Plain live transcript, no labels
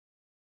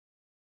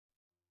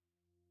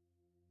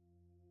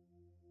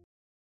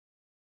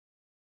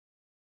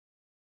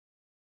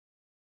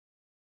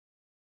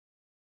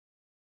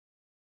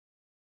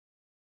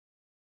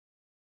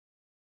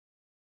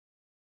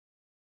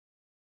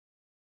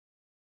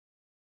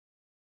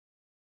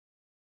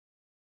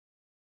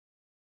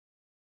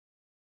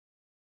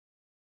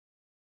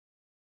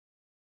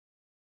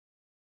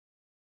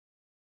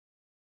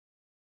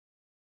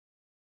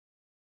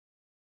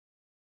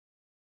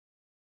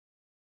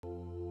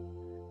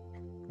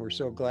We're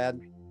so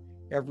glad.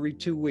 Every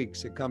 2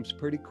 weeks, it comes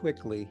pretty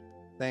quickly.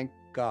 Thank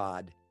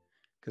God,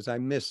 because I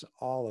miss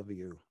all of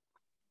you.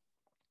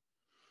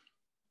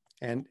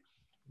 And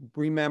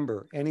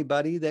remember,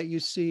 anybody that you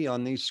see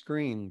on these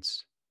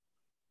screens,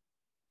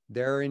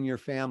 they're in your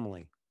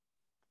family.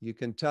 You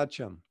can touch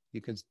them. You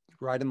can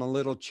write them a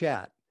little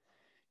chat.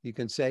 You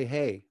can say,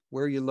 hey,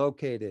 where are you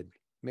located?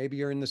 Maybe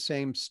you're in the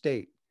same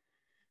state.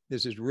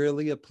 This is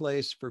really a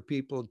place for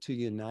people to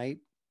unite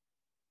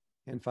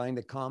and find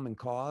a common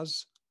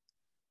cause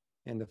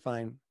and to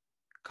find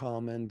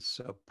common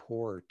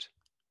support.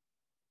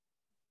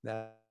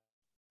 Well,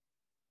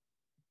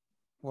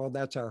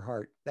 that's our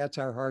heart. That's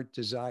our heart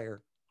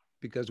desire,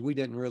 because we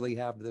didn't really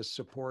have this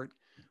support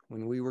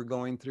when we were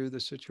going through the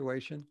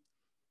situation.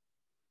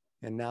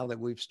 And now that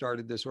we've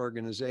started this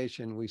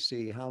organization, we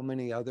see how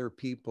many other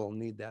people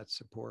need that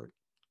support.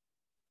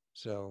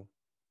 So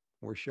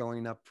we're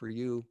showing up for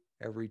you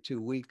every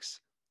 2 weeks.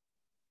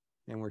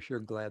 And we're sure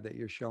glad that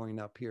you're showing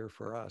up here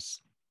for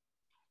us.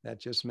 That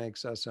just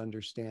makes us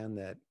understand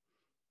that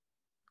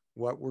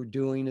what we're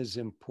doing is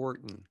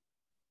important,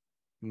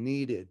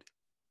 needed,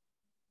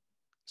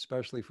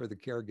 especially for the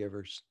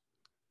caregivers.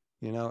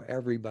 You know,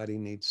 everybody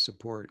needs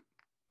support.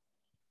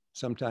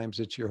 Sometimes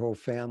it's your whole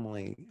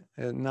family.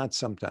 Not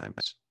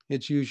sometimes.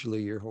 It's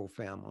usually your whole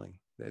family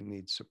that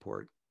needs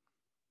support.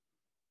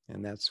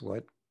 And that's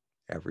what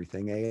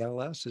everything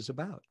ALS is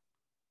about.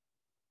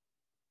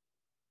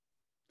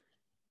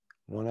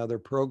 One other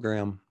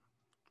program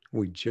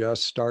we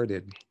just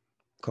started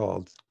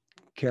called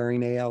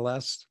Caring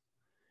ALS.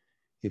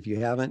 If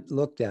you haven't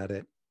looked at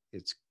it,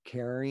 it's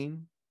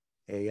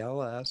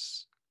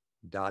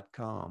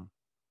caringals.com.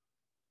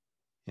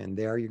 And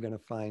there you're going to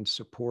find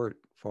support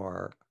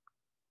for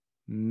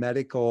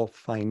medical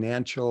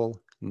financial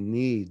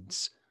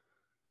needs,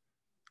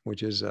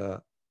 which is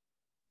a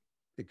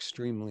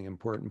extremely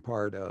important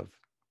part of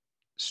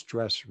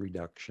stress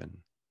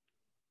reduction.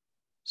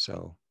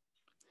 So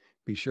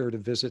be sure to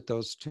visit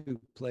those 2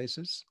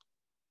 places.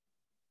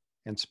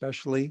 And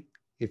especially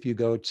if you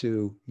go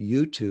to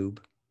YouTube,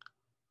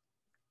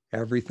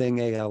 Everything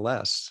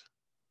ALS,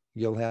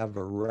 you'll have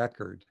a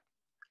record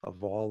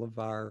of all of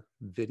our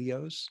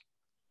videos.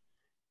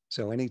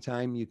 So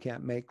anytime you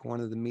can't make one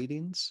of the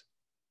meetings,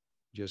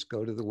 just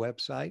go to the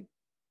website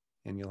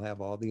and you'll have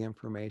all the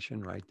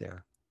information right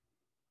there.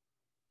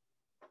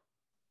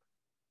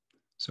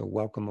 So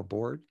welcome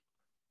aboard.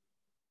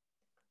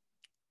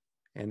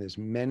 And as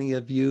many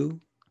of you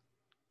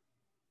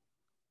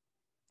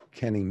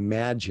can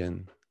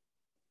imagine,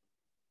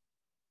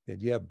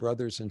 that you have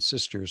brothers and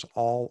sisters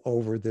all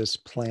over this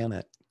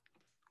planet.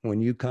 When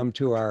you come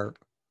to our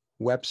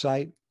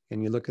website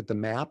and you look at the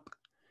map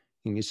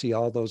and you see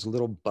all those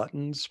little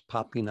buttons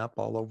popping up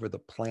all over the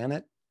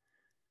planet,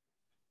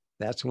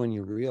 that's when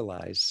you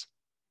realize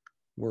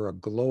we're a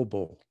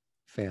global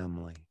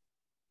family.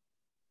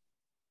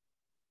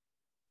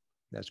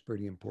 That's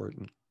pretty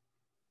important.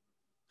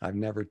 I've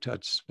never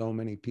touched so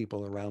many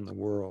people around the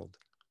world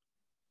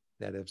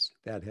that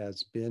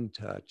has been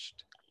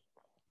touched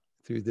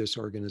through this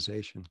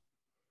organization.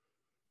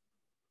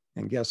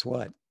 And guess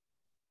what?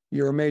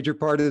 You're a major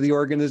part of the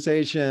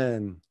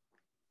organization.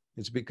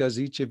 It's because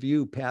each of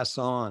you pass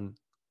on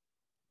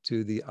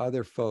to the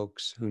other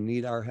folks who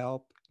need our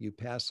help. You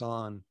pass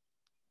on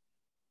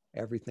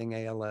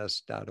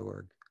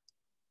everythingals.org.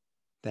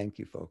 Thank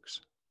you, folks.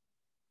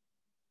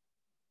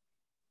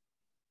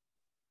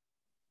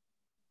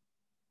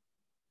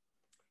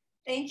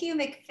 Thank you,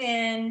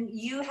 McFinn.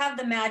 You have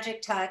the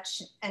magic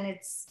touch, and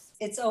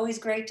it's always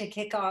great to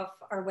kick off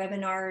our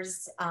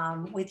webinars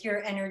with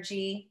your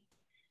energy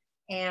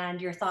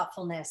and your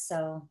thoughtfulness.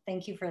 So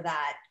thank you for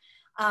that.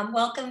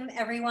 Welcome,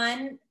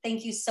 everyone.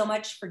 Thank you so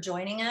much for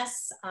joining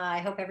us. I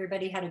hope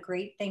everybody had a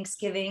great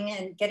Thanksgiving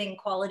and getting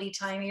quality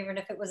time, even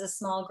if it was a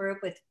small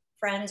group with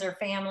friends or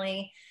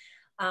family,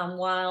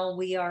 while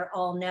we are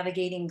all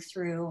navigating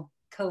through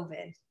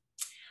COVID.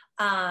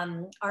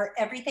 Our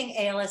Everything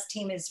ALS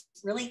team is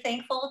really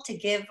thankful to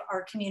give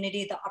our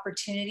community the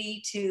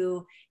opportunity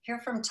to hear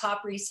from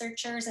top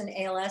researchers in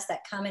ALS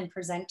that come and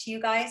present to you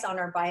guys on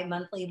our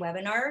bi-monthly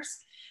webinars.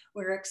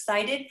 We're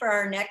excited for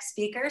our next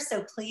speaker,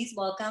 so please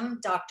welcome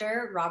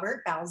Dr.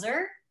 Robert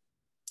Bowser.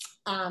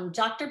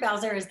 Dr.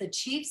 Bowser is the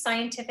Chief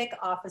Scientific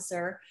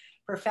Officer,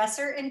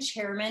 Professor and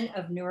Chairman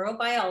of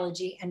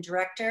Neurobiology and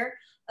Director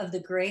of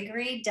the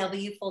Gregory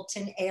W.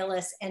 Fulton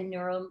ALS and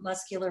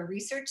Neuromuscular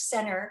Research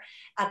Center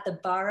at the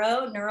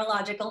Barrow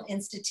Neurological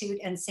Institute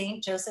and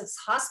St. Joseph's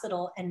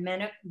Hospital and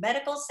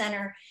Medical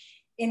Center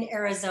in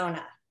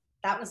Arizona.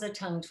 That was a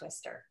tongue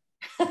twister.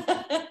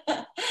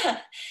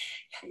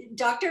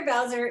 Dr.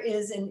 Bowser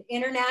is an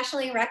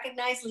internationally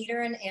recognized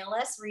leader in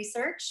ALS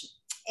research,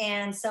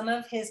 and some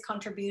of his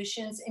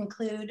contributions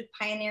include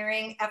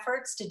pioneering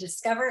efforts to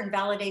discover and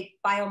validate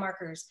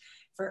biomarkers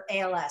for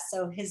ALS.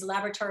 So his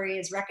laboratory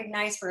is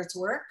recognized for its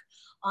work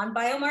on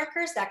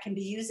biomarkers that can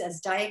be used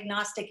as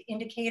diagnostic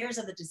indicators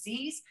of the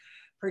disease,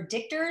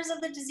 predictors of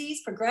the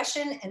disease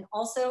progression, and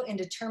also in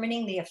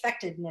determining the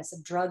effectiveness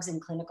of drugs in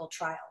clinical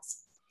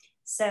trials.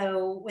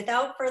 So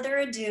without further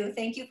ado,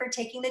 thank you for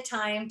taking the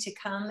time to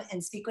come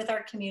and speak with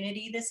our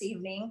community this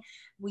evening.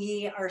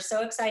 We are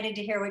so excited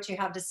to hear what you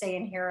have to say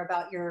and hear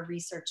about your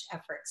research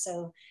efforts.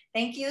 So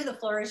thank you. The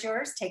floor is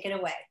yours. Take it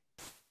away.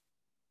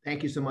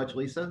 Thank you so much,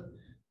 Lisa.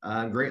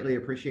 Greatly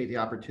appreciate the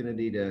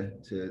opportunity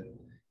to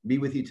be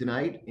with you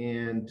tonight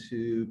and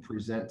to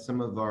present some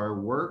of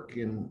our work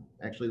and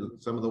actually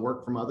some of the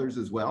work from others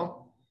as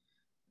well.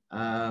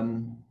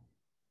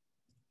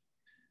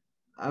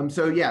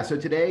 So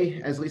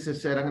today, as Lisa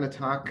said, I'm going to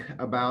talk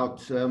about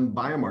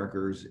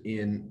biomarkers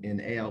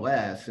in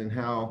ALS and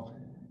how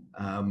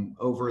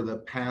over the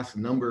past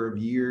number of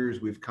years,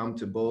 we've come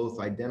to both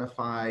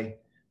identify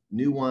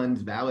new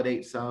ones,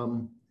 validate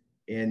some,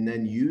 and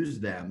then use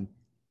them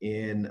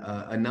in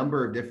a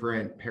number of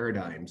different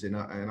paradigms. And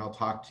I'll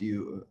talk to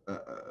you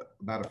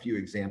about a few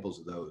examples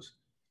of those.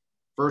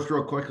 First,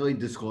 real quickly,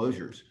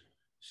 disclosures.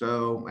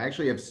 So I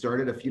actually have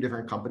started a few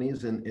different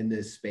companies in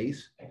this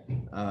space.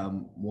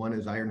 One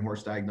is Iron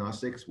Horse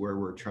Diagnostics, where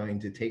we're trying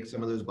to take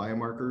some of those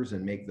biomarkers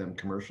and make them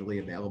commercially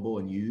available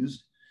and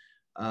used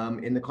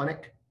in the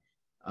clinic.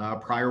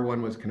 Prior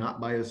one was Canot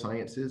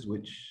Biosciences,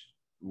 which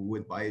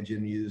with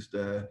Biogen used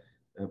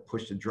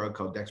pushed a drug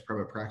called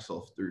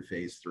dexpramiprazole through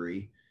phase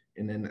 3.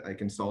 And then I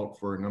consult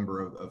for a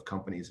number of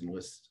companies and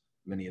list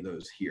many of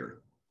those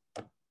here.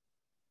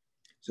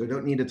 So I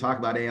don't need to talk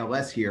about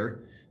ALS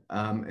here,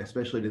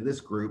 especially to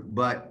this group,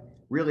 but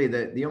really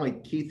the only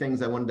key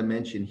things I wanted to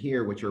mention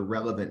here, which are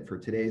relevant for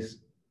today's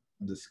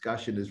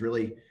discussion, is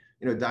really,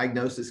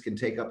 diagnosis can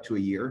take up to a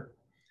year.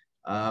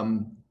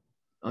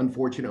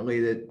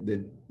 Unfortunately,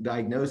 the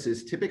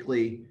diagnosis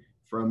typically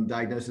from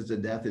diagnosis to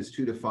death is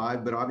 2 to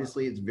 5, but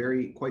obviously it's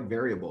quite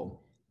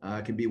variable.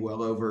 It can be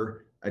well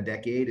over a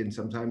decade and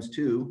sometimes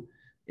 2.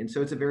 And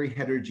so it's a very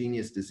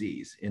heterogeneous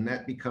disease, and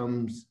that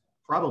becomes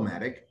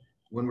problematic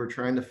when we're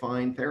trying to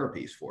find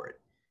therapies for it.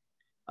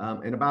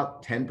 And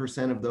about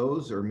 10% of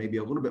those, or maybe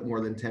a little bit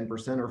more than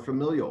 10%, are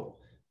familial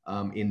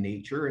in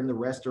nature, and the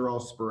rest are all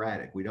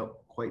sporadic. We don't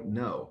quite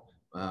know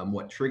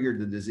what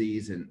triggered the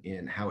disease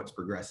and how it's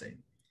progressing.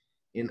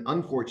 And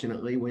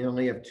unfortunately, we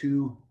only have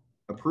 2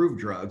 approved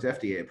drugs,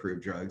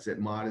 FDA-approved drugs, that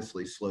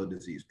modestly slow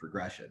disease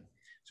progression.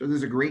 So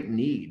there's a great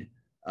need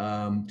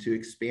to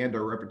expand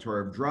our repertoire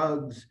of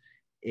drugs.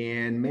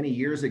 And many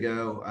years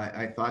ago,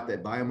 I thought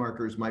that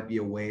biomarkers might be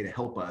a way to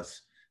help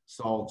us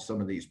solve some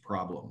of these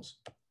problems.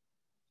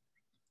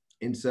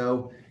 And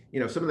so,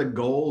 some of the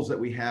goals that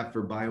we have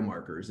for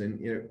biomarkers,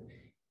 and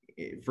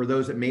for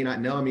those that may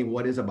not know,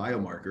 what is a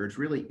biomarker? It's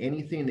really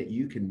anything that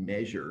you can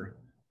measure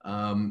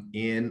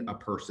in a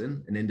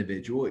person, an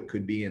individual. It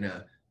could be in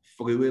a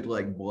fluid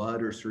like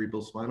blood or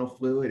cerebrospinal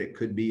fluid. It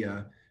could be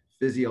a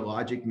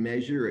physiologic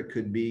measure. It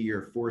could be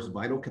your forced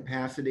vital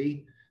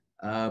capacity.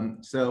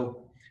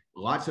 So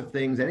lots of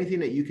things, anything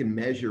that you can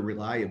measure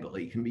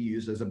reliably can be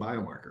used as a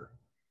biomarker.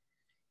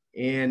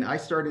 And I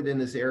started in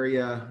this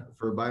area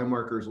for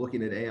biomarkers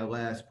looking at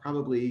ALS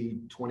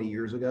probably 20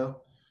 years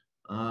ago.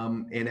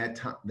 And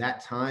at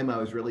that time, I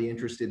was really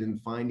interested in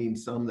finding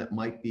some that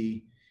might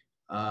be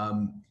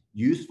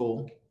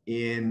useful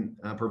in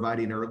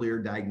providing earlier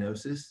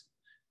diagnosis,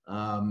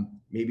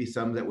 maybe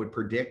some that would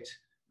predict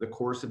the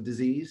course of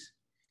disease.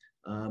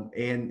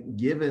 And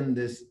given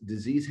this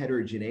disease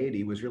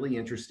heterogeneity, was really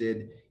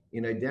interested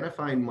in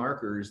identifying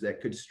markers that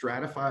could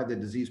stratify the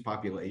disease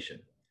population.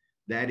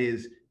 That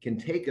is, can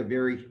take a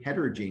very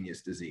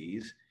heterogeneous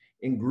disease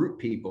and group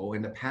people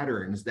into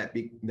patterns that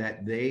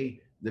they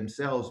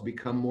themselves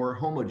become more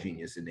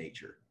homogeneous in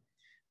nature,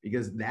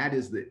 because that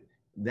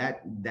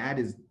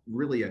is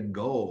really a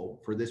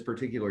goal for this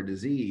particular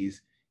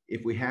disease.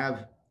 If we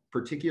have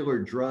particular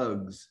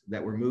drugs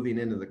that we're moving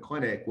into the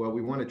clinic, well,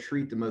 we want to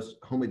treat the most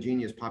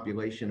homogeneous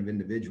population of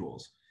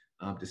individuals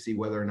to see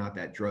whether or not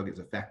that drug is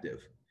effective.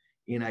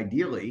 And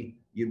ideally,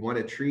 you'd want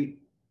to treat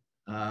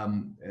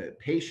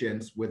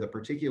patients with a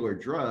particular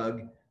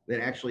drug that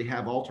actually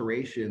have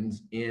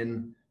alterations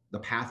in the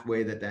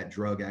pathway that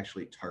drug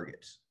actually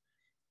targets.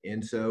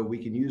 And so we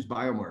can use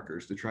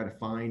biomarkers to try to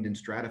find and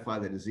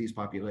stratify the disease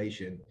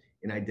population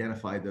and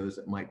identify those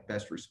that might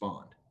best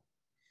respond.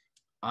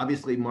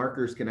 Obviously,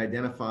 markers can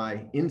identify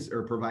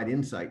or provide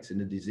insights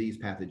into disease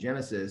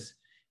pathogenesis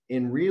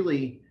and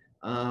really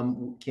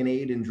can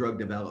aid in drug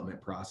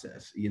development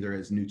process, either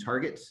as new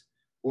targets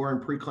or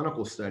in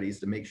preclinical studies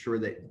to make sure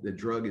that the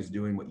drug is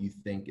doing what you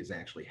think is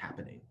actually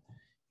happening.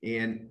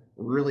 And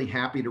really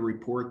happy to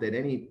report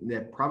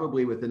that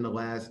probably within the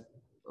last,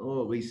 at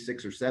least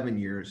 6 or 7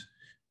 years,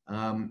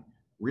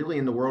 really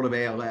in the world of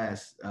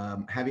ALS,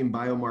 having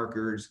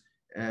biomarkers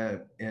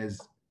as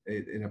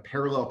in a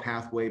parallel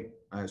pathway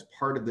as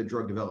part of the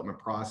drug development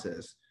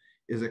process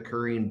is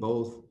occurring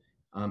both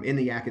in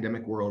the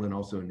academic world and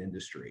also in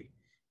industry.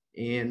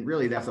 And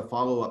really that's a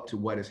follow-up to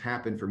what has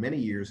happened for many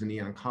years in the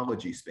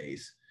oncology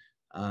space.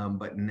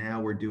 But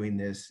now we're doing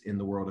this in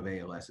the world of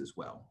ALS as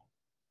well.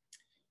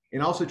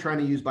 And also trying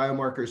to use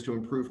biomarkers to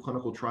improve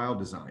clinical trial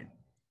design.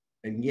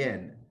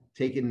 Again,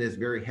 taking this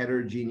very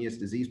heterogeneous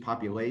disease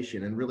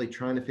population and really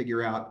trying to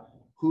figure out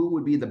who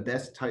would be the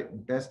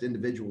best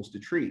individuals to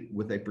treat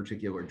with a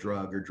particular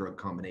drug or drug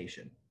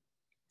combination.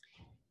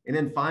 And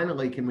then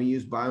finally, can we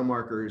use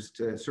biomarkers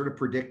to sort of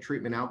predict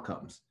treatment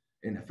outcomes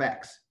and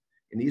effects?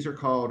 And these are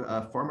called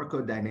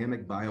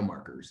pharmacodynamic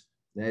biomarkers.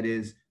 That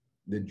is,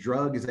 the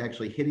drug is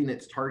actually hitting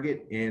its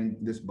target, and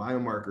this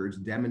biomarker is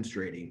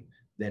demonstrating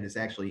that it's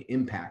actually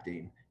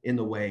impacting in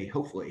the way,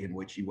 hopefully, in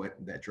which you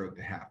want that drug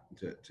to have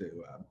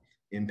to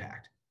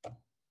impact.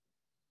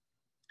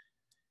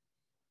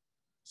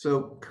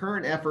 So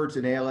current efforts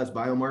in ALS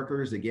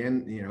biomarkers,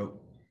 again,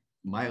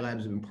 my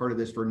labs have been part of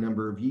this for a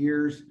number of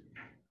years.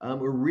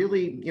 We're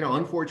really,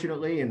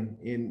 unfortunately,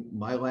 in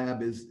my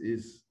lab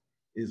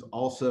is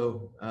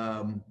also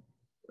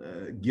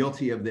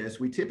guilty of this.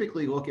 We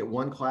typically look at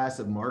one class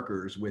of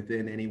markers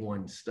within any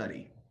one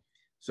study.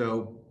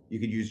 So you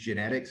could use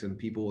genetics, and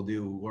people will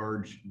do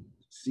large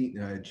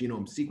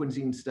genome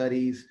sequencing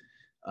studies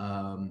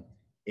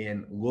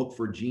and look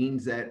for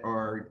genes that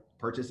are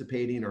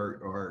participating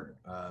or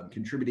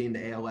contributing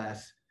to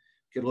ALS.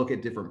 You could look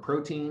at different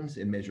proteins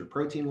and measure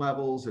protein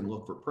levels and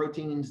look for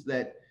proteins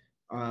that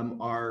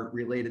are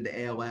related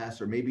to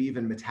ALS, or maybe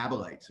even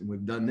metabolites. And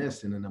we've done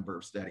this in a number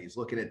of studies,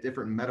 looking at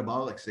different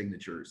metabolic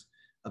signatures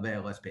of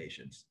ALS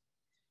patients.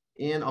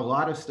 And a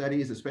lot of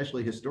studies,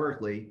 especially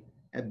historically,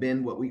 have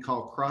been what we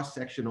call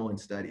cross-sectional in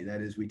study.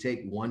 That is, we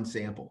take one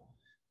sample.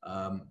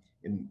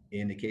 In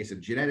the case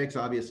of genetics,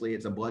 obviously,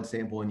 it's a blood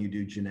sample and you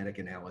do genetic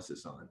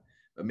analysis on.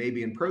 But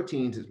maybe in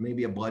proteins, it's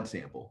maybe a blood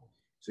sample.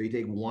 So you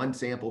take one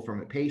sample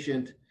from a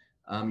patient,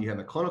 you have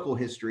a clinical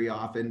history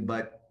often,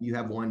 but you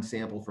have one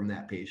sample from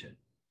that patient.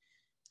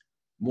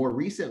 More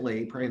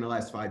recently, probably in the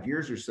last 5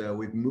 years or so,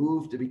 we've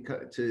moved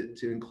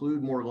to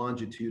include more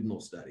longitudinal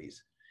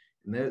studies.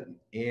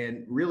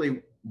 And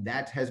really,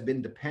 that has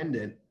been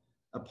dependent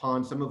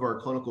upon some of our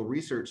clinical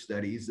research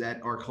studies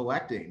that are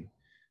collecting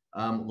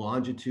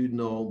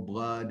longitudinal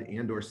blood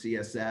and or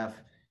CSF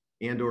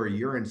and or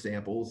urine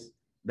samples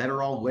that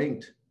are all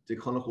linked to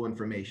clinical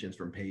information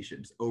from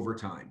patients over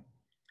time.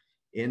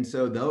 And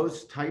so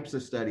those types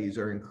of studies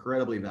are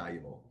incredibly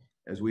valuable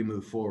as we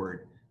move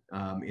forward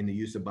in the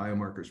use of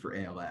biomarkers for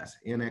ALS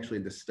and actually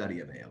the study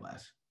of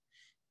ALS.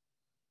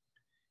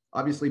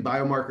 Obviously,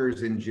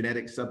 biomarkers in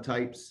genetic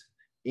subtypes,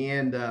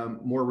 and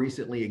more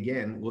recently,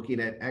 again, looking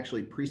at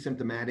actually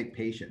pre-symptomatic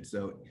patients.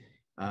 So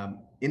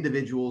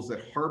individuals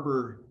that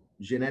harbor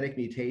genetic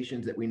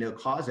mutations that we know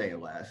cause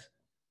ALS,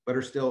 but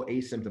are still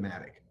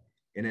asymptomatic.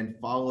 And then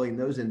following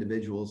those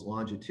individuals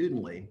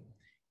longitudinally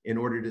in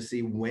order to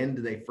see when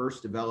do they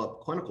first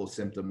develop clinical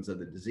symptoms of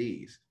the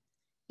disease.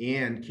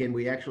 And can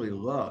we actually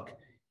look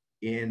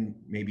in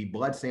maybe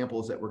blood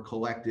samples that were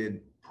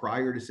collected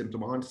prior to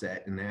symptom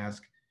onset and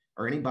ask,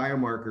 are any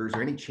biomarkers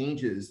or any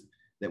changes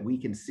that we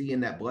can see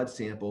in that blood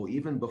sample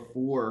even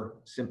before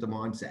symptom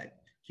onset?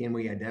 Can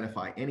we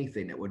identify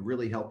anything that would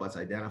really help us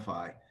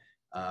identify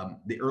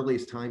the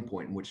earliest time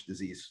point in which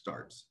disease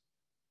starts?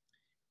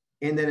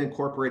 And then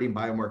incorporating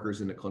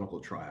biomarkers into clinical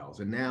trials.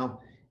 And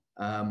now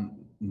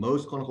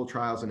most clinical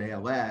trials in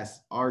ALS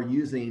are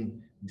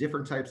using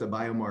different types of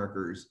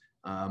biomarkers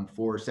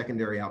for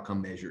secondary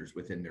outcome measures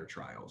within their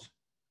trials.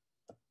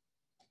 I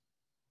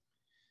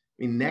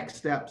mean, next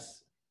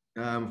steps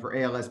for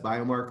ALS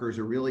biomarkers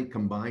are really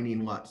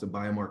combining lots of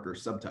biomarker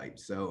subtypes.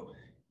 So,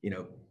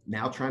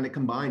 now trying to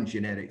combine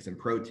genetics and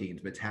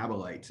proteins,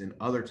 metabolites, and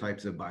other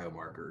types of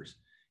biomarkers,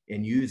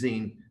 and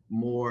using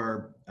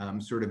more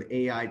sort of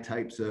AI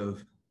types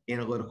of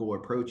analytical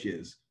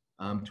approaches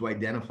to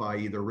identify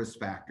either risk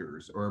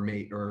factors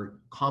or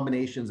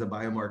combinations of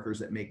biomarkers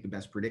that make the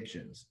best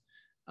predictions,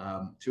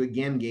 to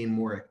again gain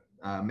more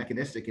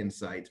mechanistic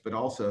insights, but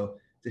also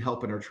to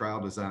help in our trial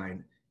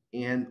design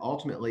and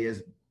ultimately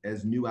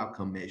as new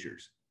outcome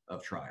measures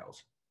of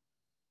trials.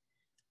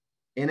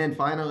 And then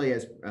finally,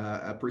 as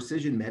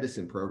precision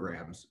medicine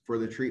programs for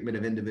the treatment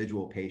of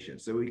individual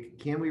patients. So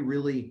can we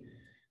really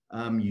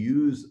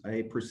use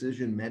a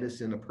precision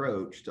medicine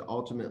approach to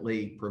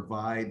ultimately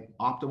provide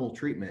optimal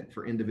treatment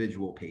for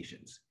individual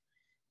patients?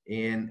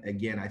 And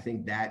again, I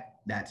think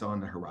that's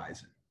on the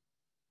horizon.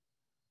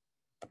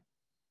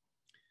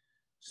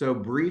 So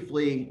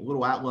briefly, a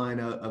little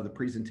outline of the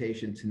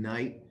presentation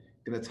tonight.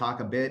 I'm going to talk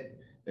a bit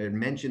and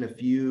mention a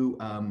few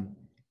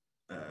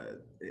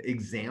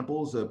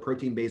examples of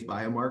protein-based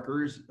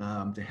biomarkers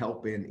to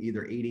help in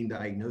either aiding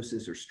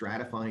diagnosis or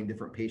stratifying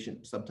different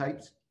patient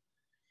subtypes.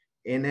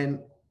 And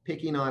then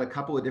picking on a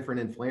couple of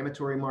different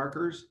inflammatory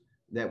markers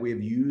that we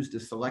have used to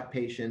select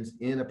patients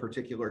in a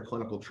particular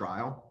clinical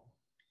trial.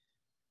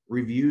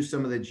 Review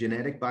some of the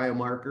genetic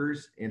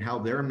biomarkers and how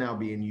they're now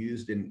being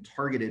used and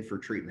targeted for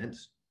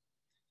treatments.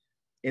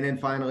 And then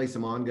finally,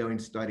 some ongoing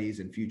studies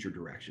and future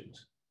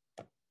directions.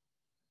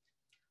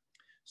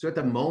 So at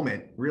the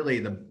moment, really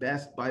the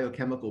best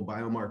biochemical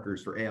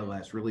biomarkers for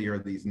ALS really are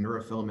these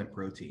neurofilament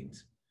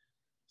proteins.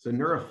 So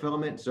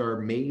neurofilaments are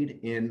made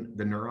in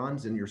the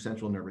neurons in your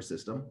central nervous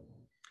system.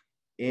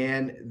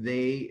 And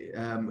they,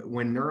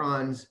 when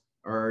neurons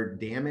are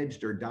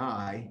damaged or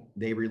die,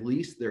 they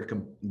release their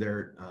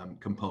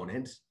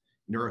components,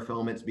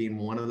 neurofilaments being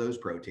one of those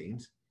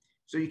proteins.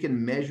 So you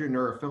can measure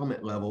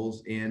neurofilament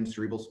levels in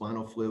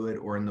cerebrospinal fluid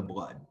or in the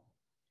blood.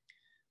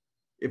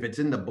 If it's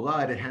in the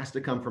blood, it has to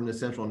come from the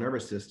central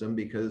nervous system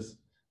because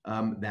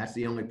that's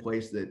the only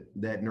place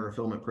that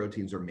neurofilament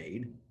proteins are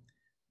made.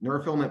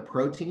 Neurofilament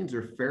proteins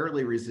are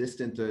fairly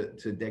resistant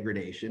to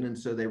degradation, and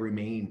so they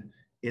remain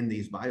in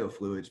these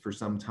biofluids for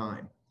some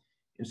time.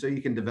 And so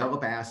you can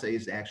develop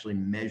assays to actually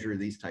measure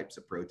these types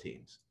of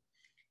proteins.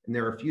 And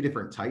there are a few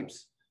different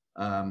types,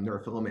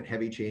 neurofilament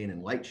heavy chain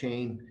and light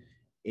chain.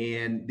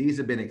 And these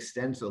have been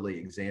extensively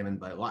examined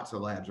by lots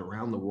of labs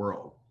around the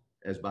world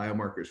as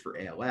biomarkers for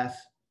ALS.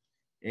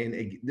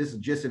 And this is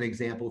just an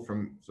example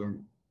from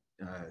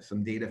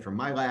some data from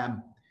my lab,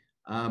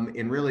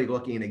 and really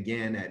looking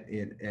again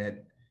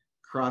at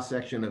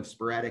cross-section of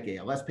sporadic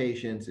ALS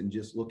patients and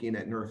just looking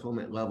at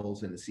neurofilament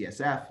levels in the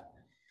CSF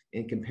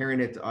and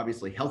comparing it to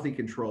obviously healthy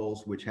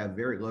controls, which have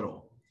very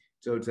little.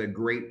 So it's a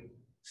great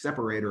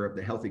separator of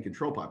the healthy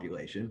control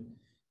population.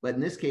 But in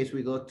this case,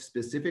 we looked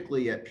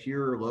specifically at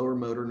pure lower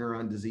motor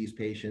neuron disease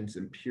patients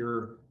and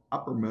pure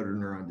upper motor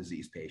neuron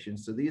disease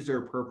patients. So these are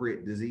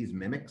appropriate disease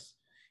mimics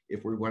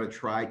if we want to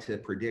try to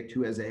predict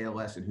who has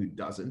ALS and who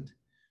doesn't.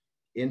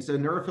 And so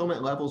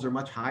neurofilament levels are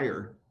much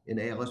higher in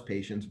ALS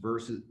patients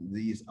versus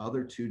these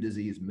other two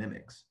disease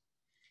mimics.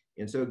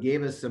 And so it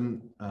gave us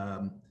some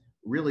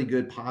really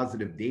good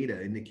positive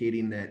data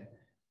indicating that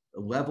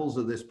levels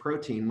of this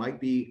protein might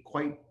be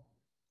quite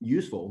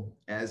useful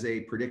as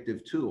a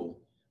predictive tool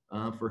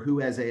for who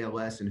has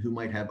ALS and who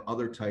might have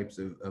other types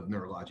of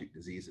neurologic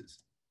diseases.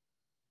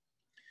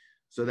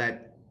 So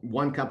that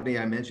one company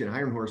I mentioned,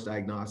 Iron Horse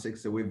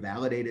Diagnostics, so we've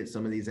validated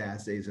some of these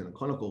assays in a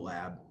clinical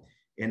lab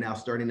and now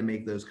starting to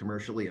make those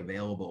commercially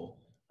available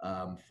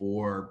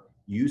for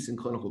use in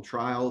clinical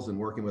trials and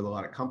working with a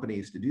lot of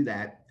companies to do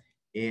that.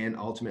 And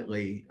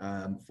ultimately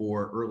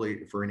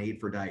for an aid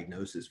for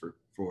diagnosis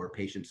for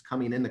patients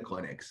coming into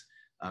clinics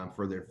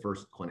for their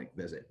first clinic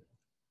visit.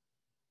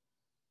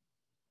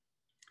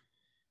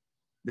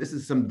 This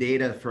is some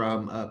data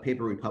from a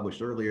paper we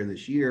published earlier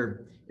this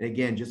year. And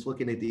again, just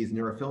looking at these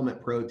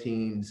neurofilament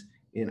proteins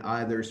in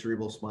either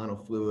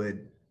cerebrospinal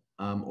fluid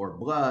or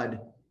blood.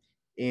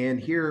 And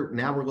here,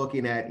 now we're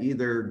looking at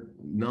either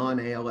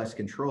non-ALS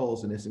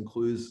controls, and this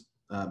includes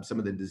some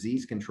of the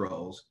disease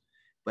controls,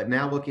 but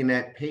now looking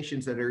at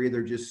patients that are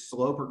either just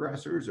slow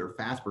progressors or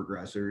fast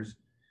progressors,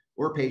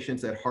 or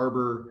patients that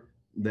harbor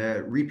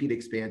the repeat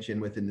expansion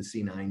within the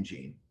C9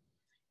 gene.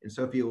 And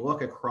so if you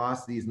look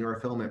across these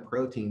neurofilament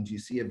proteins, you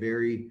see a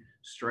very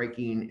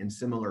striking and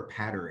similar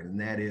pattern. And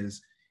that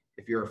is,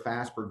 if you're a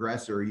fast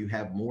progressor, you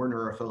have more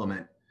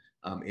neurofilament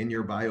in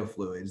your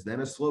biofluids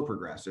than a slow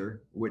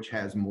progressor, which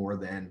has more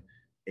than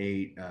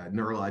a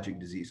neurologic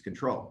disease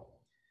control.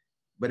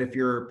 But if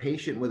you're a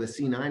patient with a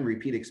C9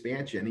 repeat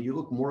expansion, you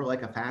look more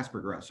like a fast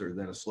progressor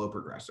than a slow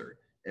progressor,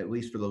 at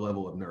least for the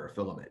level of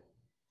neurofilament.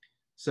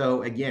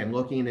 So again,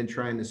 looking and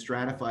trying to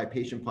stratify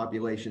patient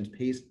populations,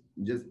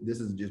 this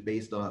is just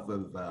based off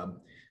of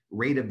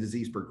rate of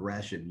disease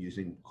progression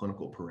using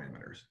clinical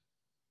parameters.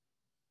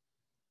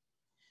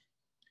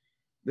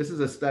 This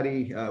is a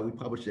study we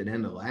published at the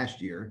end of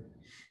last year.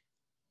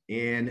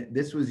 And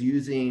this was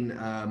using,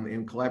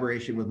 in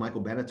collaboration with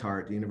Michael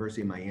Benatar at the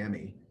University of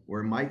Miami,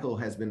 where Michael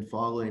has been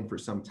following for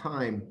some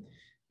time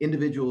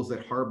individuals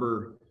that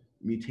harbor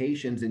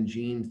mutations in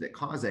genes that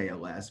cause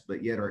ALS,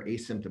 but yet are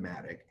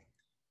asymptomatic.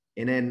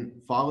 And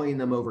then following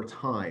them over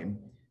time,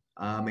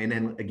 and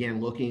then again,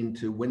 looking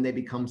to when they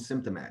become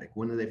symptomatic,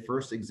 when do they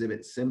first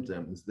exhibit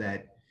symptoms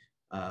that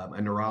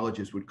a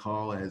neurologist would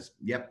call as,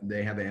 yep,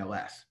 they have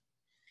ALS.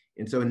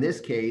 And so in this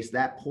case,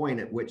 that point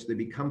at which they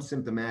become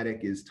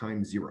symptomatic is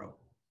time 0.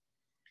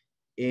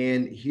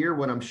 And here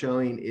what I'm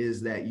showing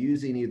is that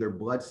using either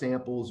blood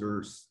samples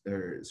or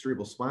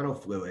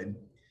cerebrospinal fluid,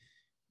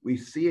 we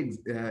see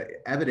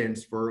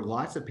evidence for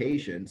lots of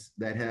patients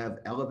that have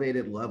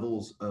elevated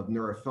levels of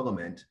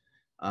neurofilament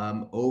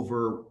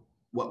over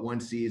what one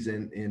sees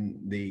in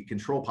the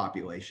control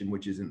population,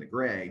 which is in the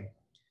gray.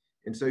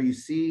 And so you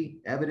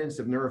see evidence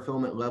of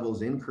neurofilament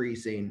levels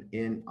increasing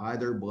in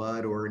either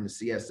blood or in the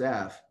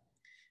CSF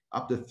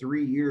up to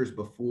 3 years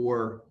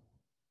before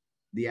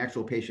the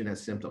actual patient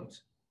has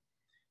symptoms.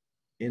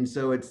 And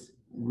so it's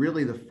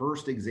really the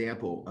first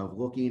example of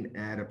looking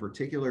at a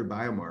particular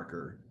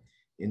biomarker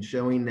and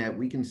showing that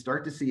we can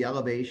start to see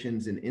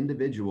elevations in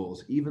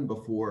individuals even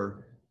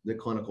before the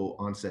clinical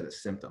onset of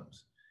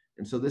symptoms.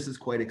 And so this is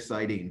quite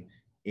exciting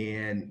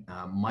and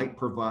might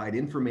provide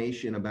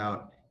information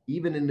about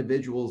even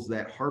individuals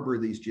that harbor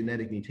these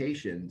genetic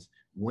mutations.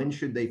 When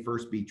should they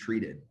first be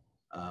treated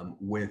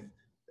with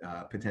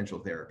potential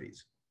therapies?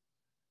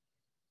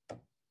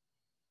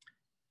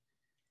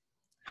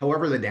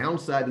 However, the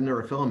downside of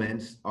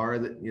neurofilaments are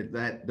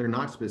that they're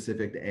not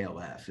specific to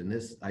ALS. And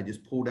this, I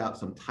just pulled out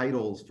some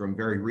titles from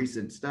very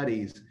recent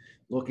studies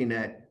looking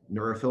at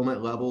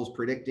neurofilament levels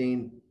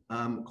predicting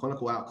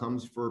clinical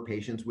outcomes for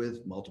patients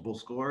with multiple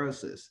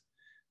sclerosis.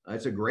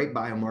 It's a great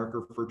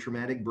biomarker for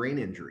traumatic brain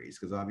injuries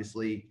because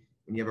obviously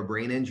when you have a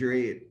brain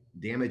injury, it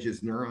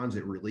damages neurons,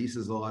 it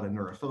releases a lot of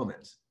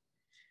neurofilaments.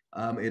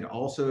 It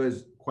also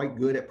is quite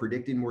good at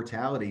predicting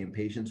mortality in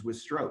patients with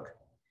stroke.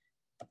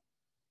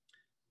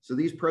 So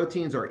these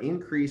proteins are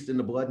increased in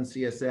the blood and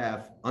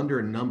CSF under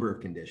a number of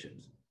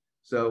conditions.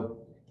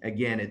 So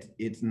again,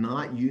 it's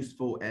not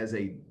useful as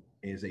a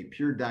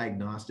pure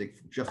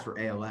diagnostic just for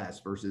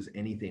ALS versus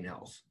anything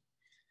else.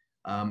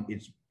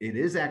 It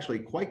is actually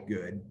quite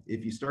good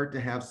if you start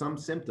to have some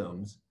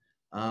symptoms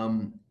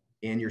and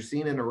you're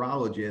seeing a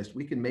neurologist.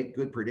 We can make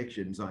good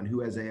predictions on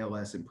who has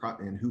ALS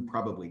and who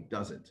probably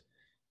doesn't.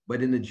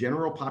 But in the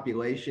general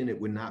population, it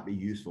would not be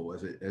useful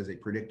as a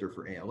predictor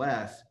for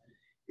ALS.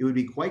 It would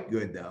be quite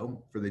good,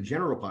 though, for the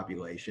general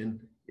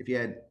population. If you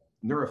had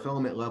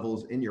neurofilament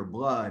levels in your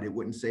blood, it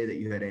wouldn't say that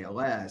you had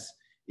ALS.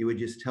 It would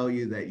just tell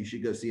you that you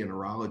should go see a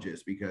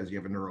neurologist because you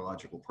have a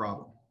neurological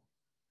problem.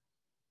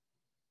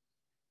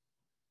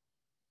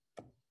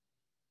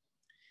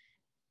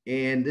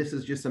 And this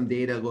is just some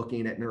data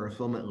looking at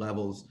neurofilament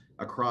levels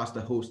across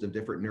a host of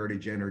different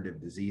neurodegenerative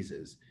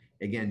diseases.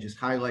 Again, just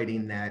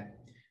highlighting that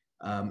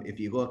if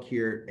you look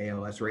here,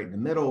 ALS right in the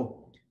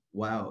middle,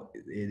 while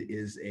it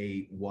is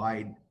a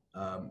wide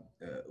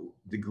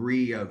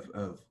degree of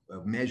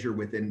measure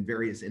within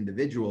various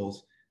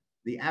individuals,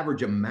 the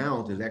average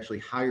amount is actually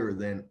higher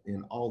than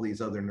in all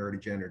these other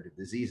neurodegenerative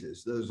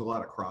diseases. So there's a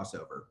lot of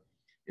crossover.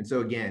 And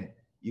so again,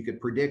 you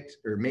could predict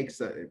or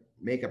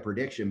make a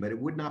prediction, but it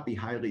would not be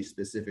highly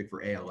specific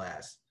for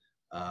ALS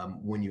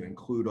when you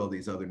include all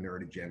these other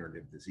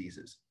neurodegenerative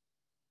diseases.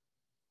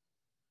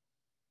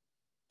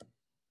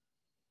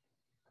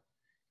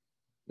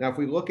 Now, if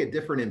we look at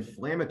different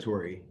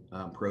inflammatory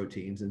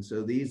proteins, and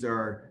so these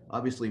are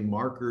obviously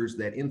markers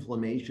that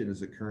inflammation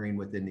is occurring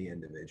within the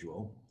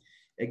individual.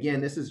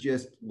 Again, this is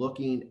just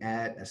looking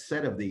at a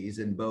set of these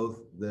in both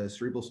the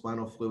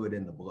cerebrospinal fluid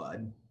and the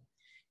blood.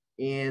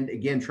 And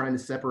again, trying to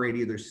separate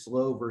either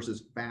slow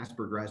versus fast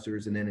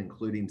progressors and then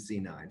including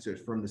C9. So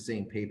it's from the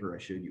same paper I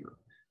showed you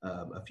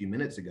a few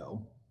minutes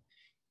ago.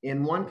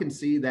 And one can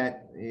see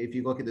that if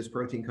you look at this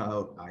protein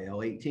called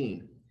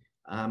IL-18,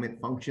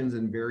 it functions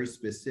in very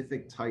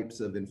specific types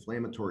of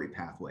inflammatory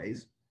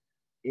pathways.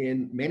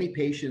 In many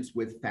patients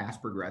with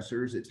fast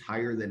progressors, it's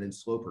higher than in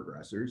slow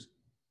progressors,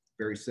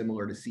 very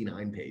similar to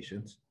C9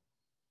 patients.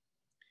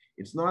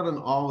 It's not an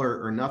all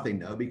or nothing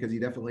though, because you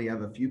definitely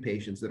have a few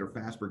patients that are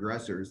fast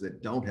progressors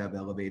that don't have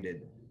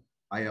elevated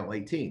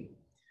IL-18.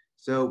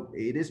 So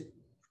it is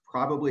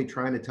probably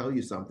trying to tell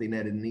you something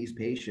that in these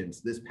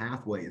patients, this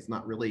pathway is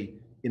not really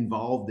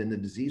involved in the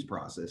disease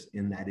process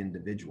in that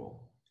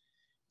individual.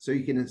 So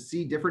you can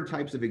see different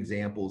types of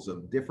examples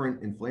of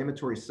different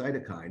inflammatory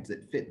cytokines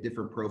that fit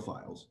different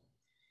profiles.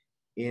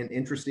 And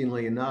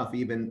interestingly enough,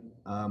 even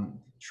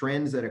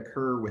trends that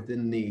occur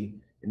within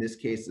in this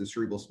case, the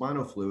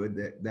cerebrospinal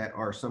fluid that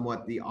are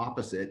somewhat the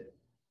opposite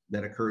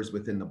that occurs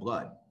within the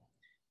blood.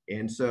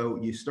 And so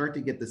you start to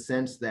get the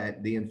sense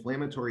that the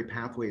inflammatory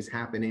pathways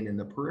happening in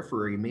the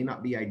periphery may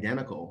not be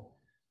identical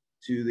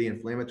to the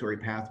inflammatory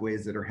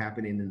pathways that are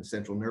happening in the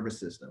central nervous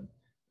system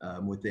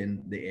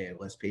within the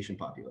ALS patient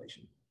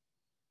population.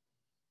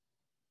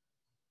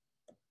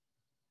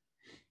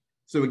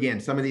 So again,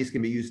 some of these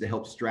can be used to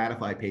help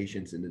stratify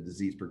patients into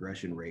disease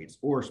progression rates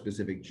or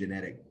specific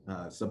genetic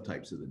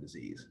subtypes of the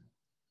disease.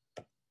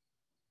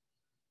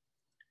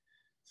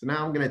 So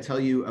now I'm going to tell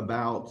you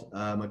about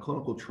a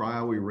clinical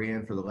trial we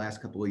ran for the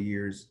last couple of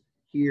years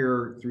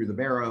here through the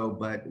Barrow,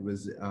 but it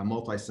was a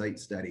multi-site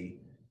study,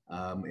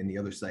 and the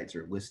other sites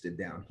are listed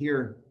down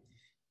here.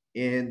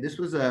 And this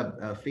was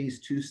a phase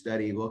 2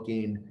 study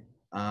looking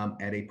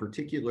at a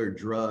particular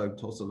drug,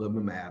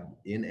 tocilizumab,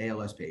 in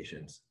ALS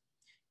patients.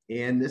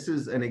 And this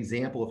is an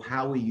example of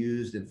how we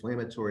used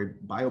inflammatory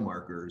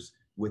biomarkers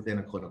within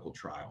a clinical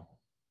trial.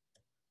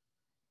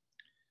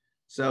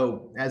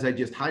 So as I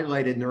just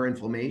highlighted,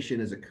 neuroinflammation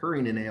is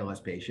occurring in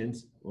ALS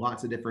patients.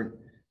 Lots of different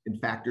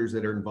factors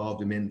that are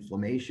involved in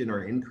inflammation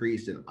are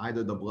increased in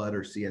either the blood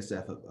or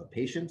CSF of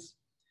patients.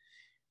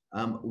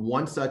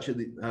 One such of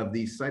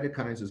these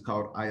cytokines is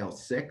called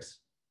IL-6.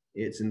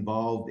 It's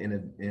involved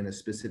in a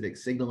specific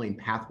signaling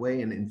pathway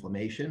in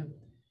inflammation.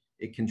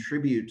 It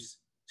contributes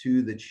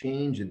to the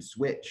change and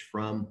switch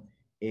from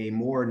a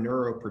more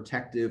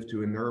neuroprotective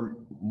to a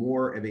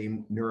more of a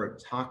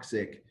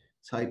neurotoxic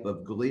type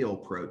of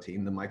glial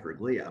protein, the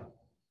microglia.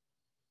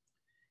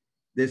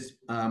 This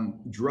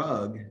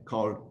drug,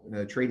 called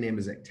trade name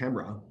is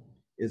Actemra,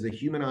 is a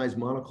humanized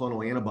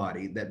monoclonal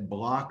antibody that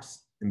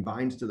blocks and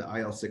binds to the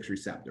IL-6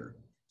 receptor.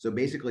 So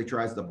basically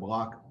tries to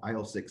block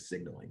IL-6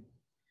 signaling.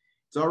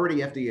 It's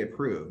already FDA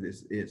approved.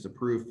 It's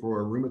approved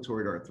for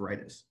rheumatoid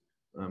arthritis.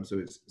 So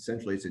it's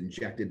essentially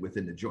injected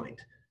within the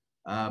joint.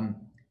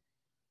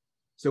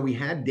 So we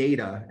had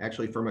data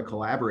actually from a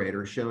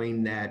collaborator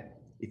showing that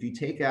if you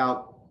take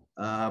out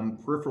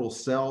peripheral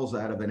cells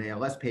out of an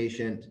ALS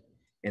patient,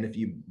 and if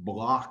you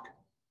block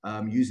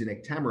using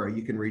Actemra,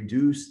 you can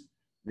reduce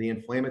the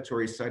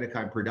inflammatory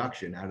cytokine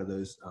production out of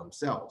those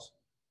cells.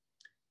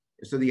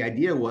 So the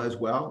idea was,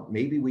 well,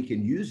 maybe we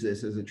can use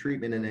this as a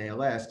treatment in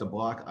ALS to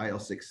block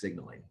IL-6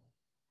 signaling,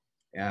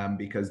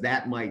 because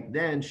that might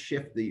then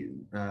shift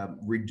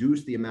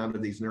reduce the amount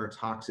of these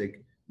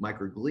neurotoxic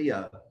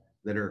microglia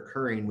that are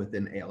occurring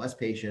within ALS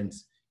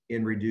patients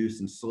and reduce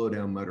and slow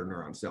down motor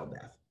neuron cell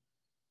death.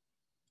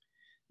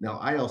 Now,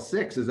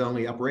 IL-6 is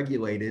only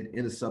upregulated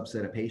in a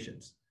subset of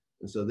patients.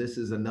 And so this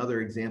is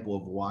another example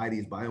of why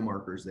these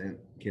biomarkers then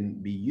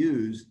can be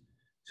used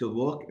to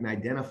look and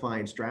identify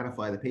and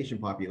stratify the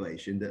patient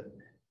population, to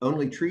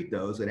only treat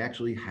those that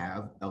actually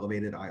have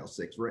elevated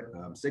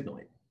IL-6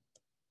 signaling.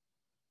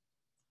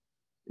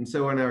 And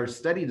so in our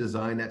study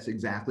design, that's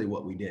exactly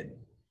what we did.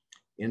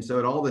 And so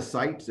at all the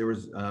sites, there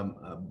was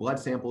blood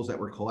samples that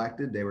were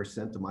collected. They were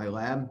sent to my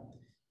lab,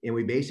 and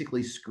we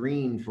basically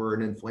screened for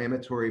an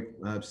inflammatory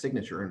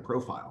signature and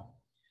profile.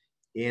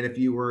 And if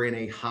you were in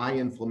a high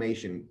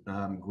inflammation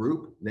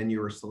group, then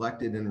you were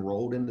selected and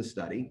enrolled in the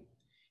study.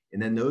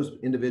 And then those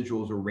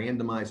individuals were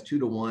randomized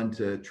 2-to-1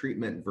 to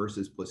treatment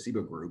versus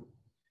placebo group.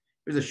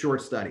 It was a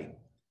short study.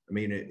 I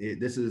mean,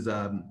 this is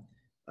a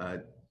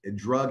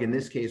drug. In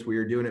this case, we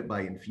were doing it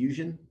by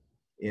infusion.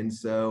 And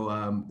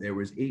so there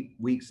was 8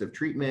 weeks of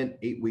treatment,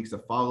 8 weeks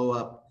of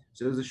follow-up.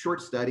 So it was a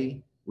short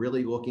study,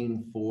 really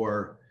looking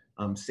for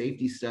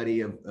safety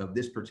study of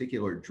this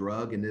particular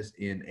drug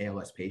in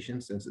ALS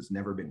patients, since it's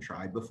never been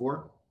tried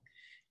before.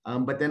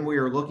 But then we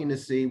were looking to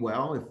see,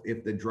 well,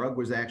 if the drug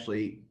was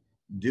actually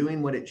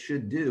doing what it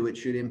should do, it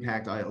should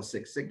impact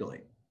IL-6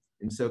 signaling.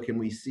 And so can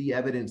we see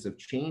evidence of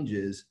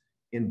changes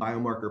in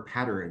biomarker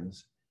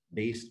patterns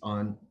based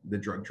on the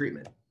drug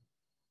treatment?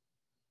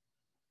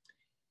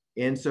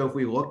 And so if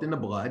we looked in the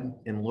blood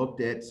and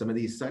looked at some of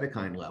these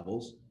cytokine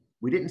levels,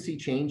 we didn't see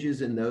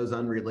changes in those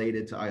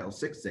unrelated to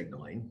IL-6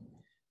 signaling,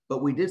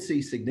 but we did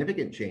see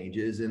significant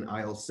changes in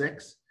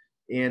IL-6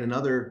 and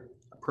another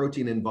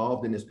protein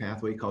involved in this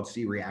pathway called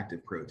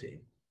C-reactive protein.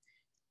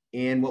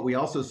 And what we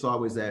also saw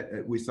was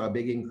that we saw a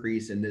big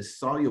increase in this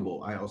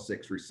soluble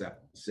IL-6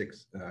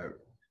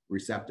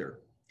 receptor.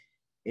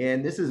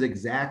 And this is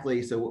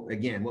exactly, so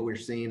again, what we're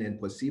seeing in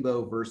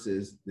placebo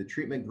versus the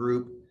treatment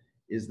group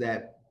is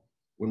that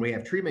when we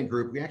have treatment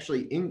group, we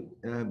actually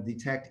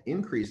detect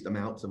increased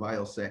amounts of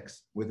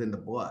IL-6 within the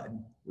blood,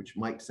 which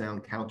might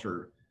sound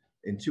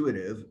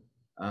counterintuitive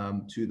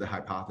to the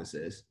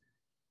hypothesis.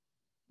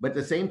 But at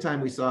the same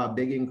time, we saw a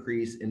big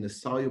increase in the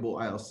soluble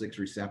IL-6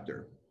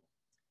 receptor.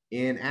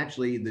 And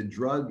actually the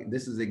drug,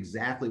 this is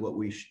exactly what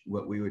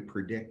we would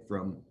predict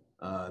from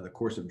the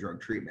course of drug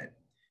treatment.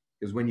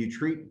 Because when you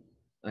treat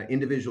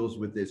individuals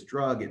with this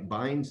drug, it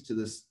binds to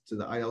the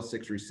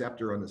IL-6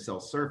 receptor on the cell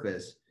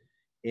surface.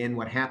 And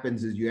what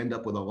happens is you end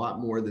up with a lot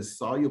more of this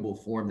soluble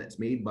form that's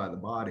made by the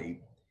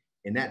body,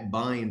 and that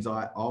binds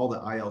all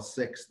the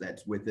IL-6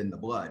 that's within the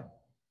blood.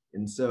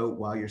 And so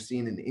while you're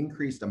seeing an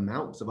increased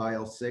amounts of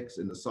IL-6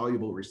 in the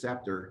soluble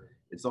receptor,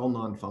 it's all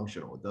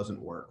non-functional, it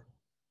doesn't work.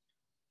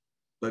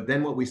 But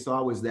then what we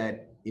saw was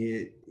that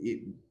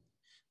in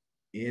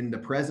the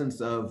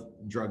presence of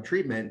drug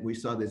treatment, we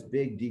saw this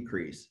big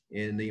decrease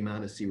in the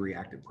amount of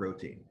C-reactive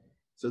protein.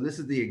 So this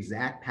is the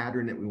exact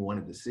pattern that we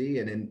wanted to see.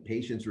 And in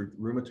patients with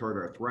rheumatoid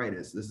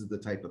arthritis, this is the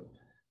type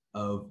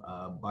of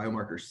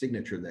biomarker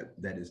signature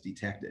that is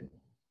detected.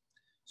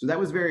 So that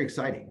was very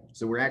exciting.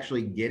 So we're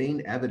actually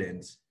getting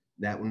evidence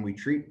that when we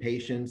treat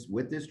patients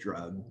with this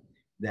drug,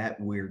 that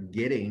we're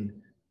getting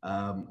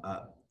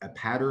a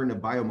pattern of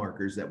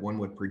biomarkers that one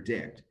would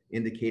predict,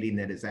 indicating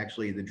that it's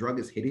actually the drug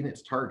is hitting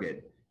its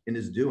target and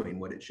is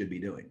doing what it should be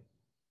doing.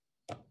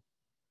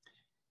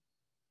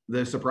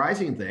 The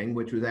surprising thing,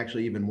 which was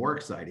actually even more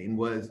exciting,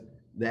 was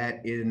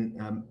that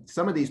in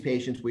some of these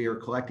patients, we are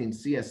collecting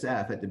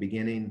CSF at the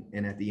beginning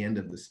and at the end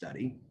of the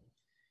study.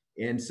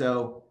 And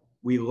so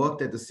we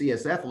looked at the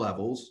CSF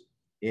levels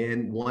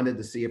and wanted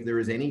to see if there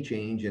was any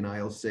change in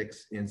IL-6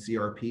 and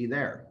CRP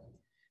there.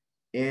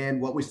 And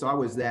what we saw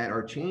was that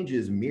our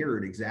changes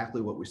mirrored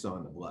exactly what we saw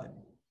in the blood.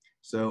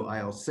 So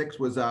IL-6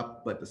 was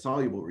up, but the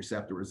soluble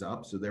receptor was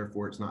up, so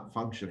therefore it's not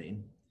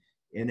functioning.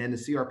 And then the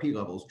CRP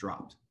levels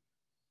dropped.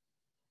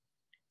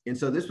 And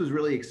so this was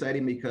really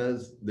exciting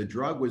because the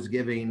drug was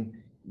giving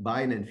by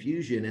an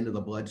infusion into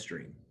the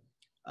bloodstream.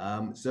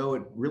 So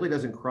it really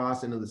doesn't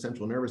cross into the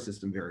central nervous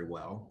system very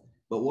well.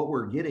 But what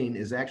we're getting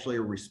is actually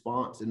a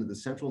response into the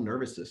central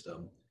nervous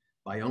system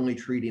by only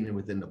treating it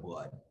within the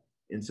blood.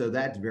 And so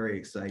that's very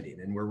exciting.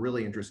 And we're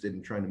really interested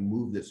in trying to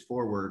move this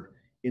forward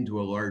into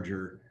a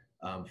larger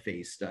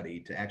phase study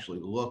to actually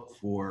look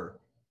for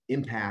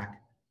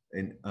impact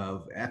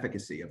of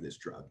efficacy of this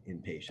drug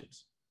in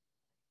patients.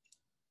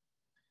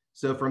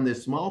 So from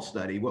this small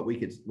study, what we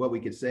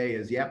could say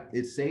is, yep,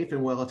 it's safe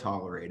and well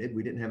tolerated.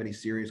 We didn't have any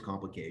serious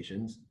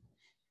complications.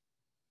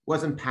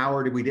 Wasn't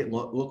powered, we didn't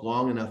look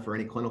long enough for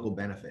any clinical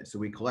benefit. So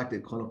we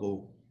collected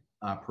clinical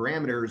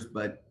parameters,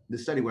 but the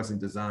study wasn't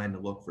designed to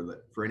look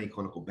for any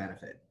clinical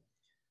benefit.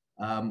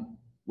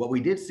 What we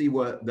did see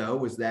though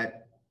was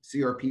that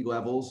CRP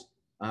levels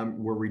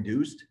were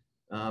reduced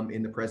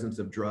in the presence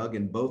of drug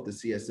in both the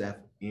CSF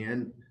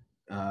and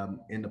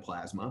in the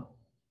plasma,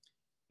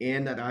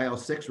 and that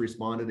IL-6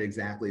 responded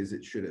exactly as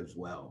it should as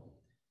well.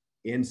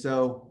 And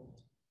so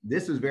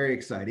this is very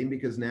exciting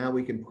because now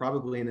we can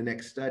probably in the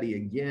next study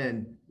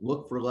again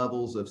look for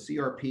levels of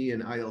CRP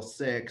and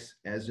IL-6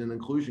 as an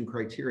inclusion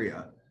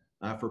criteria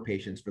for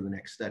patients for the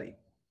next study.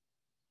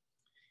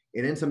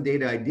 And then some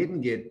data I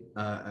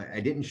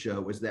didn't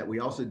show was that we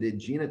also did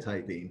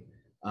genotyping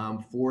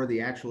for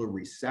the actual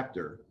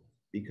receptor,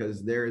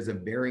 because there is a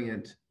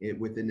variant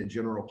within the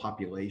general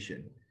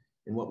population.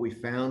 And what we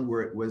found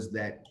was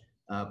that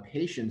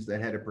patients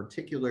that had a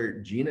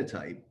particular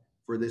genotype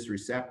for this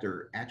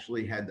receptor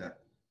actually had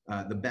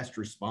the best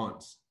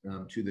response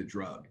to the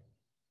drug.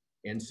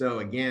 And so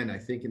again, I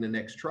think in the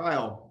next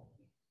trial,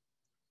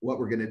 what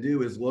we're going to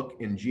do is look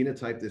and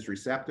genotype this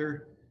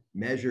receptor,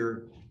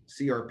 measure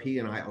CRP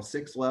and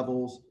IL-6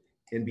 levels,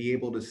 and be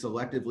able to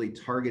selectively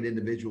target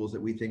individuals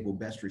that we think will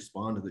best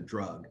respond to the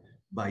drug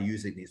by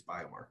using these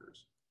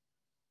biomarkers.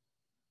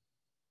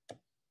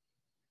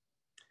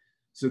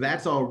 So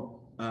that's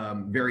all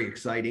very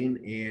exciting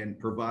and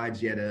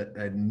provides yet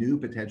a new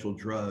potential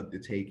drug to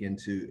take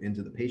into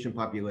the patient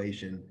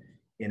population.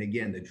 And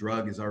again, the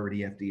drug is already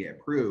FDA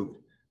approved.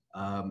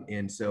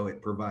 And so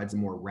it provides a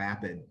more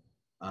rapid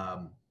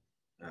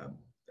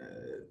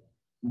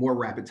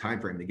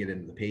time frame to get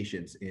into the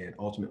patients and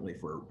ultimately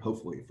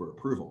hopefully for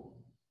approval.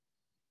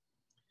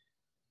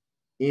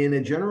 In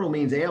a general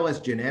means, ALS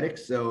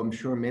genetics, so I'm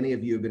sure many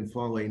of you have been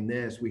following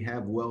this, we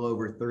have well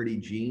over 30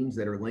 genes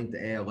that are linked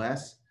to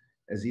ALS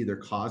as either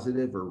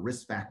causative or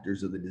risk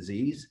factors of the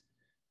disease.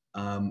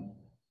 The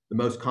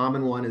most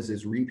common one is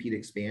this repeat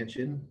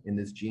expansion in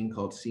this gene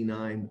called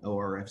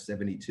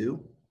C9orf72.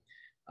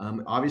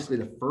 Obviously,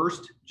 the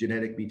first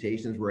genetic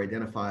mutations were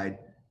identified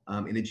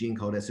in a gene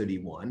called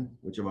SOD1,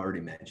 which I've already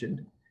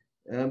mentioned.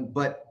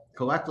 But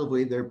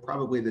collectively, they're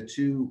probably the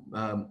two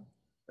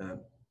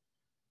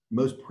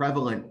most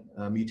prevalent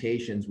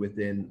mutations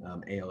within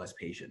ALS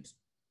patients.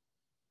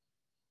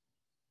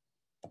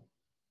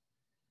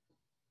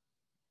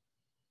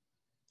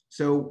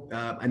 So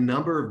a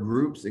number of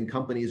groups and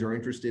companies are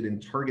interested in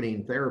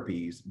targeting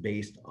therapies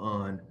based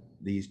on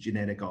these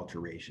genetic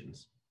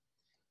alterations.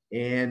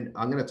 And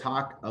I'm going to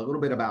talk a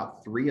little bit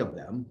about three of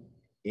them.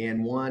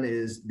 And one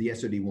is the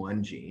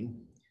SOD1 gene.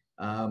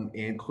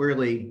 And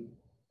clearly,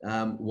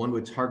 one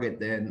would target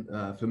then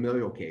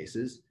familial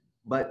cases,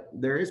 but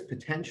there is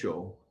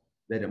potential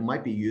that it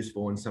might be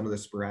useful in some of the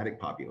sporadic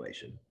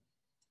population.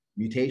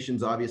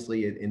 Mutations,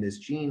 obviously, in this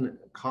gene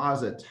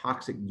cause a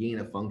toxic gain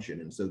of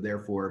function. And so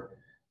therefore,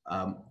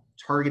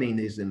 targeting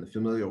these in the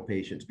familial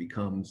patients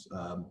becomes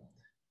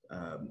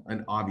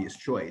an obvious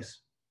choice.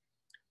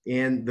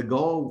 And the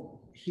goal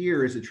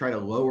here is to try to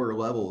lower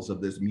levels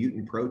of this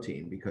mutant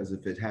protein, because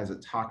if it has a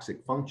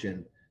toxic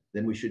function,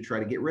 then we should try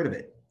to get rid of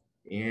it.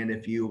 And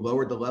if you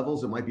lowered the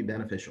levels, it might be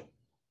beneficial.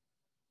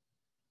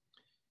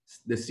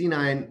 The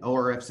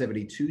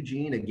C9orf72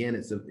 gene, again,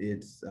 it's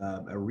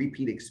a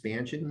repeat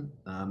expansion,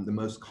 the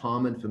most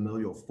common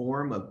familial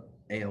form of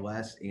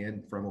ALS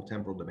and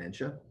frontotemporal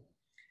dementia.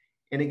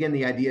 And again,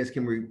 the idea is,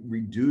 can we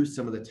reduce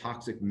some of the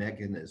toxic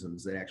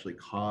mechanisms that actually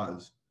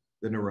cause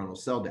the neuronal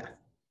cell death?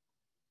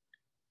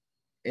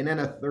 And then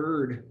a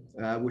third,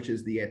 which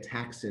is the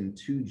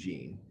ataxin-2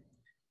 gene.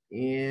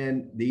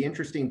 And the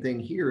interesting thing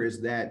here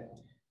is that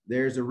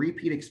there's a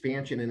repeat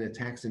expansion in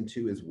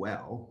ataxin-2 as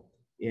well.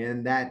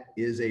 And that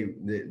is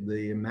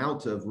the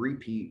amount of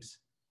repeats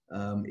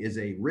is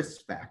a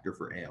risk factor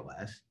for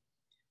ALS.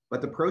 But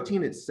the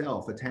protein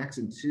itself,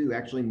 ataxin-2,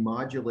 actually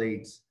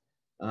modulates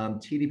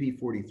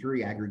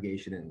TDP-43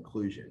 aggregation and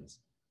inclusions.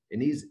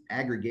 And these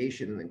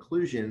aggregation and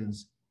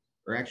inclusions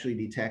are actually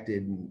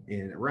detected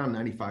in around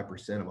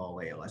 95% of all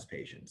ALS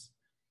patients.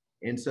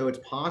 And so it's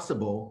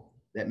possible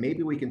that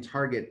maybe we can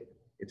target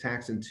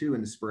ataxin-2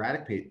 in the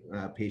sporadic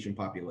patient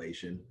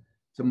population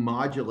to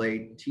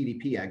modulate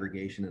TDP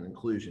aggregation and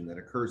inclusion that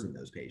occurs in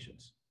those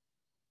patients.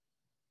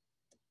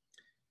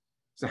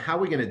 So how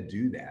are we going to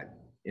do that?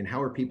 And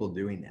how are people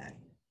doing that?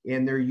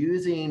 And they're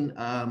using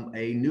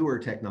a newer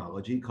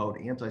technology called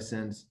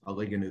antisense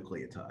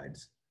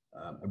oligonucleotides,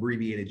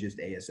 abbreviated just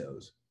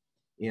ASOs.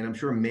 And I'm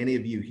sure many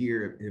of you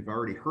here have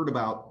already heard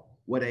about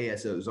what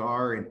ASOs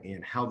are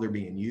and how they're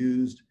being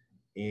used.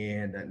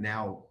 And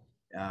now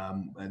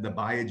the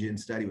Biogen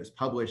study was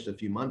published a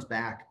few months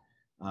back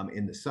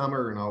in the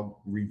summer, and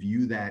I'll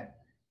review that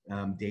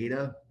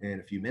data in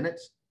a few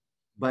minutes.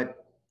 But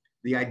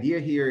the idea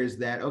here is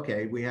that,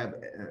 okay,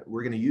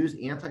 we're going to use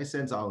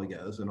antisense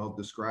oligos, and I'll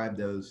describe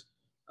those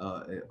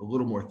a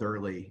little more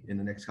thoroughly in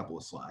the next couple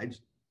of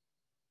slides.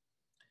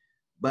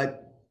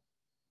 But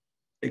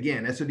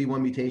again,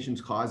 SOD1 mutations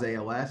cause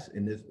ALS,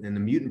 and the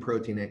mutant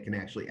protein that can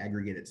actually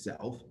aggregate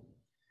itself.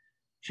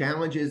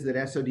 Challenge is that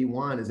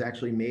SOD1 is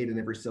actually made in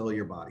every cell of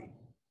your body.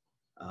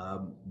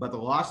 But the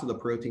loss of the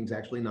protein is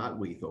actually not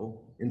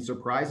lethal. And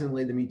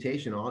surprisingly, the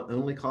mutation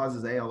only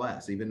causes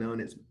ALS, even though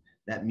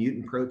that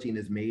mutant protein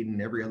is made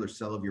in every other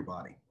cell of your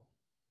body.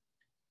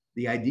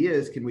 The idea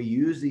is, can we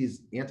use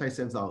these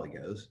antisense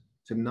oligos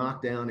to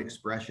knock down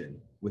expression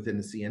within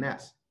the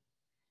CNS?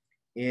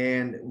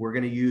 And we're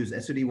going to use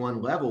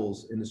SOD1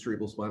 levels in the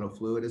cerebrospinal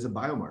fluid as a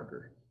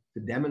biomarker to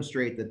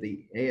demonstrate that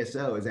the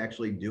ASO is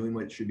actually doing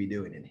what it should be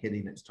doing and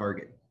hitting its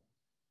target.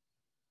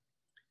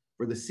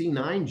 For the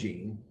C9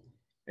 gene,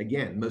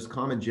 again, most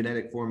common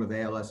genetic form of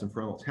ALS and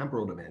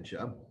frontotemporal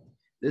dementia,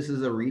 This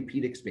is a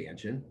repeat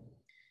expansion.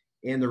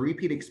 And the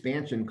repeat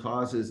expansion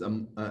causes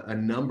a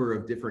number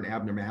of different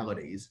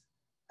abnormalities.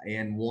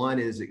 And one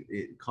is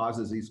it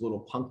causes these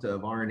little puncta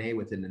of RNA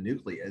within the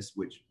nucleus,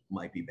 which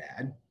might be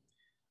bad.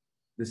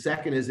 The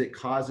second is it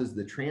causes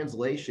the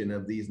translation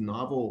of these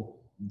novel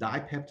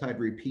dipeptide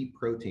repeat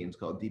proteins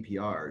called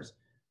DPRs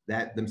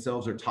that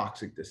themselves are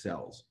toxic to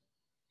cells.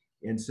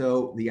 And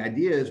so the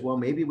idea is, well,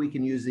 maybe we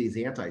can use these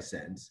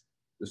antisense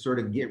to sort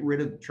of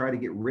try to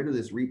get rid of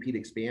this repeat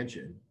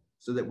expansion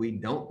so that we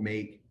don't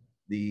make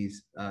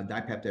these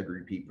dipeptide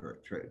repeat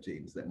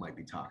proteins that might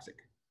be toxic.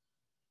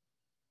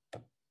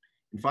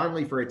 And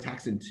finally, for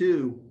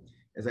ataxin-2,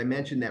 as I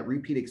mentioned, that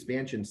repeat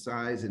expansion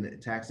size in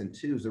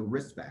ataxin-2 is a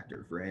risk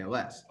factor for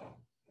ALS.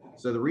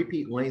 So the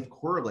repeat length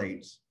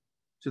correlates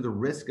to the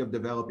risk of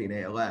developing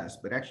ALS,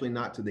 but actually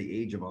not to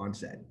the age of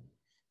onset.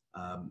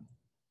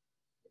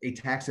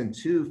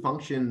 Ataxin-2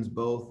 functions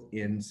both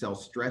in cell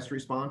stress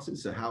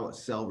responses, so how a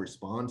cell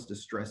responds to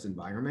stress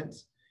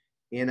environments.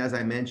 And as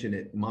I mentioned,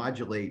 it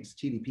modulates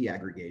TDP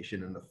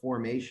aggregation and the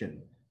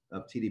formation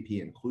of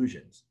TDP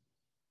inclusions.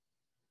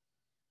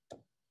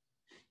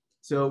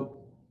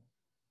 So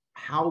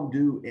how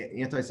do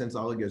antisense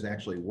oligos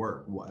actually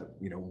work?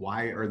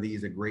 Why are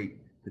these a great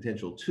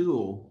potential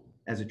tool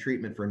as a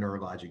treatment for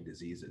neurologic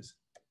diseases?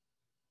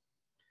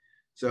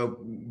 So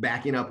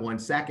backing up 1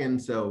 second,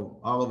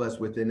 so all of us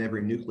within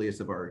every nucleus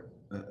of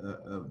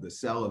the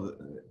cell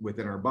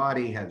within our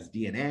body has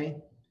DNA.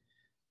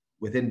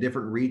 Within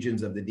different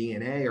regions of the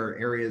DNA are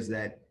areas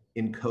that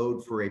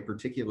encode for a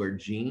particular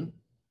gene.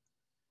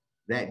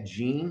 That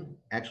gene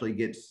actually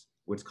gets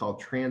what's called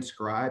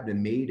transcribed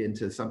and made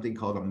into something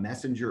called a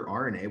messenger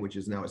RNA, which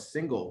is now a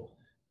single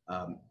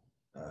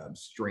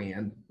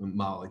strand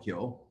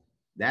molecule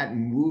that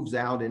moves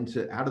out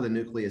of the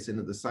nucleus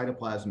into the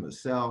cytoplasm of the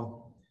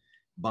cell,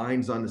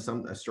 binds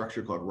onto a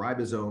structure called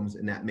ribosomes,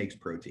 and that makes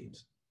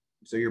proteins.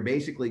 So you're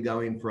basically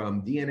going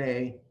from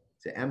DNA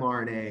to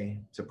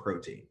mRNA to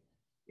protein.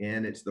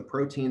 And it's the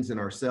proteins in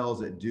our cells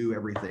that do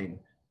everything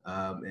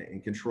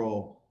and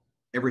control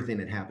everything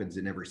that happens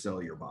in every cell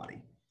of your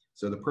body.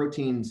 So the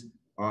proteins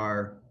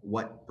are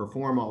what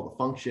perform all the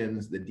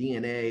functions. The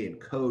DNA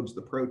encodes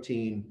the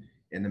protein,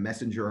 and the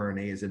messenger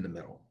RNA is in the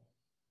middle.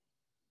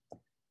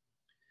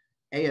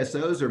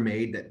 ASOs are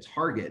made that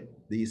target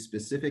these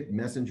specific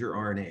messenger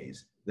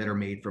RNAs that are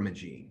made from a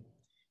gene.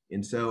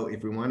 And so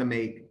if we want to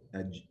make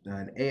an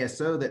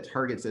ASO that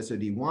targets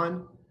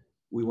SOD1,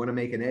 we want to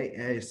make an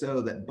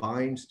ASO that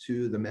binds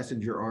to the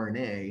messenger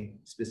RNA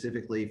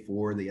specifically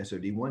for the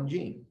SOD1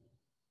 gene.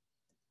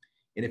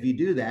 And if you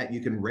do that, you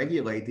can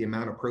regulate the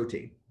amount of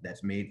protein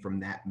that's made from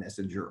that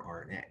messenger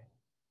RNA.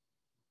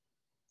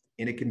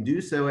 And it can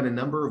do so in a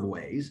number of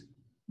ways,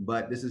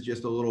 but this is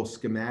just a little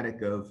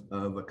schematic of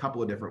a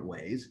couple of different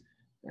ways,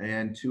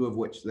 and two of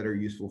which that are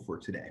useful for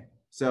today.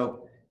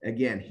 So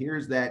again,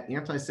 here's that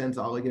antisense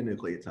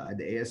oligonucleotide,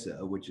 the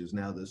ASO, which is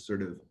now this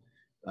sort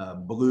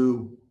of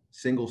blue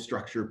single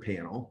structure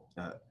panel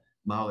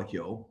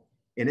molecule,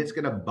 and it's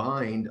going to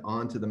bind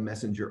onto the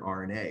messenger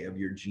RNA of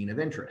your gene of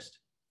interest.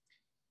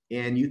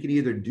 And you can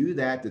either do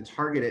that to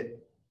target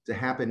it to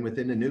happen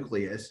within the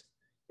nucleus,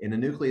 and the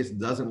nucleus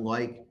doesn't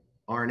like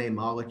RNA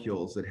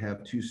molecules that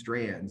have two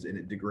strands, and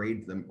it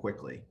degrades them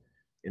quickly.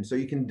 And so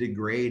you can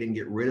degrade and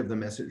get rid of the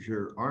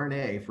messenger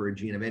RNA for a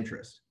gene of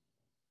interest.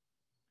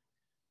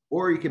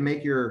 Or you can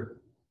make your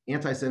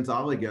antisense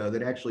oligo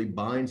that actually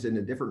binds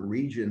into different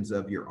regions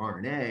of your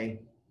RNA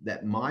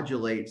that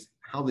modulates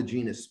how the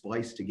gene is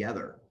spliced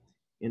together.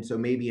 And so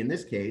maybe in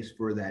this case,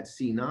 for that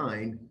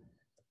C9,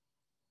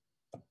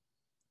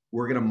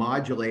 we're going to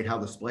modulate how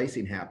the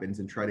splicing happens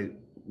and try to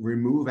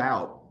remove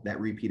out that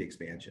repeat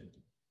expansion.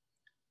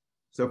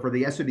 So for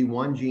the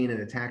SOD1 gene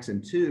and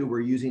ataxin-2,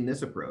 we're using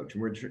this approach,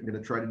 and we're going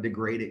to try to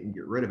degrade it and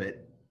get rid of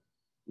it.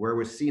 Where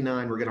with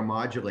C9, we're going to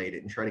modulate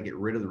it and try to get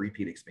rid of the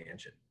repeat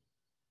expansion.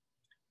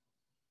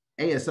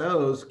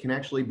 ASOs can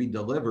actually be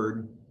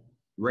delivered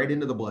right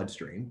into the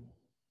bloodstream,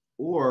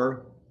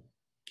 or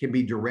can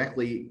be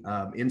directly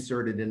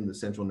inserted into the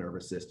central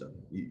nervous system.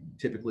 You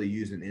typically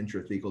use an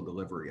intrathecal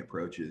delivery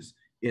approaches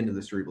into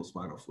the cerebral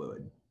spinal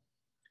fluid.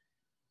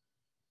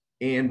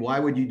 And why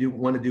would you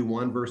want to do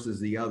one versus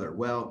the other?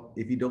 Well,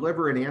 if you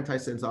deliver an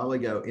antisense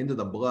oligo into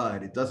the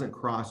blood, it doesn't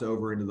cross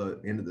over into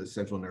the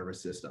central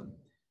nervous system.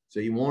 So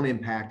you won't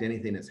impact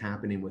anything that's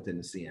happening within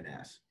the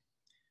CNS.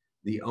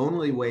 The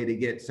only way to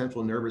get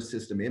central nervous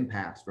system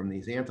impacts from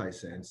these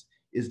antisense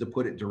is to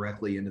put it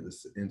directly into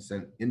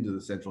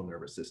the central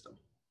nervous system.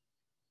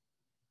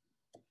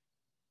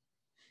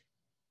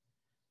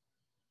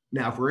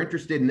 Now, if we're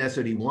interested in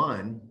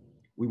SOD1,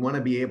 we want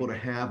to be able to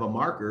have a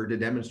marker to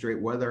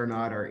demonstrate whether or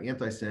not our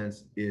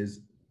antisense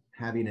is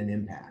having an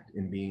impact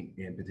in being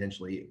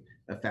potentially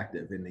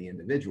effective in the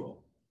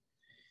individual.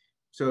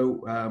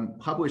 So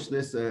published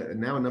this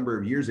now a number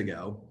of years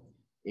ago.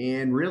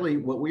 And really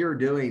what we were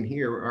doing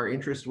here, our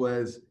interest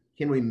was,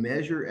 can we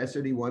measure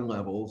SOD1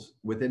 levels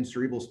within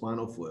cerebral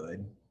spinal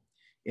fluid?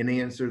 And the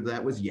answer to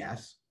that was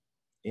yes.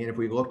 And if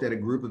we looked at a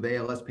group of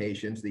ALS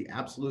patients, the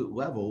absolute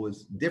level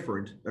was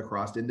different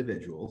across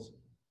individuals,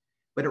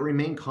 but it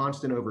remained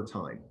constant over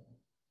time.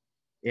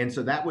 And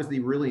so that was the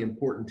really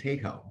important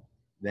take home,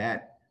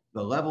 that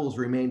the levels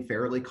remain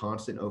fairly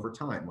constant over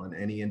time on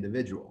any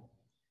individual.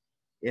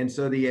 And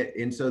so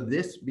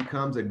this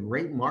becomes a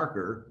great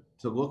marker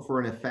to look for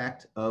an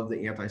effect of the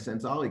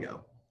antisense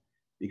oligo.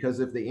 Because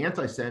if the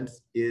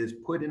antisense is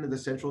put into the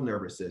central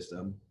nervous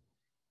system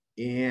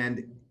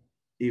and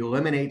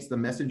eliminates the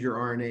messenger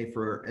RNA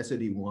for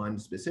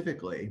SOD1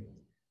 specifically,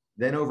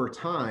 then over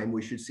time,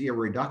 we should see a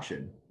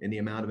reduction in the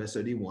amount of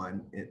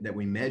SOD1 that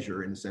we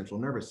measure in the central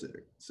nervous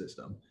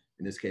system,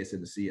 in this case,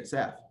 in the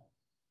CSF.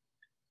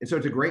 And so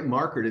it's a great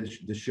marker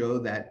to show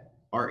that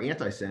our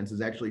antisense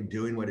is actually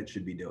doing what it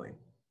should be doing.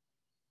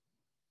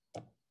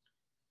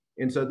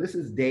 And so this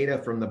is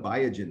data from the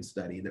Biogen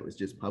study that was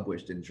just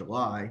published in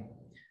July,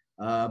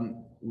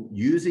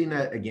 using,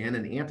 again,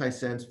 an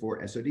antisense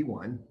for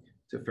SOD1,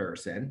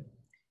 tofersen.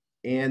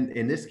 And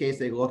in this case,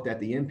 they looked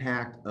at the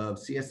impact of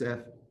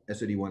CSF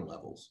SOD1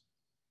 levels.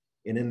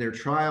 And in their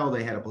trial,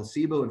 they had a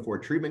placebo and 4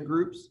 treatment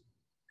groups.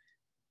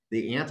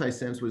 The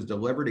antisense was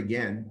delivered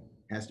again,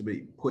 has to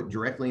be put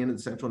directly into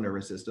the central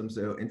nervous system,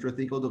 so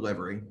intrathecal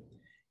delivery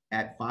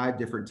at 5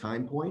 different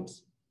time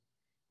points.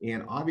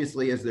 And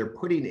obviously, as they're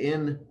putting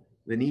in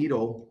the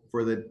needle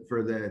for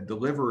the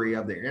delivery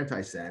of their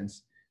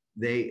antisense,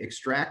 they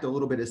extract a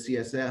little bit of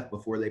CSF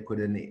before they put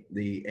in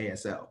the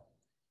ASO.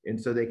 And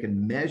so they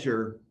can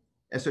measure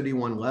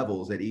SOD1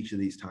 levels at each of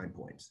these time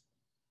points.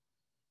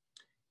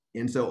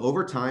 And so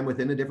over time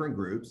within the different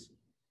groups,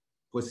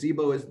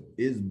 placebo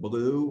is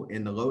blue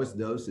and the lowest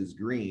dose is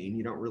green.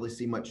 You don't really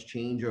see much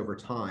change over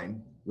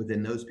time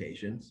within those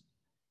patients.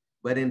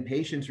 But in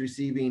patients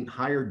receiving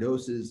higher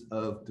doses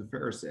of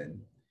tofersen,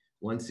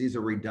 one sees a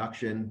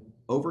reduction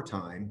over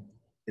time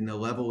in the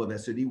level of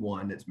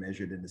SOD1 that's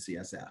measured in the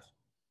CSF.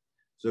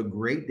 So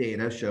great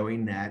data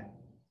showing that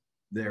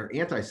their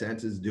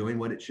antisense is doing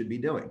what it should be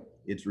doing.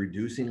 It's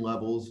reducing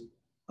levels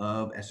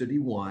of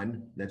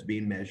SOD1 that's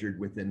being measured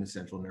within the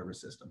central nervous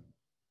system.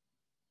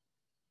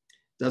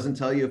 Doesn't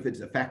tell you if it's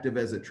effective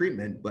as a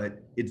treatment,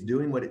 but it's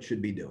doing what it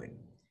should be doing.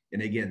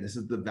 And again, this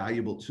is the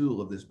valuable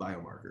tool of this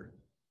biomarker.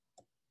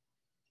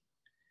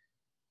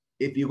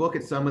 If you look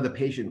at some of the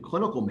patient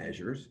clinical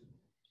measures,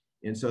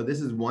 and so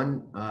this is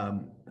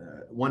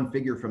one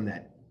figure from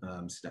that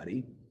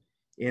study.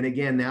 And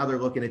again, now they're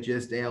looking at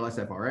just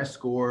ALSFRS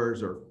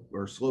scores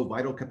or slow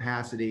vital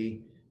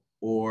capacity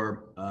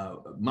or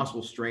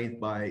muscle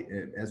strength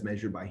as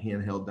measured by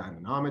handheld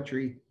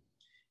dynamometry.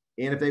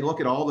 And if they look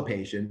at all the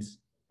patients,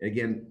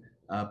 again,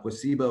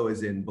 placebo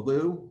is in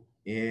blue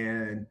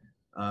and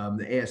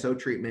the ASO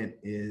treatment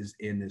is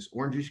in this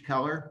orangish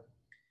color.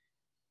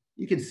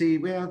 You can see,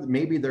 well,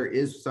 maybe there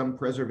is some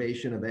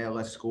preservation of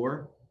ALS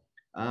score,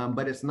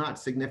 but it's not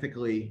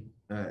significantly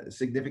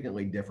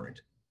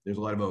different. There's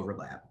a lot of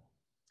overlap.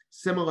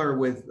 Similar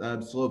with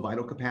slow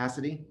vital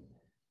capacity.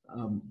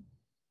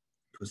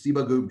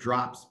 Placebo group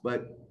drops,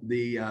 but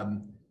the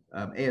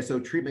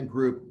ASO treatment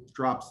group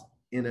drops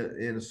in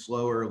a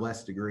slower,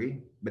 less degree.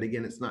 But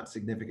again, it's not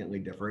significantly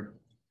different.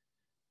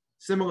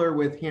 Similar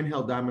with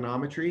handheld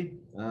dynamometry.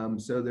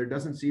 So there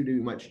doesn't seem to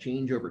be much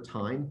change over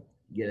time.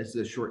 Again, this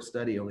is a short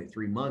study, only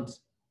 3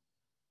 months,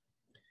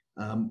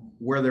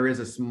 where there is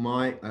a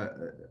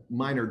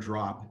minor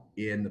drop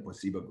in the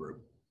placebo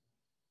group.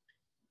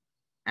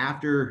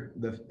 After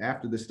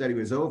the study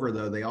was over,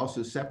 though, they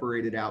also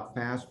separated out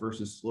fast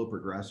versus slow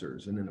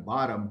progressors. And in the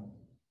bottom,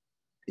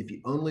 if you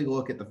only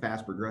look at the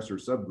fast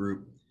progressor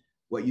subgroup,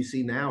 what you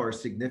see now are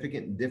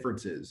significant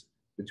differences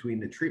between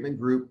the treatment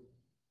group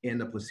and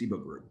the placebo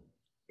group,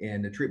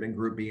 and the treatment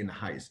group being the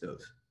highest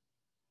dose.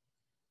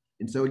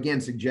 And so again,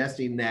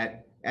 suggesting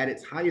that at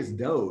its highest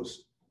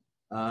dose,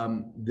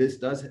 this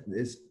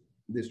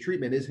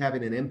treatment is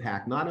having an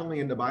impact not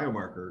only in the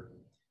biomarker,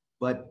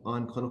 but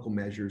on clinical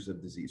measures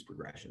of disease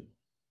progression.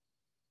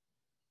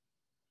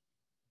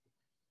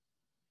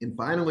 And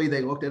finally,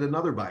 they looked at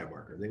another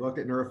biomarker. They looked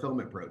at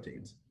neurofilament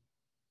proteins.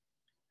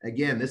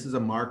 Again, this is a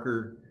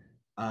marker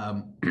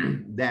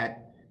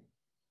that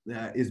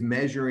is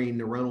measuring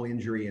neuronal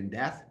injury and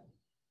death.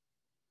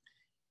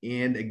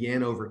 And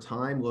again, over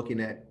time, looking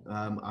at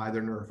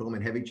either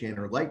neurofilament heavy chain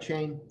or light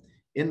chain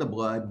in the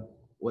blood,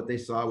 what they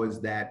saw was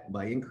that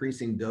by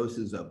increasing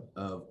doses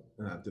of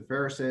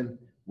tofersen,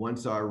 one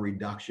saw a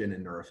reduction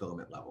in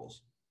neurofilament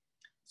levels.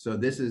 So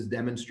this is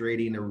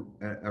demonstrating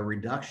a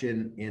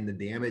reduction in the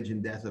damage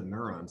and death of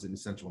neurons in the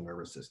central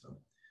nervous system.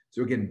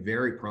 So again,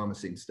 very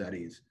promising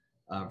studies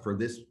for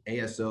this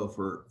ASO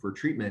for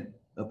treatment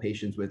of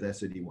patients with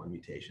SOD1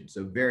 mutation.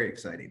 So very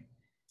exciting.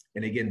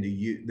 And again,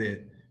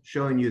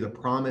 showing you the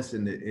promise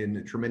and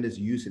the tremendous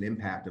use and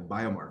impact of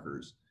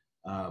biomarkers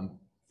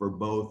for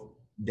both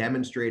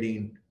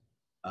demonstrating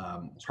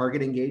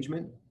target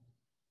engagement,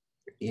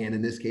 and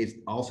in this case,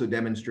 also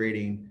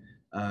demonstrating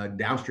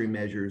downstream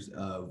measures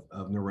of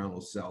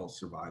neuronal cell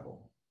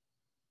survival.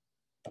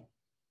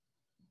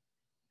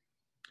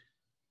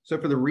 So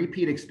for the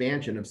repeat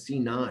expansion of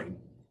C9,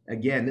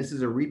 again, this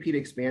is a repeat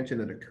expansion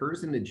that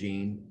occurs in the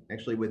gene,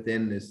 actually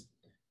within this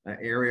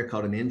area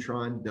called an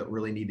intron. Don't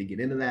really need to get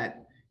into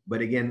that.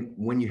 But again,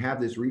 when you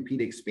have this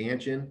repeat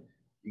expansion,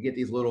 you get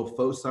these little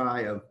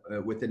foci of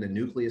within the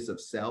nucleus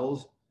of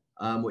cells,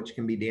 which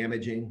can be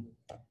damaging.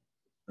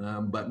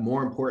 But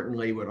more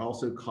importantly, what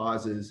also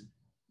causes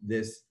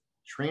this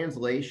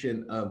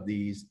translation of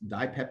these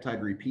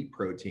dipeptide repeat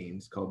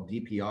proteins called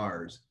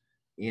DPRs,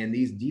 and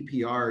these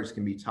DPRs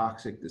can be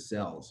toxic to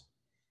cells.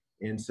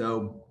 And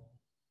so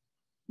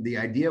the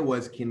idea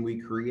was, can we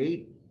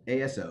create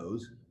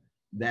ASOs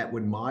that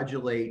would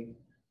modulate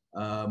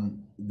the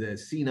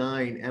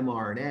C9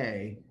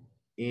 mRNA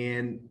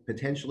and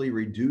potentially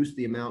reduce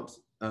the amounts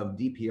of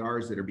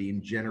DPRs that are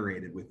being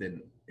generated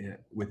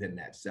within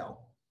that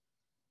cell?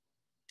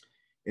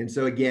 And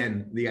so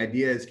again, the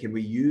idea is, can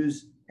we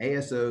use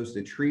ASOs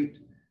to treat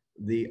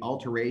the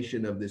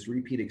alteration of this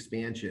repeat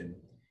expansion?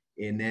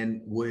 And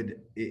then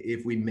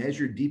if we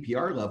measure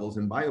DPR levels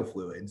in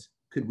biofluids,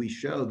 could we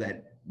show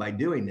that by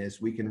doing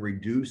this, we can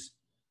reduce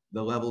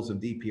the levels of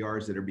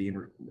DPRs that are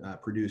being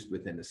produced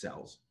within the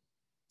cells?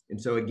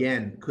 And so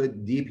again,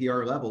 could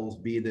DPR levels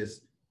be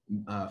this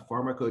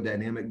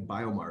pharmacodynamic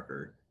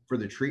biomarker for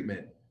the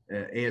treatment,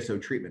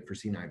 ASO treatment for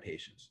C9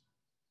 patients?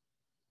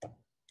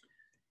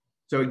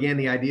 So again,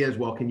 the idea is,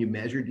 well, can you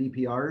measure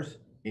DPRs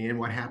and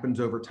what happens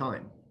over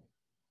time?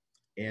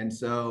 And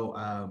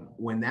so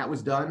when that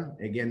was done,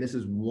 again, this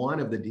is one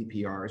of the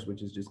DPRs,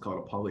 which is just called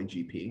a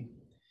poly-GP.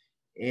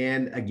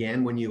 And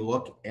again, when you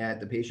look at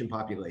the patient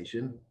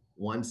population,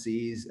 one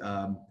sees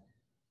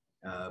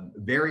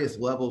various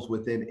levels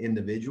within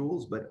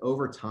individuals, but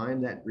over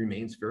time that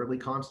remains fairly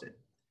constant.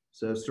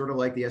 So sort of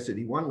like the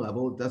SOD1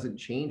 level, it doesn't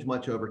change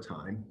much over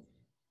time.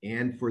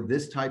 And for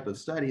this type of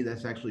study,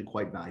 that's actually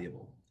quite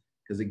valuable.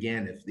 Because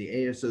again, if the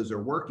ASOs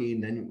are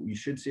working, then you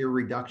should see a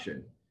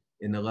reduction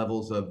in the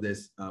levels of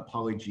this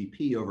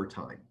poly-GP over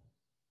time.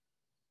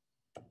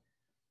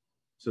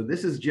 So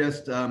this is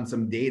just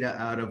some data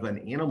out of an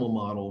animal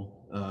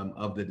model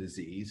of the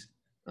disease.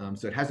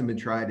 So it hasn't been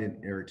tried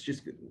or it's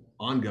just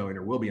ongoing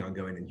or will be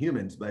ongoing in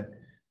humans, but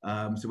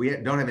so we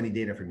don't have any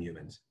data from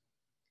humans.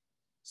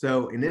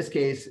 So in this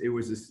case, it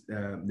was this,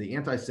 the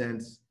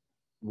antisense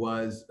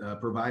was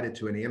provided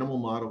to an animal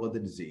model of the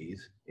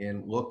disease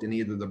and looked in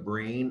either the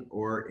brain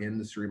or in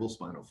the cerebral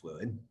spinal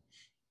fluid.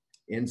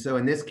 And so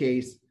in this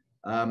case,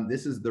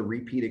 this is the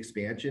repeat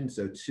expansion.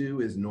 So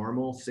 2 is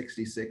normal,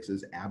 66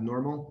 is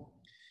abnormal.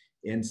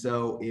 And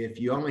so if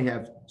you only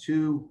have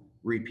 2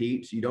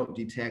 repeats, you don't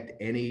detect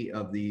any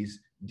of these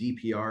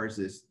DPRs,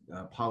 this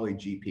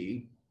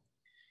poly-GP.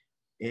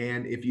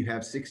 And if you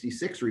have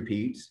 66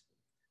 repeats,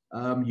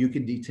 you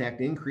can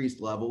detect increased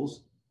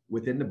levels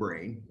within the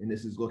brain, and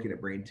this is looking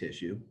at brain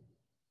tissue.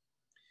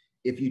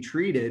 If you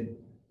treated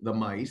the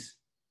mice,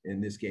 in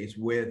this case,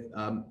 with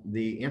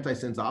the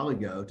antisense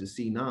oligo to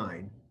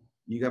C9,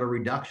 you got a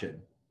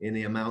reduction in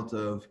the amount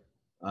of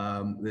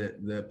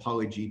the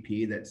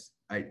poly-GP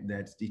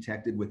that's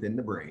detected within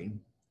the brain.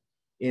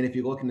 And if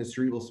you look in the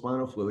cerebral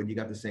spinal fluid, you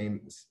got the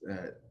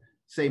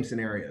same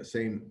scenario,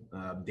 same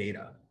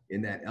data,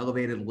 in that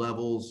elevated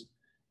levels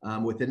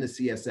within the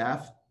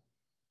CSF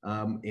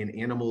in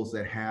animals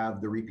that have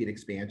the repeat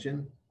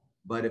expansion.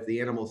 But if the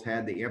animals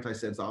had the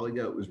antisense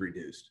oligo, it was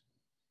reduced.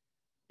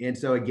 And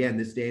so again,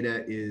 this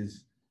data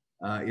is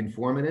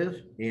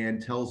informative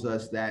and tells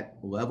us that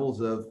levels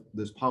of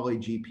this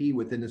poly-GP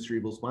within the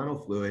cerebral spinal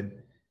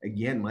fluid,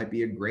 again, might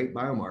be a great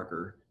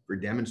biomarker for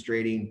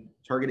demonstrating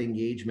target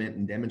engagement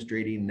and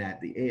demonstrating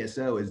that the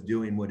ASO is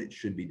doing what it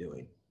should be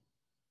doing.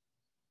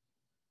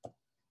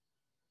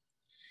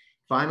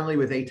 Finally,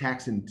 with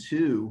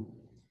ataxin-2,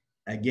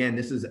 again,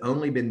 this has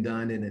only been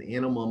done in an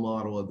animal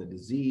model of the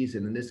disease.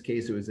 And in this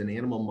case, it was an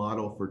animal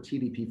model for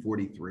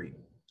TDP43.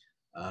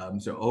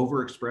 So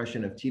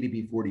overexpression of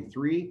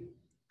TDP43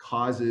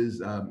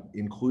 causes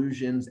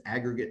inclusions,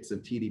 aggregates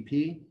of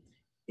TDP,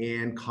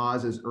 and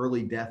causes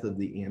early death of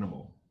the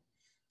animal.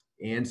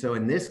 And so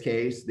in this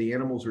case, the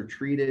animals were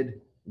treated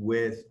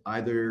with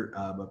either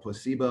a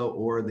placebo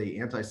or the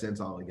antisense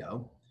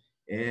oligo.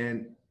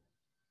 And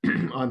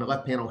on the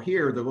left panel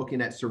here, they're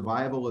looking at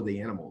survival of the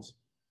animals.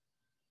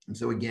 And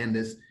so again,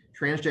 this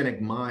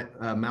transgenic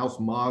mouse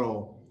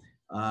model,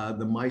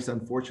 the mice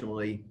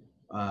unfortunately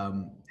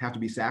have to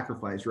be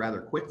sacrificed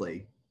rather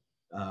quickly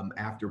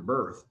after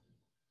birth.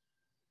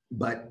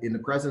 But in the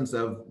presence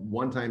of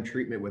one-time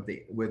treatment with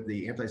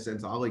the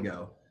antisense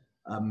oligo,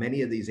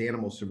 many of these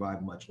animals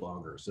survive much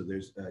longer. So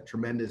there's a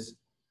tremendous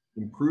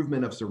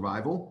improvement of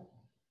survival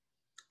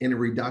and a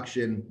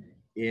reduction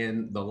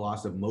in the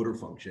loss of motor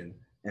function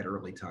at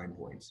early time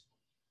points.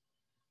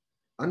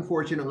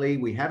 Unfortunately,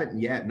 we haven't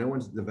yet, no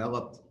one's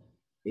developed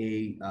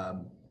a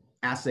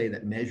assay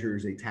that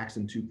measures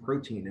ataxin-2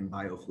 protein in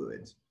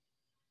biofluids.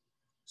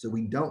 So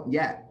we don't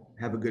yet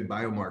have a good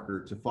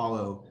biomarker to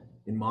follow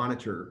and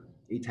monitor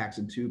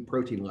ataxin-2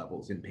 protein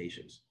levels in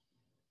patients.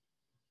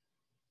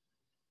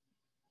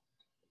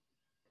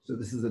 So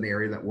this is an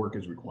area that work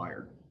is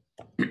required.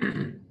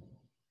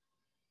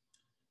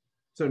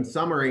 So in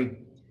summary,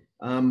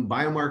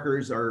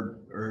 Biomarkers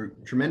are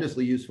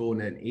tremendously useful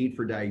in an aid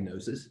for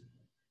diagnosis.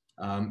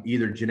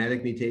 Either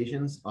genetic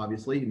mutations,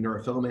 obviously,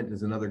 neurofilament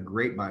is another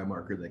great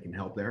biomarker that can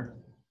help there.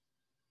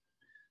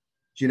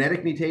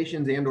 Genetic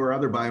mutations and or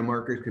other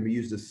biomarkers can be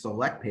used to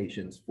select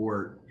patients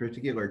for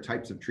particular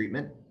types of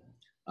treatment,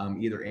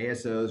 either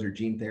ASOs or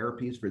gene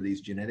therapies for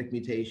these genetic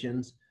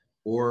mutations,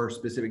 or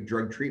specific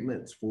drug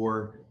treatments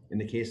for, in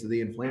the case of the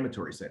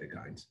inflammatory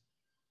cytokines.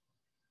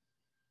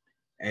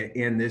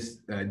 And this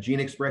gene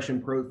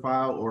expression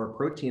profile or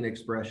protein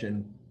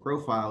expression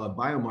profile of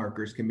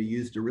biomarkers can be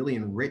used to really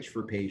enrich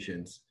for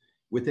patients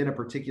within a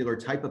particular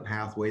type of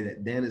pathway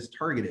that then is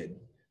targeted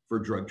for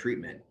drug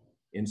treatment.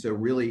 And so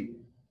really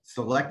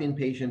selecting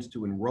patients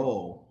to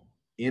enroll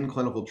in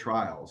clinical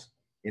trials.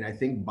 And I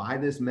think by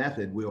this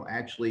method, we'll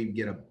actually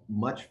get a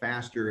much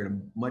faster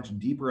and a much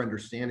deeper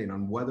understanding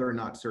on whether or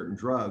not certain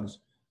drugs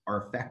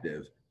are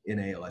effective in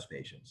ALS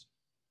patients.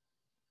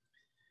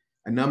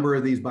 A number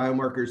of these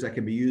biomarkers that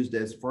can be used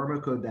as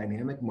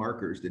pharmacodynamic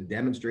markers to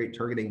demonstrate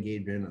target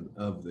engagement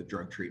of the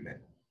drug treatment.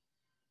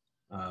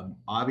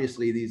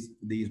 Obviously,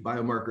 these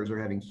biomarkers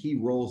are having key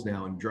roles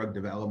now in drug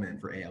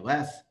development for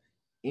ALS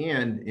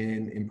and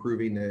in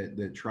improving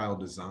the trial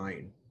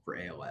design for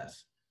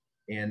ALS.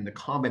 And the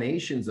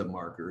combinations of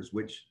markers,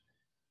 which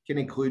can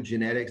include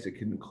genetics, it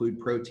can include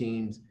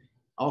proteins,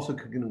 also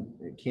can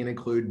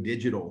include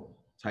digital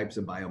types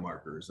of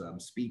biomarkers,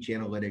 speech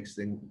analytics,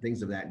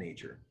 things of that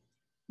nature,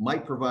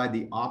 might provide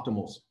the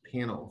optimal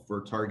panel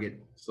for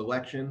target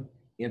selection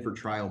and for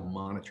trial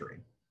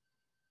monitoring.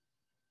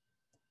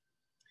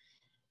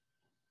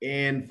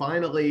 And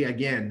finally,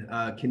 again,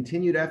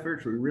 continued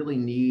efforts. We really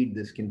need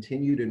this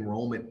continued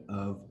enrollment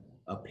of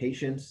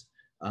patients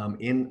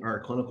in our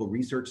clinical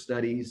research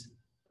studies.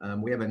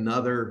 We have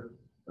another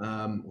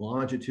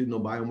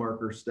longitudinal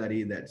biomarker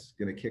study that's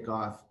going to kick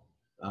off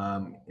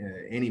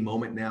any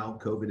moment now.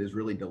 COVID has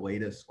really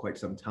delayed us quite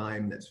some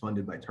time. That's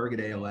funded by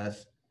Target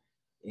ALS.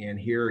 And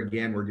here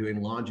again, we're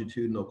doing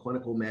longitudinal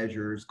clinical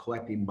measures,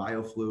 collecting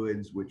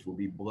biofluids, which will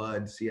be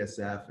blood,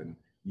 CSF, and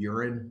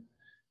urine.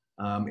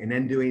 And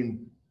then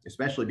doing,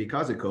 especially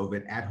because of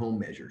COVID, at-home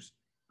measures.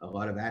 A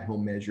lot of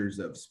at-home measures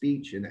of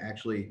speech and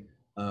actually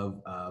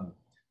of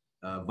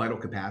vital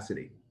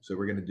capacity. So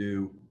we're going to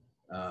do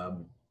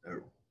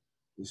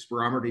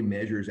spirometry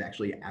measures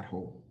actually at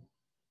home.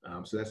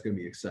 So that's going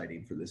to be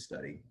exciting for this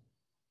study.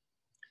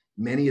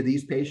 Many of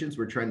these patients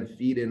we're trying to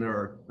feed in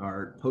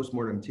our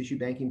postmortem tissue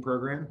banking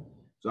program.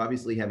 So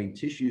obviously having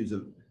tissues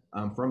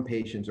from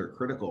patients are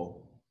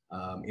critical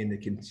in the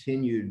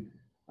continued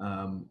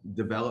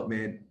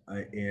development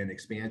and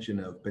expansion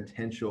of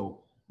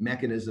potential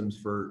mechanisms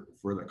for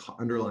the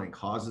underlying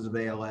causes of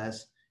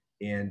ALS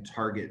and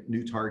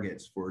new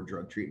targets for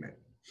drug treatment.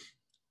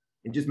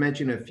 And just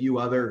mention a few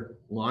other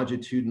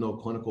longitudinal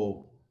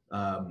clinical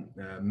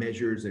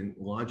measures and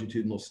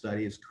longitudinal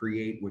studies,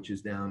 CREATE, which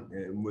is down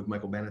with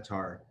Michael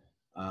Benatar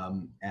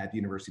at the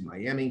University of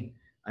Miami,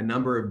 a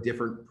number of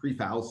different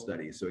pre-FAL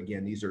studies. So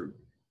again, these are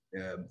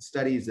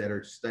studies that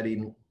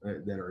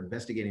are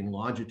investigating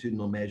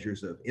longitudinal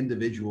measures of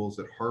individuals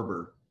that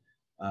harbor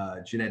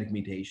genetic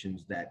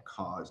mutations that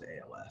cause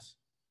ALS.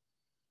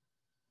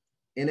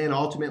 And then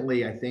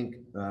ultimately, I think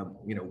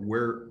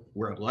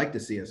where I'd like to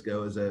see us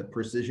go is a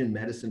precision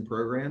medicine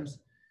programs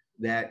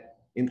that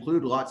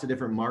include lots of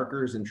different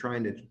markers and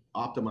trying to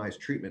optimize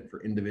treatment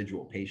for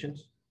individual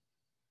patients.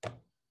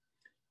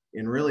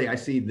 And really, I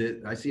see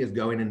us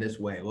going in this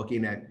way,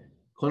 looking at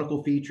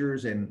clinical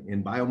features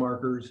and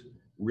biomarkers,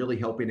 really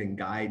helping and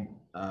guide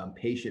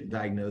patient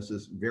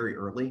diagnosis very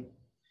early.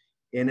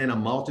 And then a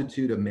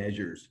multitude of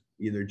measures,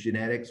 either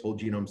genetics, whole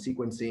genome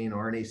sequencing,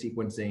 RNA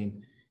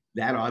sequencing,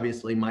 that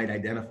obviously might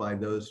identify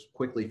those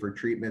quickly for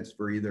treatments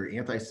for either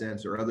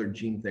antisense or other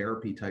gene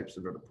therapy types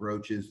of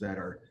approaches that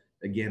are,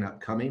 again,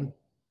 upcoming.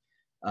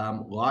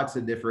 Lots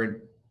of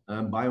different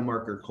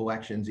biomarker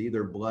collections,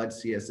 either blood,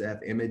 CSF,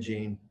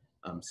 imaging,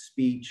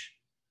 speech,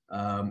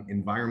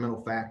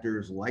 environmental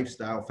factors,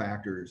 lifestyle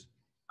factors.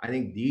 I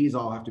think these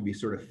all have to be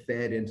sort of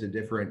fed into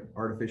different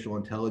artificial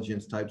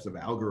intelligence types of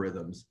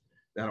algorithms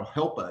that'll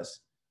help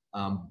us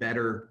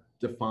better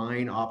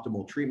define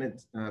optimal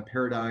treatment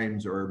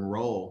paradigms or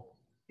enroll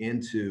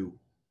into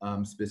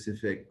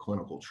specific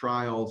clinical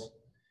trials.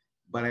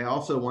 But I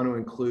also want to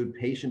include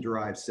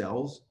patient-derived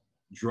cells,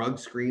 drug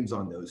screens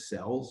on those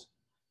cells,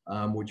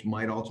 which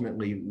might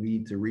ultimately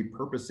lead to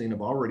repurposing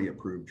of already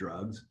approved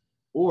drugs,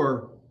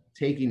 or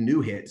taking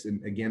new hits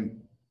and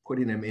again,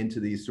 putting them into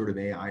these sort of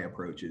AI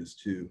approaches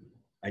to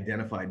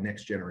identify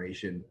next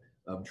generation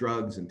of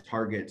drugs and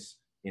targets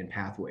and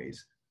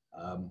pathways.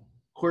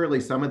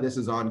 Clearly, some of this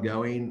is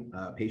ongoing.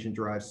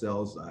 Patient-derived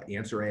cells,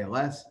 Answer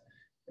ALS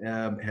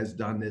has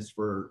done this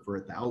for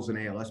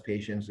 1,000 ALS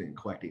patients in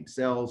collecting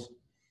cells,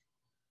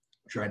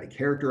 trying to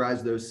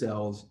characterize those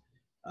cells.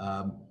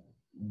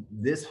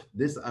 This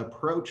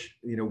approach,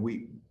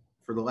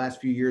 for the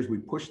last few years, we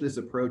pushed this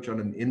approach on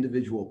an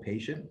individual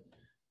patient.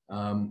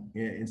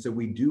 And so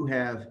we do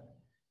have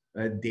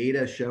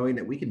data showing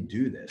that we can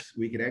do this.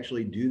 We can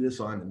actually do this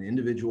on an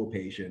individual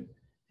patient,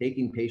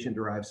 taking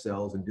patient-derived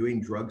cells and doing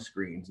drug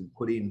screens and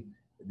putting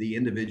the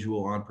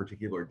individual on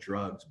particular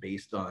drugs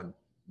based on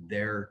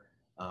their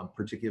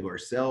particular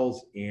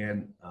cells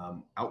and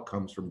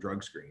outcomes from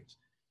drug screens.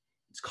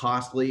 It's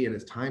costly and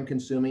it's time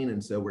consuming.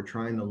 And so we're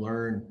trying to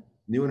learn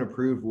new and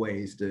improved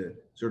ways to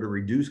sort of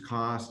reduce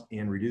cost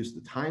and reduce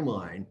the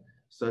timeline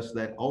such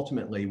that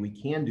ultimately we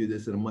can do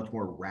this in a much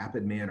more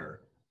rapid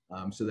manner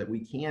so that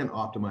we can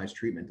optimize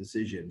treatment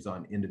decisions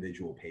on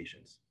individual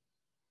patients.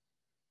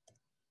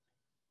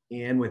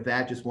 And with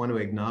that, just want to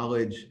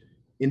acknowledge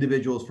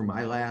individuals from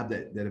my lab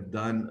that have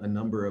done a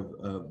number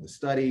of the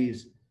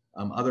studies,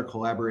 other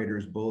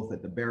collaborators both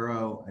at the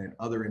Barrow and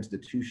other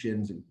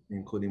institutions,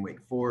 including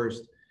Wake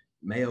Forest,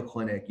 Mayo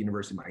Clinic,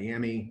 University of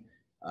Miami,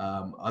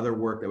 other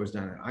work that was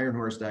done at Iron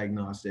Horse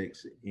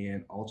Diagnostics,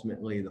 and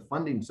ultimately the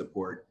funding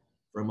support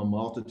from a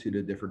multitude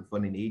of different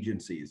funding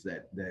agencies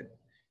that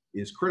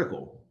is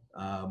critical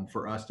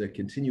for us to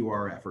continue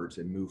our efforts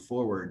and move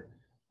forward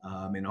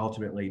and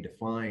ultimately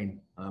define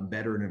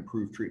better and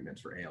improved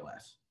treatments for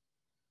ALS.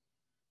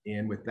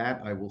 And with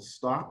that, I will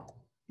stop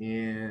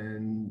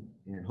and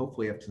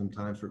hopefully have some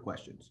time for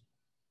questions.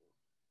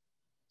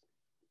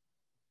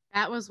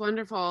 That was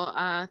wonderful.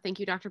 Thank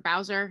you, Dr.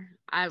 Bowser.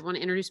 I want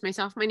to introduce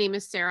myself. My name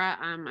is Sarah.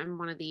 I'm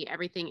one of the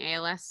Everything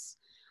ALS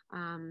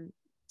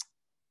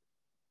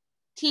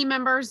team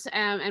members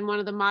and one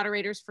of the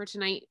moderators for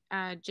tonight.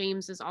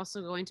 James is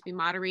also going to be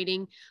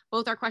moderating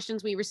both our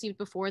questions we received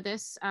before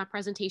this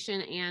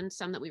presentation and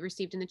some that we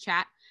received in the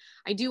chat.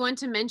 I do want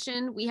to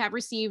mention we have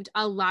received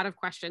a lot of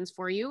questions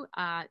for you.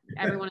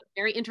 Everyone is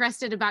very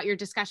interested about your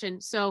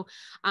discussion. So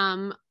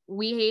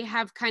we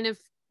have kind of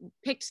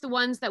picked the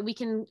ones that we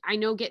can, I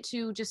know, get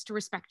to just to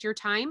respect your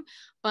time,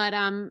 but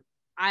I'm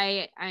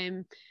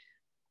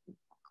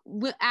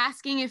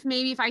asking if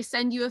maybe if I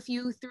send you a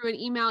few through an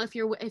email, if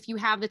you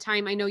have the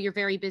time. I know you're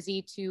very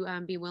busy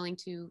to be willing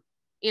to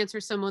answer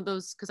some of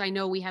those, because I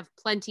know we have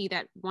plenty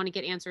that want to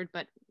get answered,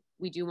 but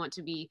we do want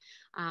to be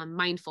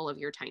mindful of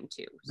your time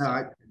too. So.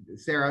 No,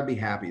 Sarah, I'd be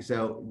happy.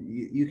 So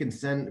you can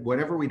send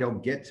whatever we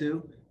don't get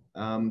to,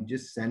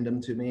 just send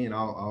them to me and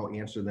I'll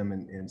answer them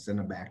and send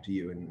them back to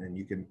you, and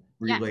you can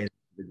relay it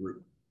to the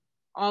group.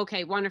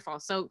 Okay, wonderful.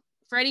 So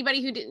for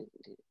anybody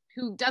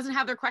who doesn't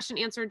have their question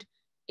answered,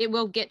 it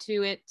will get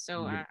to it.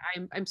 So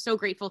I'm so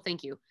grateful.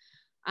 Thank you.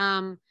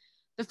 The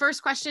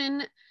first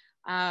question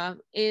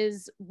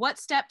is, what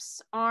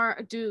steps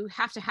do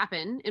have to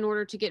happen in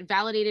order to get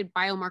validated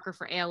biomarker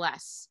for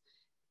ALS?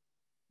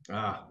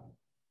 Well,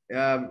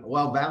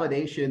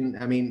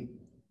 validation, I mean,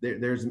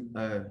 there's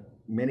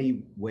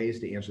many ways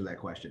to answer that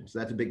question. So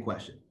that's a big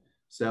question.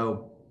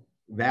 So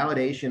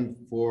validation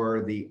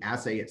for the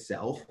assay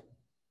itself,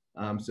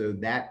 so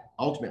that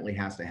ultimately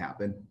has to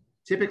happen.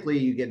 Typically,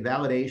 you get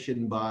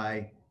validation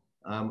by,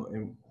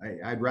 and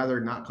I'd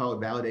rather not call it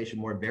validation,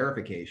 more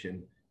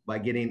verification, by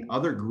getting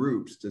other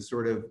groups to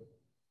sort of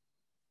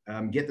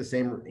get the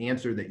same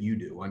answer that you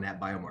do on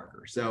that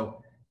biomarker.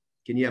 So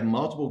can you have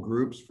multiple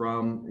groups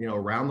from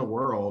around the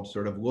world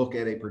sort of look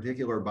at a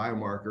particular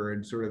biomarker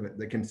and sort of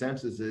the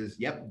consensus is,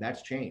 yep,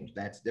 that's changed,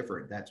 that's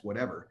different, that's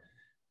whatever.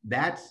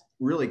 That's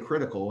really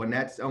critical, and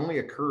that's only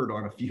occurred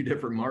on a few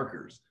different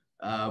markers.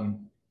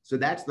 So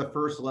that's the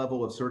first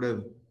level of sort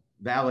of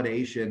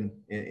validation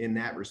in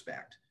that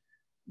respect.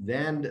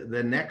 Then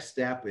the next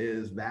step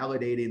is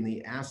validating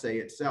the assay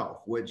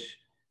itself, which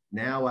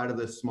now out of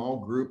the small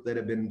group that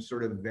have been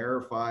sort of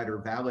verified or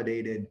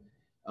validated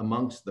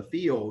amongst the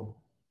field,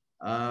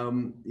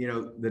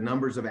 the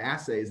numbers of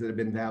assays that have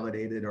been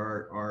validated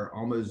are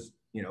almost,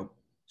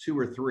 2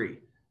 or 3.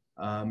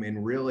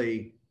 And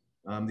really,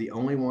 the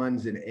only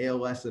ones in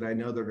ALS that I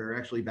know that are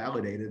actually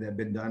validated have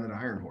been done at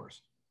Iron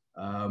Horse,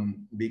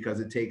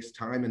 because it takes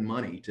time and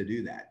money to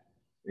do that,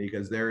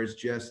 because there is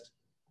just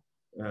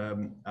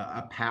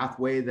a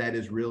pathway that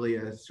is really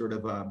a sort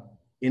of a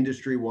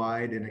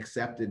industry-wide and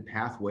accepted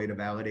pathway to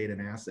validate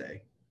an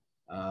assay.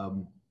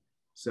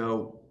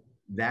 So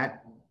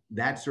that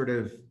sort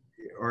of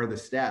are the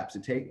steps.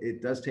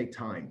 It does take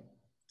time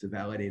to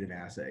validate an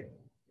assay.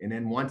 And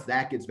then once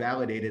that gets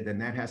validated, then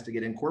that has to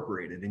get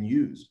incorporated and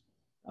used.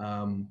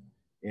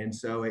 And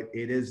so it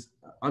is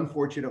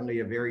unfortunately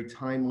a very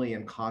timely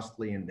and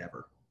costly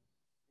endeavor.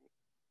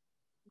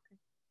 Okay.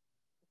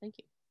 Thank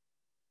you.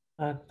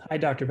 Hi,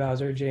 Dr.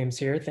 Bowser, James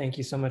here. Thank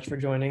you so much for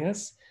joining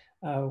us.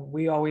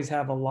 We always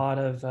have a lot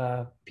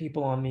of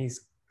people on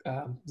these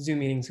Zoom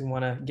meetings who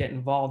want to get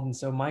involved. And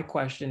so my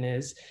question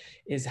is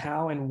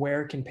how and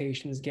where can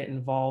patients get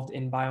involved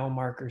in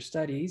biomarker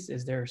studies?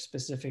 Is there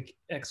specific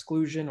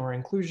exclusion or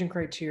inclusion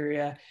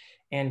criteria?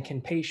 And can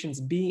patients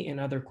be in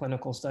other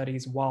clinical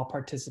studies while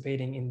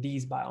participating in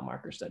these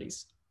biomarker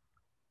studies?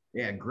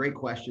 Yeah, great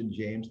question,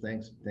 James.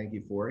 Thanks. Thank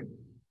you for it.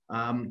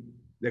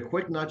 The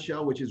quick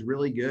nutshell, which is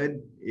really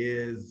good,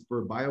 is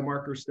for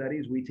biomarker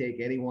studies, we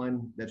take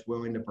anyone that's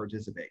willing to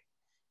participate.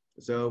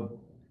 So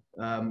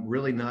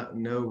really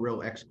no real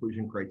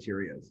exclusion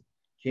criteria.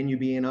 Can you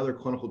be in other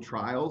clinical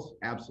trials?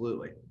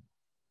 Absolutely.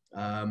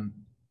 And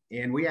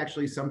we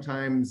actually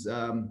sometimes,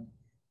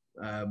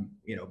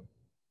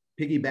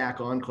 piggyback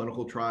on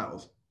clinical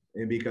trials.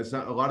 and because a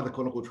lot of the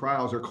clinical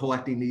trials are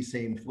collecting these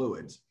same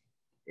fluids.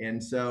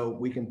 And so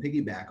we can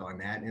piggyback on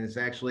that, and it's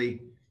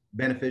actually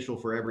beneficial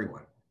for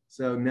everyone.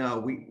 So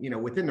no,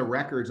 within the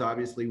records,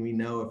 obviously we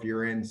know if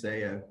you're in,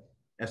 say, a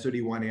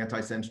SOD1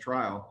 antisense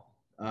trial,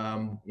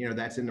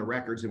 that's in the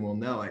records and we'll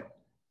know it.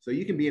 So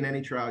you can be in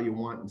any trial you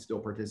want and still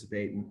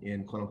participate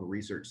in clinical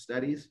research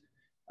studies.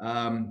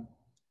 Where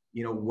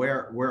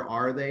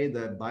are they,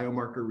 the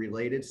biomarker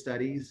related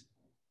studies?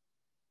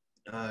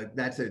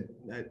 That's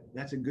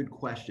a good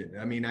question.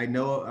 I mean, I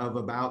know of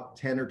about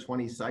 10 or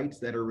 20 sites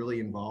that are really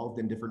involved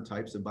in different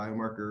types of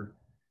biomarker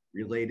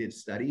related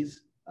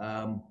studies.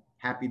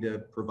 Happy to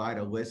provide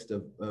a list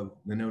of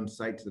the known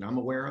sites that I'm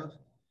aware of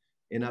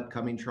in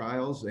upcoming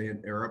trials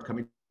or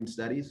upcoming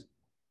studies.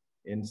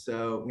 And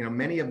so,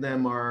 many of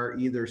them are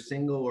either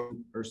single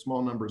or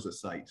small numbers of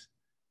sites.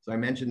 So I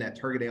mentioned that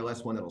Target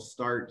ALS one that'll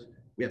start.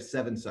 We have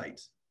 7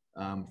 sites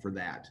for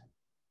that.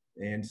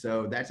 And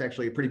so that's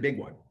actually a pretty big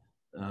one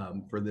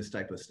for this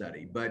type of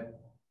study,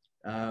 but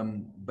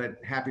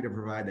happy to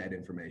provide that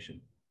information.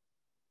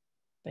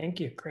 Thank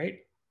you.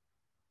 Great.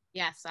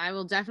 Yes, I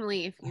will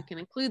definitely, if you can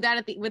include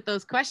that with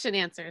those question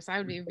answers, I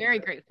would be very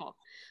grateful.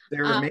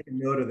 Sarah, make a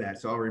note of that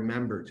so I'll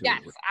remember to.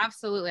 Yes,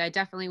 absolutely. I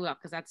definitely will,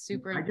 because that's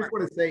super important. I just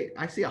want to say,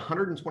 I see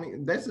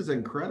 120. This is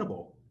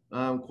incredible.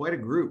 Quite a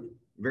group.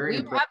 Very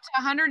impressive. We were up to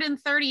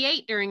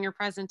 138 during your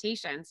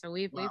presentation. So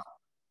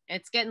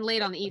it's getting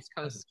late on the East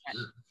Coast.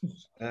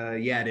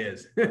 Yeah, it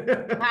is.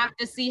 We'll have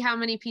to see how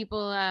many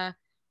people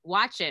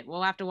watch it.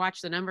 We'll have to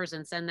watch the numbers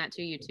and send that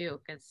to you too,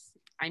 because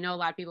I know a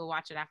lot of people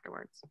watch it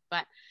afterwards.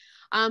 But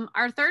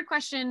our third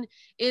question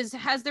is,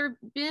 has there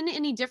been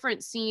any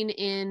difference seen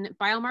in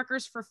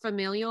biomarkers for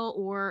familial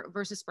or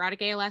versus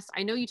sporadic ALS?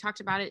 I know you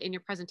talked about it in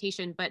your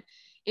presentation, but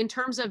in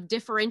terms of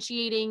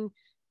differentiating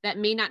that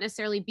may not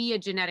necessarily be a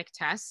genetic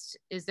test,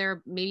 is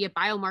there maybe a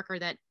biomarker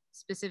that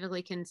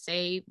specifically can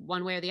say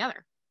one way or the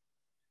other?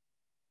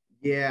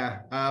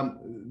 Yeah,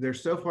 there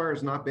so far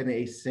has not been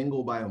a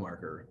single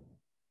biomarker.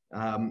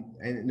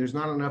 And there's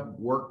not enough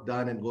work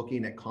done in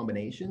looking at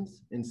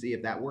combinations and see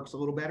if that works a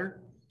little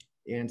better.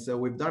 And so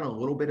we've done a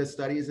little bit of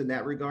studies in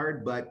that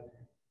regard, but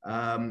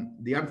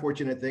the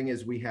unfortunate thing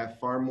is we have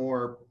far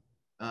more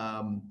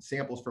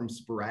samples from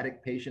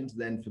sporadic patients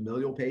than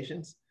familial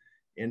patients.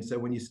 And so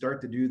when you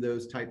start to do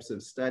those types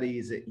of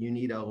studies, you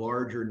need a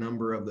larger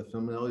number of the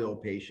familial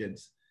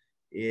patients.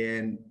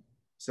 And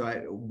so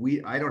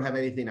I don't have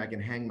anything I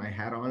can hang my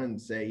hat on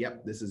and say,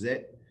 yep, this is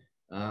it.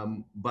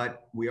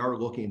 But we are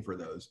looking for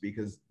those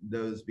because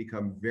those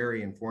become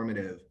very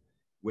informative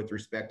with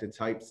respect to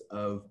types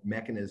of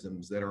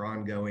mechanisms that are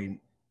ongoing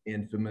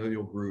in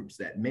familial groups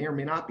that may or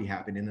may not be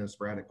happening in a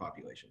sporadic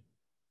population.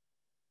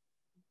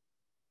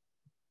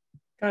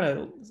 Kind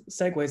of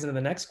segues into the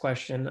next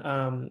question.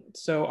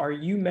 So are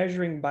you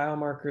measuring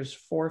biomarkers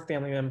for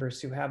family members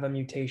who have a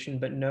mutation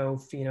but no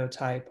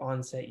phenotype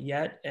onset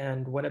yet?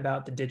 And what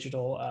about the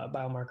digital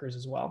biomarkers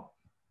as well?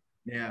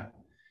 Yeah.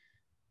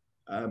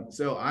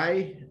 So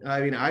I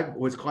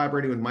was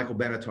collaborating with Michael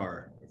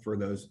Benatar for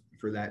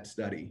that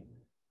study.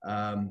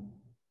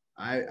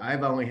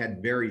 I've only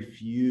had very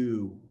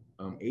few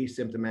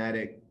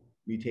asymptomatic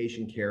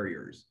mutation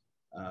carriers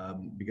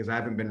because I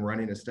haven't been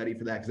running a study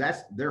for that,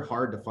 because they're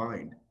hard to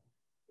find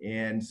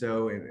and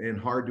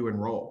hard to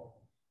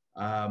enroll.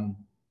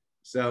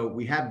 So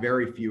we have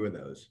very few of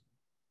those.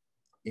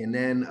 And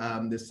then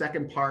the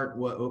second part,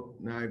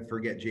 I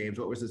forget, James,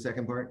 what was the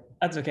second part?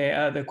 That's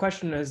okay. The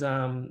question is,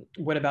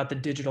 what about the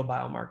digital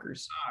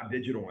biomarkers?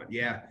 Digital one,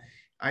 yeah.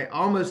 I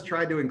almost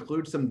tried to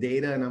include some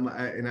data,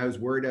 and I was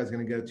worried I was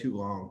going to go too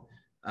long.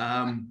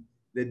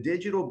 The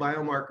digital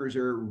biomarkers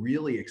are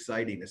really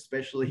exciting,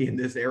 especially in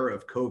this era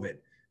of COVID.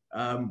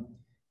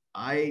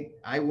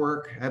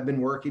 I've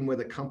been working with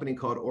a company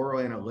called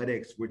Oral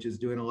Analytics, which is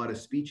doing a lot of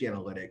speech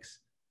analytics,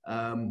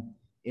 and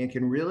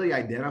can really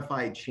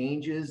identify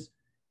changes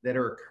that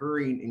are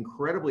occurring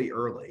incredibly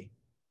early,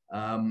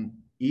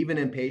 even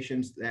in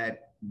patients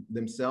that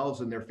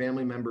themselves and their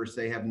family members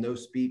say have no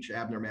speech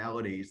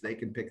abnormalities. They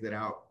can pick that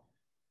out,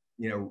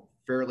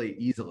 fairly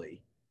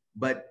easily.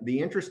 But the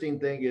interesting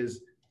thing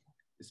is,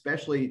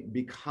 especially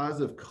because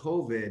of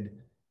COVID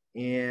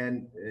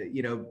and,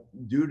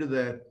 due to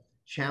the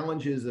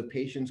challenges of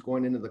patients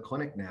going into the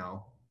clinic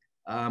now,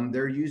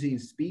 they're using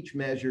speech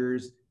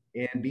measures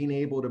and being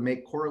able to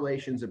make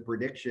correlations and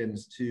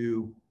predictions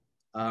to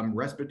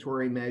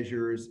respiratory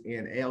measures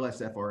and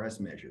ALS-FRS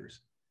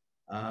measures.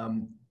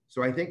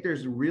 So I think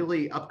there's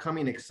really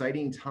upcoming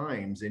exciting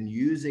times in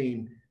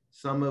using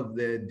some of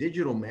the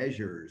digital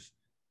measures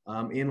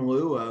in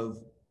lieu of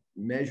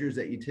measures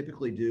that you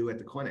typically do at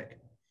the clinic.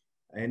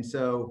 And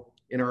so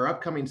in our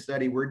upcoming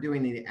study, we're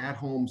doing the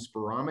at-home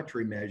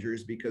spirometry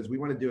measures because we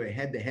want to do a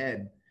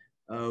head-to-head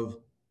of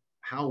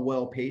how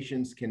well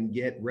patients can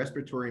get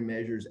respiratory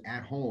measures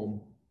at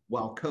home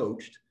while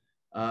coached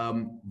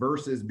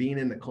versus being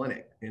in the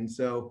clinic. And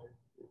so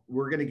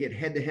we're going to get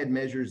head-to-head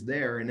measures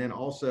there, and then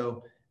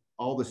also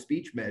all the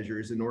speech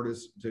measures in order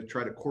to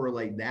try to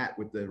correlate that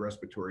with the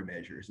respiratory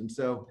measures. And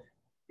so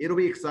it'll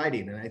be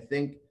exciting. And I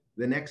think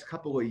the next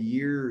couple of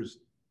years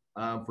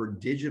for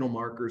digital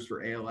markers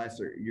for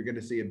ALS, you're going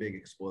to see a big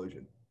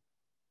explosion.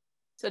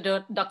 So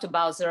Dr.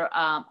 Bowser,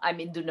 I'm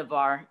Indu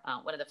Navar,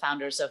 one of the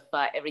founders of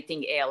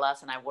Everything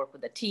ALS, and I work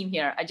with the team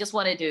here. I just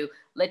wanted to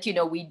let you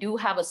know, we do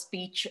have a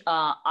speech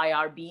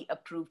IRB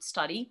approved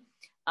study.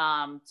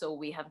 So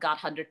we have got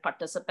 100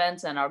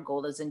 participants, and our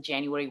goal is in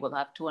January, we'll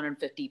have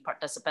 250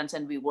 participants,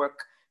 and we work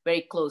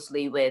very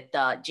closely with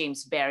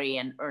James Barry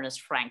and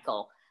Ernest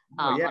Frankel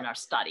on our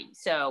study.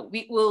 So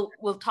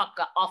we'll talk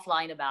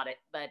offline about it,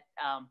 but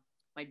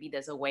maybe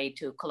there's a way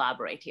to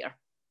collaborate here.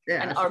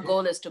 Yeah, and absolutely. Our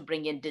goal is to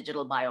bring in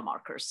digital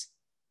biomarkers.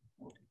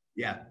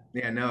 Yeah,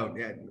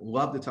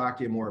 love to talk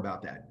to you more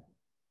about that.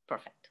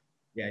 Perfect.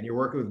 Yeah, and you're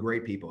working with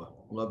great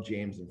people. Love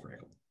James and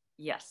Frankel.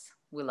 Yes,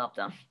 we love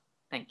them.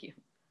 Thank you.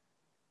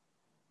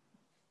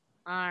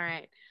 All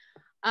right.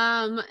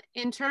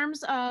 In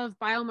terms of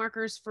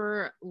biomarkers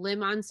for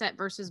limb onset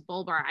versus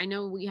bulbar, I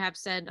know we have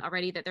said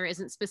already that there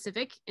isn't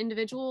specific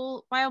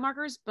individual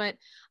biomarkers, but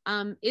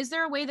is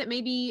there a way that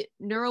maybe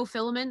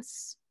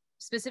neurofilaments,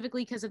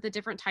 specifically because of the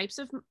different types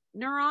of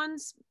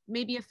neurons,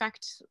 maybe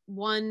affect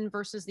one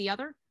versus the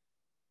other?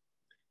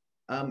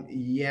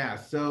 Yeah,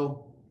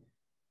 so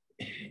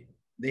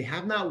they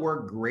have not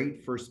worked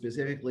great for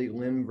specifically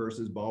limb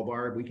versus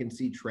bulbar. We can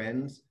see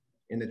trends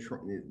in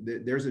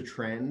there's a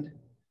trend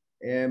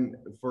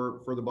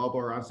for the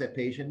bulbar onset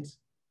patients,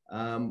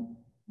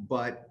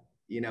 but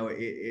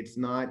it's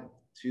not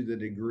to the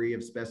degree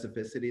of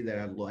specificity that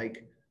I'd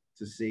like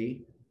to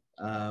see.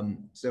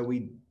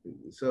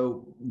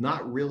 So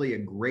not really a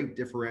great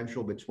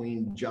differential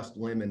between just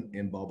limb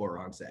and bulbar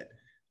onset,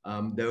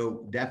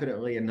 though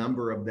definitely a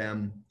number of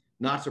them,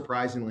 not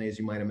surprisingly, as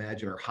you might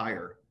imagine, are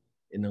higher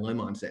in the limb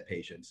onset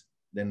patients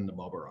than in the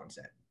bulbar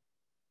onset.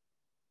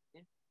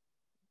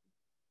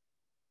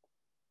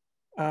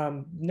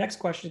 Next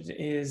question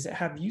is,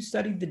 have you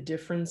studied the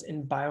difference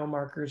in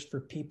biomarkers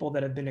for people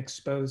that have been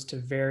exposed to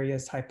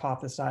various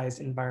hypothesized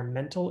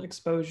environmental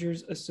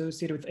exposures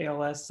associated with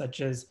ALS,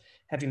 such as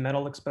heavy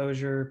metal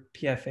exposure,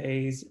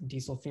 PFAs,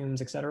 diesel fumes,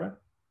 etc.?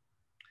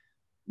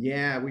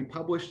 Yeah, we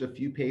published a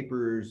few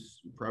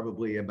papers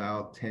probably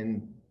about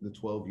 10 to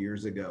 12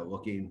 years ago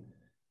looking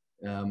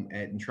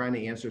at and trying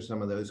to answer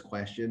some of those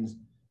questions.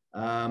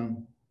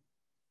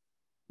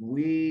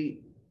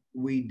 We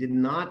did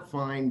not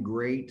find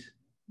great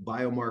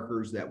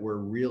biomarkers that were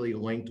really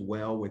linked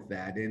well with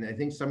that. And I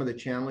think some of the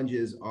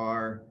challenges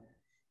are,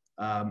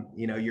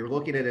 you're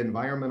looking at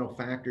environmental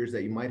factors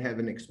that you might have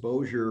an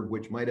exposure,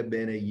 which might have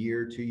been a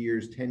year, 2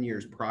 years, 10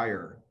 years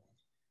prior.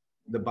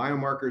 The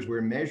biomarkers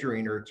we're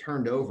measuring are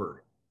turned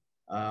over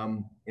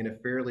in a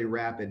fairly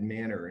rapid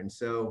manner. And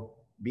so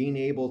being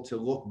able to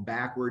look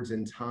backwards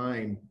in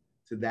time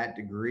to that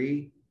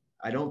degree,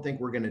 I don't think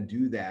we're going to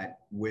do that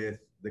with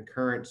the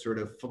current sort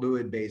of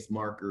fluid-based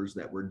markers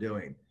that we're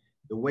doing.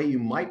 The way you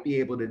might be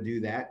able to do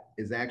that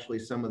is actually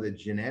some of the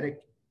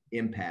genetic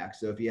impacts.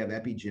 So if you have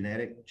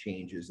epigenetic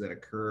changes that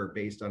occur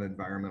based on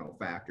environmental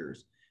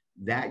factors,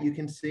 that you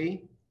can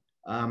see.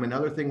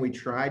 Another thing we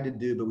tried to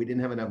do, but we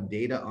didn't have enough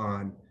data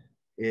on,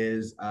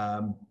 is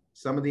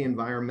some of the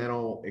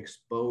environmental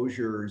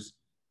exposures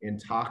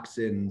and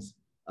toxins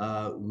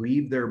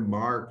leave their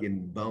mark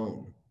in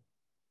bone.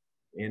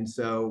 And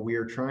so we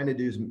are trying to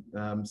do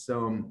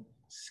some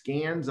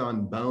scans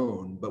on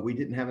bone, but we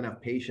didn't have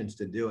enough patients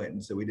to do it.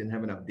 And so we didn't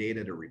have enough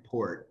data to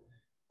report.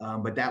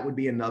 But that would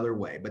be another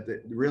way. But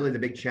really the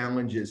big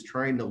challenge is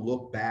trying to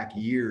look back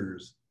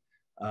years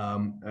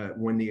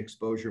when the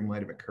exposure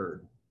might have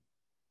occurred.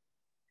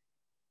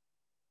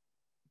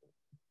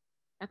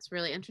 That's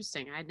really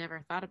interesting. I'd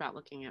never thought about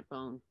looking at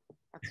bone.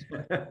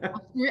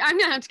 I'm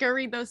gonna have to go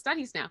read those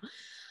studies now.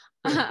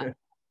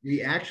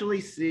 We actually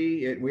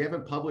see it. We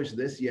haven't published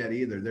this yet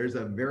either. There's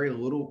a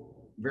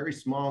very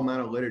small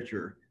amount of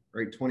literature,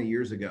 right, 20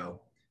 years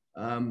ago.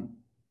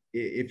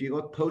 If you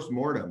look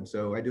post-mortem,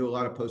 so I do a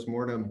lot of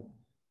post-mortem,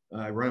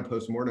 I run a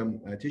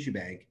post-mortem tissue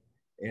bank.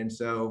 And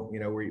so,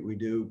 we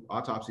do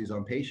autopsies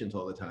on patients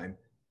all the time.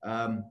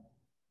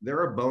 There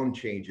are bone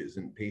changes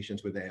in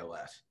patients with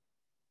ALS.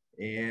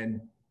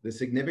 And the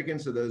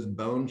significance of those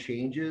bone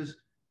changes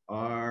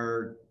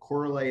are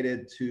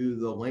correlated to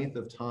the length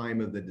of time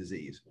of the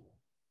disease.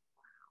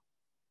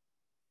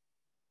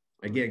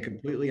 Again,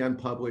 completely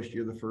unpublished.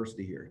 You're the first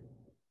to hear.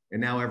 And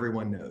now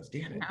everyone knows.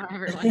 Damn it. Now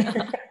everyone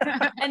knows.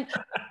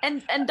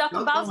 and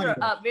Dr. Bowser,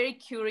 very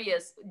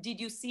curious, did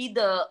you see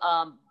the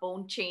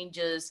bone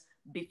changes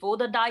before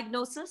the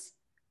diagnosis?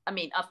 I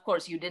mean, of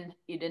course, you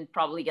didn't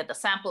probably get the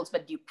samples,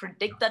 but do you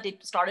predict that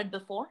it started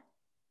before?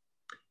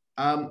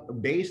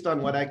 Based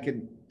on what I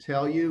can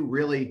tell you,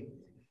 really,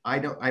 I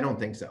don't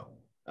think so.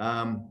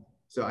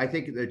 So I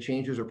think the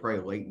changes are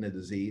probably late in the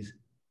disease.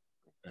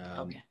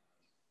 Okay.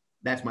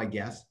 That's my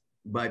guess.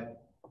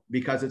 But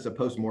because it's a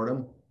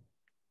post-mortem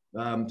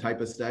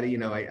type of study,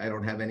 I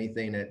don't have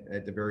anything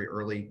at the very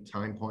early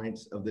time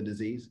points of the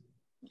disease.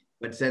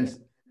 But since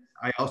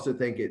I also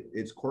think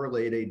it's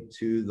correlated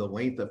to the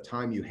length of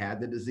time you had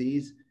the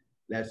disease,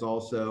 that's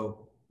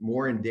also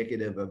more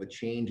indicative of a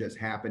change that's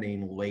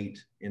happening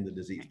late in the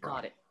disease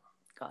process.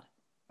 Got it.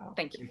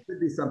 Thank you. It could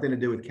be something to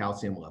do with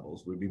calcium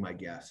levels, would be my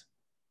guess.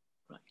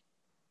 Right.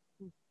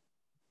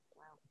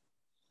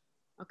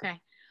 Wow. Okay.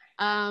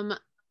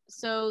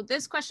 So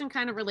this question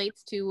kind of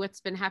relates to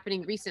what's been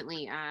happening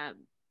recently.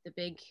 The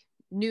big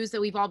news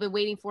that we've all been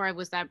waiting for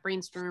was that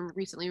Brainstorm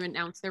recently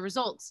announced their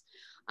results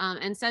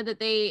and said that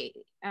the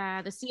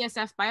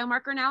CSF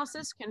biomarker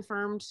analysis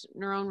confirmed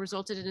NurOwn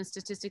resulted in a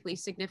statistically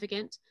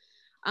significant.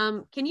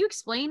 Can you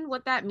explain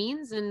what that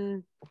means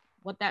and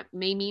what that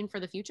may mean for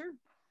the future?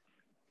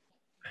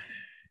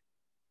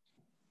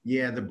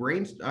 Yeah,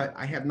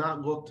 I have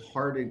not looked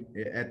hard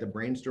at the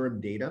Brainstorm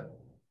data.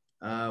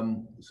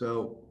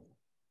 So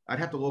I'd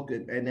have to look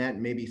at that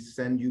and maybe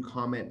send you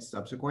comments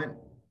subsequent.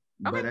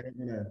 Okay. But I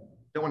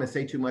don't want to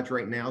say too much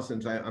right now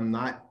since I'm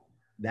not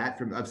that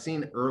from. I've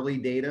seen early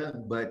data,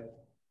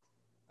 but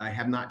I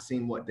have not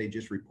seen what they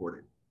just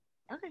reported.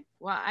 Okay,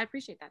 well, I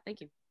appreciate that.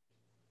 Thank you.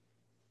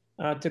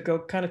 To go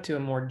kind of to a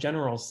more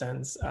general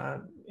sense,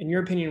 in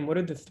your opinion, what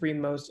are the 3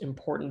 most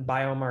important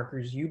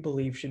biomarkers you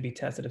believe should be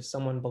tested if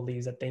someone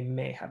believes that they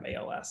may have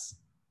ALS?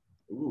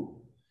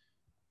 Ooh,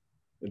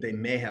 that they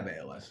may have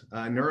ALS.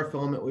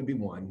 Neurofilament would be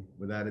one,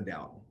 without a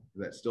doubt.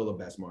 That's still the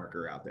best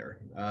marker out there.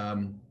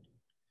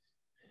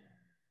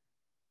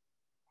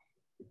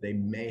 They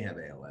may have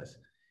ALS.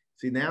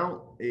 See,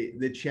 now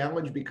the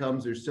challenge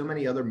becomes there's so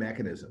many other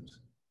mechanisms.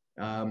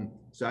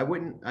 So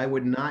I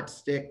would not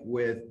stick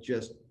with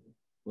just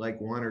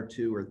like 1 or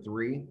 2 or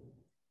 3.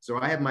 So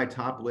I have my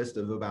top list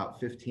of about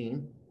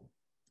 15.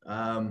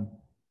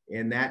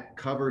 And that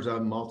covers a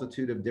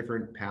multitude of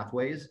different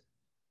pathways.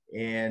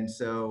 And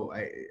so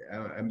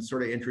I'm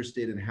sort of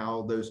interested in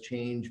how those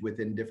change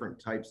within different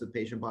types of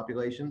patient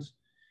populations.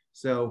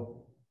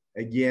 So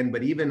again,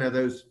 but even of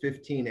those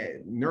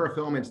 15,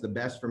 neurofilament's the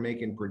best for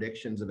making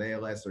predictions of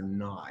ALS or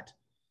not.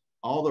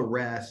 All the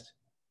rest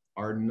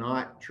are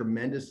not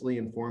tremendously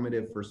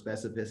informative for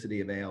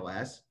specificity of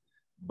ALS,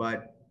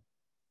 but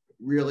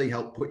really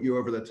help put you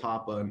over the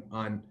top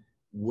on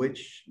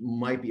which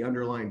might be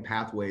underlying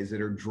pathways that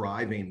are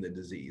driving the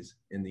disease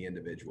in the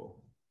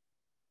individual.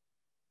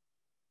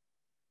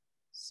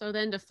 So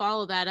then to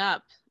follow that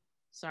up,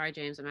 sorry,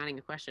 James, I'm adding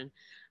a question.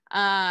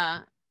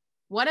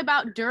 What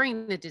about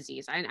during the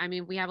disease? I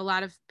mean, we have a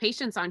lot of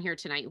patients on here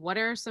tonight. What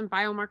are some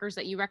biomarkers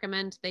that you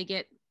recommend they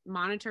get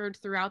monitored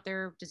throughout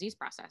their disease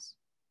process?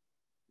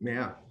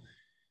 Yeah.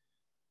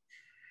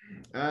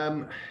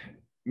 I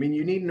mean,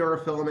 you need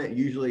neurofilament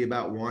usually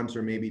about once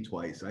or maybe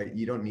twice.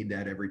 You don't need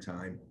that every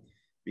time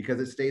because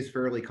it stays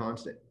fairly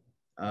constant.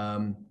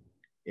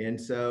 And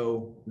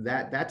so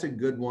that's a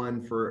good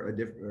one for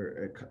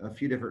a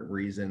few different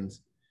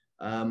reasons.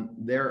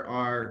 There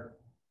are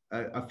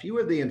a few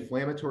of the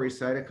inflammatory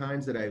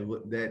cytokines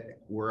that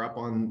were up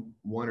on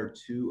 1 or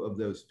 2 of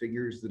those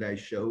figures that I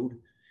showed.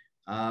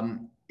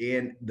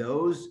 And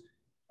those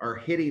are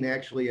hitting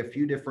actually a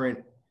few different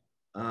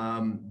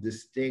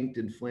distinct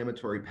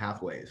inflammatory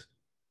pathways.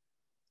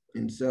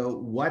 And so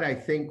what I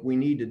think we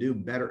need to do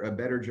a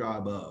better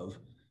job of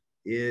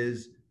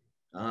is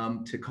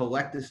to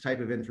collect this type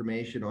of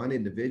information on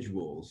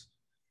individuals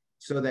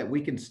so that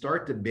we can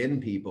start to bin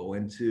people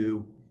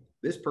into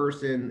this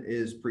person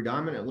is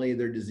predominantly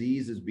their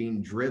disease is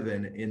being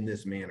driven in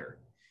this manner.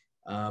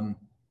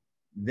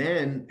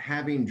 Then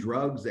having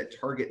drugs that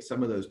target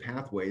some of those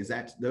pathways,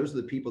 those are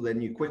the people then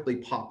you quickly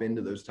pop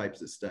into those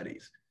types of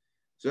studies.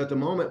 So at the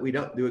moment, we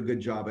don't do a good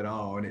job at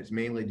all, and it's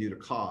mainly due to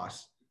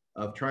costs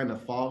of trying to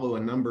follow a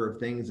number of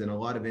things in a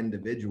lot of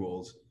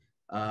individuals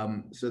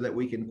so that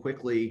we can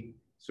quickly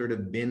sort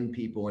of bin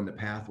people into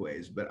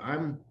pathways. But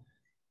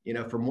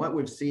from what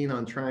we've seen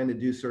on trying to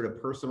do sort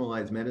of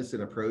personalized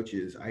medicine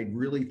approaches, I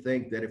really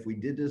think that if we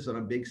did this on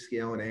a big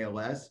scale in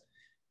ALS,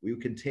 we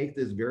could take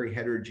this very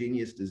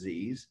heterogeneous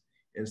disease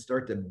and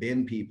start to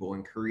bin people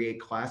and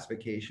create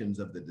classifications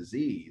of the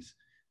disease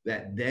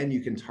that then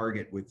you can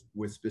target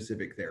with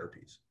specific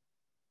therapies.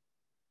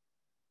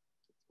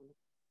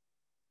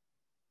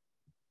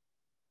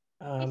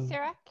 Hey,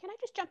 Sarah, can I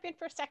just jump in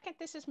for a second?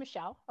 This is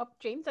Michelle. Oh,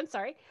 James, I'm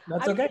sorry.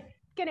 That's okay. I'm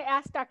going to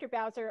ask Dr.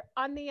 Bowser,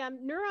 on the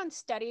NurOwn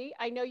study,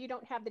 I know you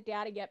don't have the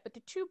data yet, but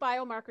the 2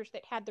 biomarkers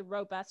that had the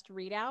robust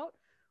readout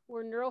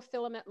were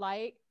neurofilament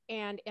light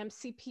and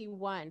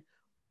MCP1.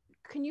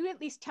 Can you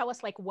at least tell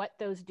us like what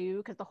those do?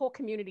 Because the whole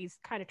community is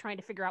kind of trying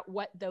to figure out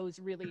what those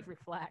really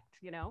reflect,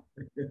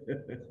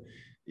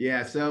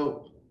 Yeah,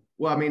 so,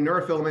 well, I mean,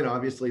 neurofilament,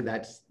 obviously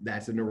that's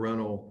a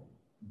neuronal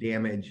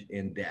damage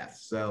and death.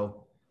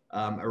 So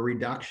a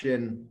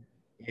reduction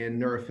in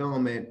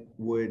neurofilament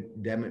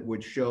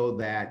would show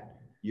that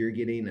you're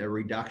getting a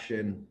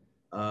reduction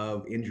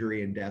of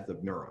injury and death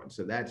of neurons.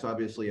 So that's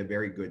obviously a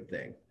very good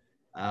thing.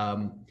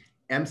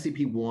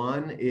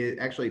 MCP1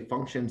 actually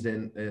functions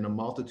in a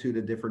multitude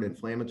of different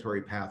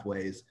inflammatory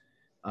pathways.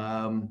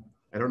 I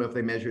don't know if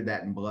they measured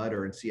that in blood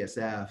or in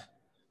CSF.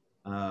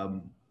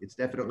 It's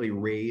definitely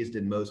raised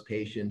in most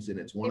patients, and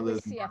it's one of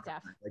those CSF. I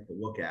like to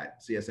look at.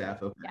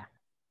 CSF. Okay.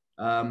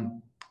 Yeah.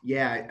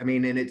 Yeah. I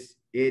mean, and it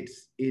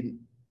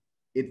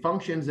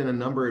functions in a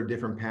number of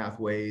different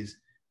pathways.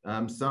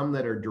 some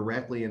that are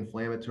directly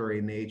inflammatory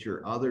in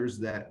nature, others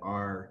that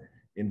are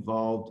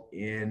involved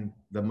in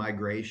the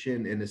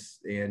migration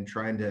and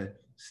trying to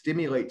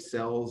stimulate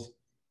cells,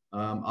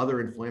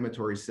 other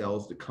inflammatory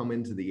cells to come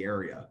into the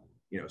area.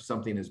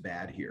 Something is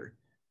bad here.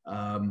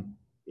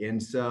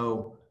 And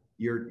so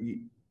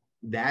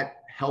that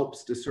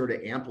helps to sort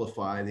of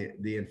amplify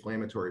the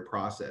inflammatory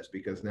process,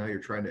 because now you're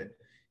trying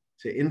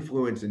to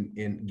influence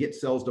and get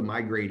cells to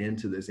migrate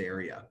into this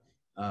area.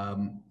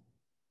 And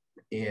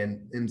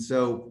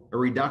so a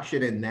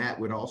reduction in that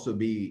would also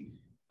be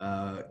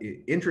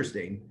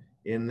interesting,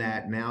 in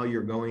that now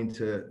you're going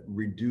to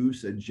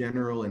reduce a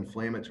general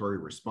inflammatory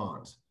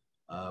response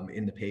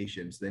in the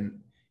patients,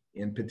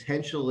 and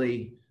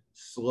potentially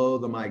slow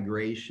the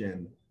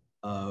migration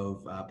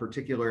of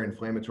particular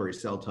inflammatory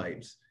cell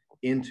types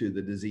into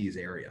the disease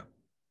area.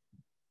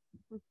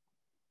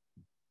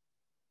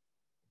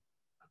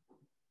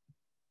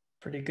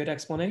 Pretty good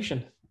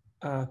explanation.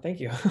 Thank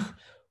you.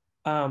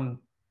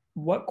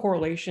 What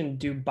correlation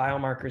do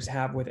biomarkers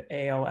have with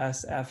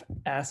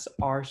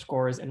ALSFRS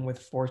scores and with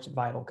forced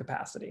vital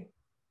capacity?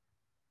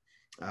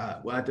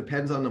 Well, it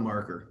depends on the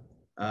marker.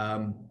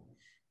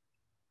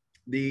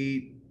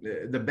 The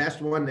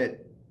best one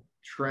that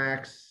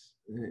tracks,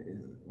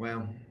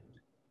 well,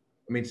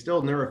 I mean,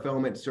 still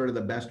neurofilament is sort of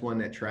the best one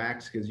that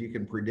tracks, because you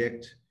can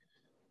predict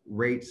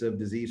rates of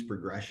disease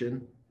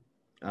progression,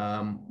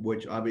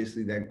 which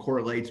obviously then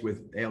correlates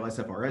with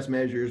ALSFRS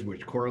measures,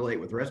 which correlate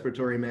with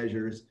respiratory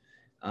measures.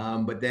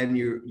 But then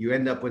you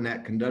end up in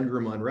that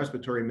conundrum on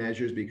respiratory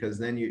measures, because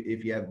then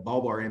if you have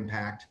bulbar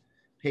impact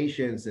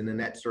patients, and then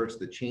that starts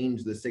to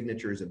change the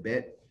signatures a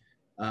bit.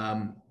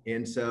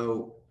 And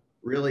so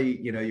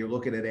really, you're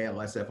looking at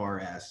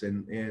ALSFRS,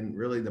 and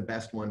really the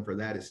best one for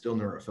that is still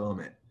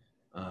neurofilament,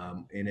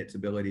 and its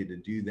ability to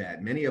do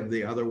that. Many of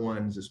the other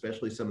ones,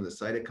 especially some of the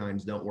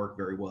cytokines, don't work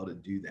very well to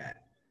do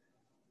that.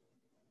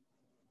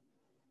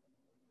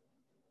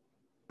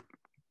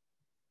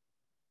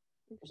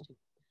 Interesting.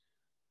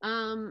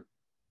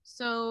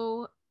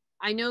 So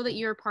I know that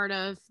you're part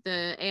of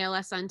the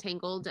ALS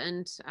Untangled,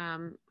 and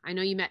I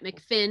know you met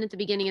McFinn at the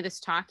beginning of this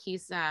talk.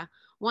 He's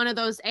one of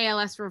those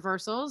ALS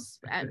reversals.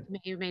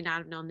 You may not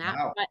have known that.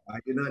 Wow, but, I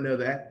did not know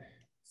that.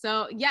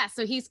 So yeah,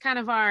 so he's kind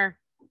of our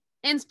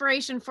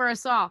inspiration for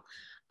us all.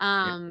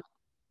 Yeah.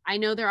 I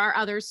know there are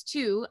others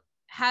too.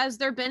 Has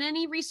there been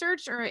any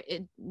research, or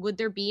would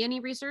there be any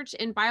research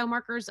in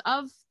biomarkers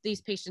of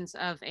these patients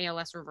of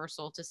ALS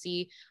reversal to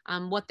see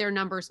what their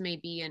numbers may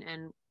be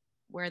and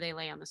where they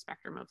lay on the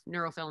spectrum of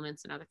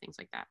neurofilaments and other things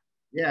like that?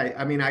 Yeah,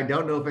 I mean, I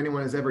don't know if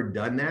anyone has ever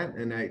done that,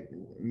 and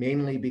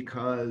mainly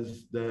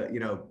because the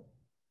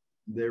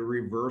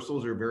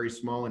reversals are very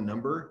small in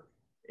number,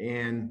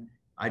 and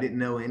I didn't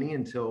know any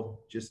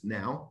until just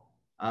now.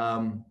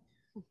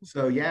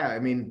 So yeah, I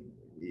mean,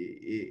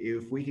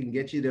 if we can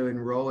get you to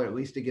enroll, or at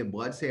least to get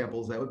blood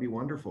samples, that would be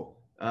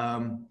wonderful.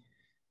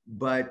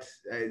 But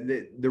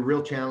the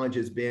real challenge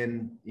has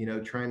been,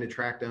 trying to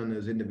track down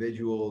those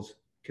individuals,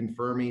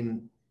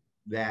 confirming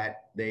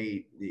that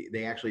they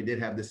actually did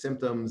have the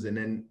symptoms, and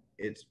then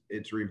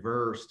it's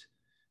reversed.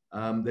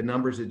 The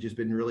numbers have just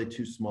been really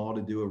too small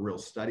to do a real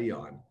study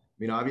on. I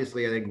mean,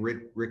 obviously, I think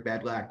Rick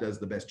Badlack does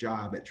the best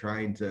job at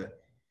trying to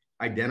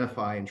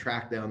identify and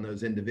track down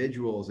those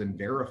individuals and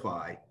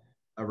verify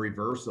a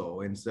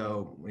reversal. And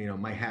so,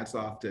 my hat's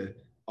off to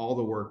all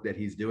the work that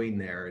he's doing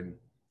there. And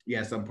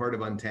yes, I'm part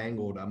of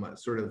Untangled. I'm a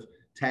sort of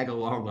tag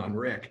along on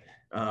Rick.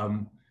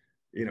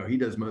 He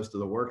does most of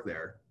the work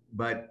there.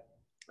 But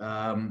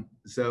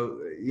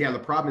so yeah, the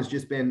problem has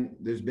just been,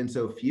 there's been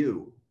so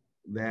few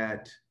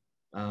that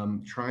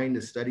trying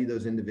to study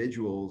those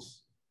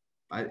individuals,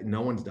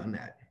 no one's done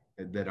that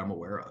I'm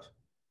aware of.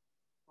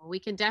 Well, we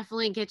can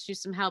definitely get you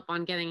some help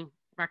on getting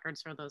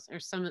records for those, or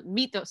some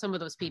of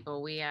those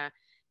people. We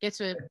get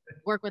to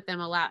work with them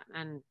a lot.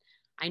 And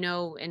I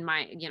know in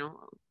my,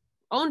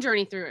 own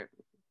journey through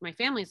my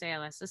family's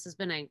ALS, this has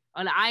been an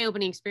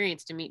eye-opening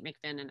experience to meet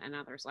McFinn and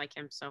others like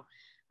him. So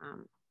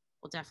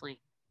we'll definitely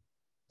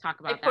talk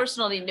about that. I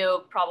personally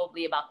know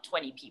probably about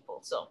 20 people,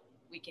 so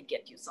we can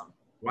get you some.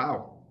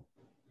 Wow.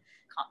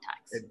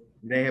 Contacts.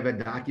 They have a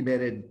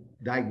documented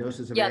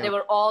diagnosis of ALS? They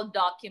were all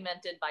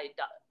documented by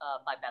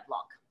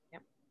Badlock.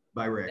 Yep.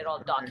 By Rick. They're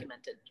all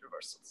documented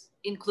reversals,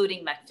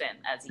 including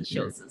McFinn, as he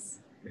shows us.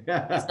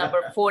 He's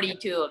number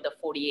 42 of the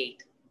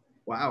 48.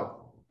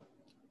 Wow.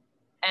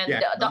 And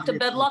Yeah, Dr.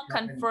 Badlock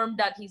confirmed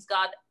that he's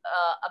got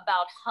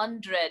about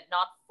 100,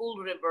 not full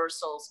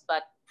reversals,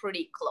 but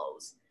pretty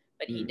close.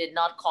 But he did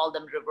not call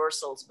them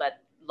reversals, but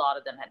a lot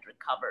of them had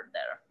recovered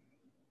their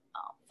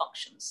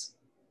functions.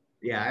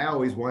 Yeah, I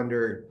always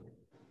wonder,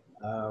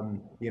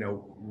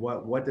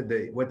 what did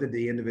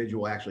the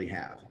individual actually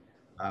have?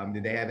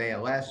 Did they have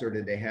ALS, or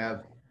did they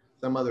have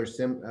some other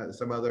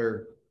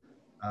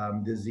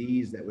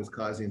disease that was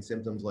causing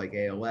symptoms like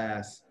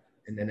ALS,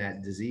 and then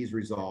that disease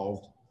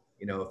resolved?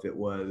 If it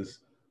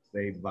was,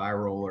 say,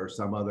 viral or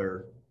some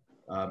other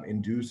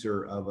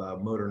inducer of a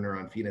motor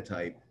neuron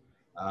phenotype,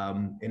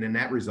 and then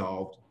that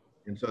resolved,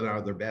 and so now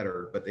they're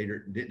better, but they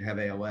didn't have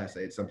ALS,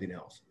 they had something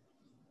else.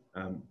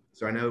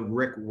 So I know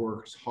Rick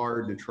works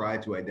hard to try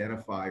to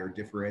identify or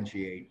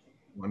differentiate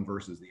one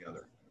versus the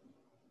other.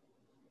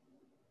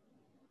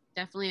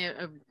 Definitely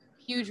a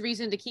huge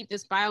reason to keep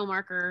this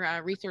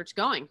biomarker research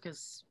going,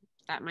 because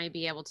that might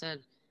be able to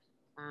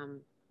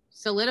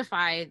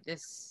solidify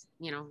this,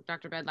 you know,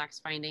 Dr. Bedlack's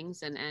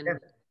findings and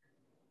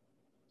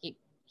yeah.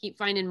 keep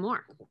finding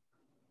more.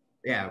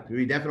 Yeah,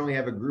 we definitely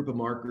have a group of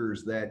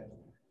markers that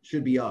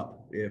should be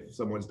up if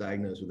someone's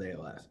diagnosed with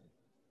ALS.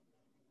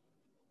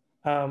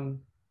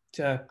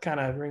 To kind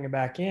of bring it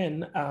back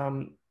in,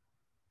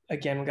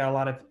 again, we got a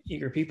lot of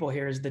eager people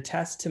here. Is the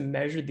test to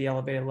measure the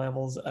elevated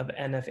levels of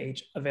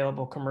NFH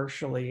available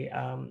commercially?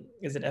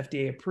 Is it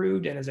FDA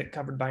approved, and is it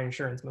covered by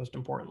insurance, most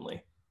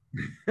importantly?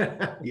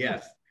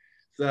 Yes.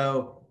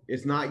 So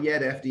it's not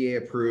yet FDA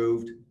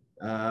approved.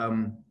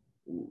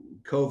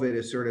 COVID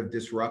has sort of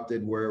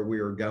disrupted where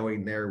we were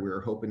going there. We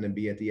were hoping to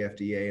be at the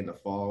FDA in the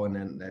fall, and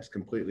then that's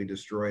completely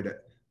destroyed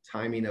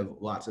timing of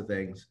lots of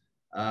things.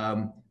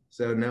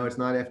 So no, it's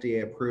not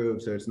FDA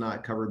approved, so it's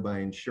not covered by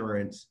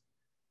insurance.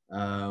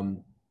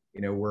 You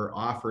know, we're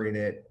offering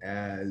it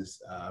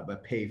as a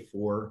pay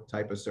for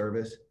type of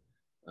service.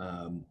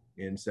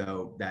 And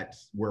so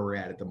that's where we're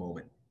at the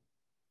moment.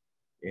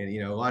 And,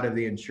 you know, a lot of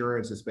the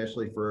insurance,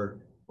 especially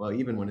for, well,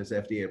 even when it's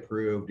FDA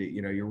approved,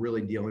 you know, you're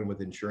really dealing with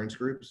insurance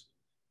groups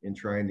and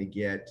trying to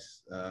get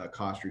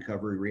cost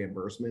recovery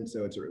reimbursement.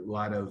 So it's a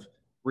lot of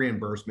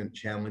reimbursement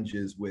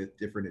challenges with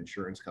different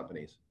insurance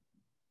companies.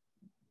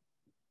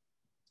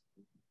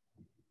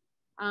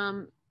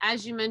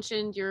 As you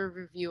mentioned, you're a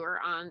reviewer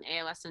on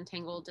ALS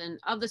Untangled, and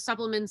of the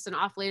supplements and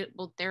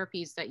off-label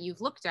therapies that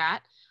you've looked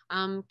at,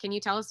 can you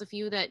tell us a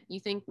few that you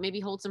think maybe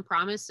hold some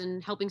promise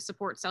in helping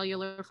support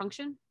cellular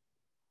function?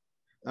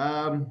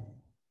 Wow,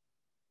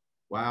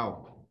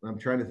 I'm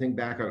trying to think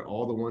back on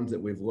all the ones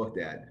that we've looked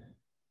at,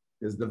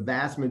 because the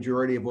vast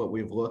majority of what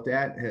we've looked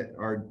at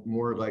are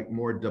more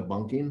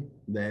debunking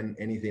than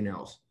anything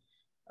else.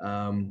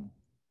 TUDCA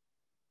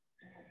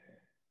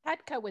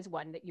was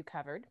one that you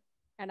covered,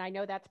 and I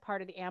know that's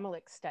part of the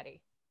AMLEX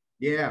study.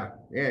 Yeah,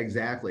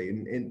 exactly.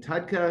 And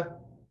TUDCA,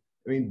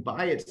 I mean,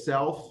 by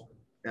itself,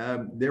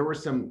 there were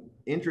some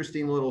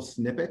interesting little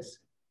snippets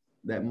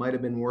that might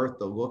have been worth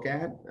the look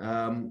at.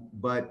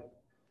 But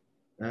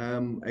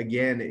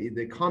again,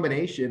 the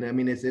combination, I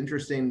mean, it's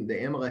interesting. The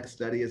AMLEX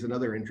study is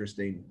another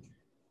interesting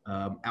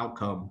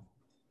outcome.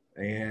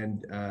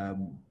 And,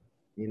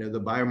 you know, the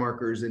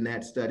biomarkers in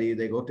that study,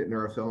 they looked at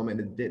neurofilament,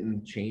 it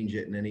didn't change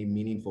it in any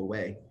meaningful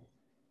way.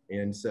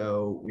 And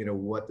so, you know,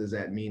 what does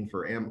that mean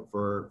for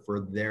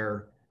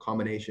their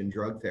combination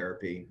drug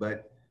therapy?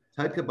 But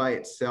TUDCA by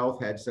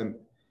itself had some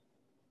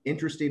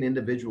interesting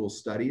individual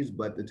studies,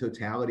 but the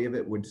totality of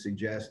it would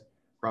suggest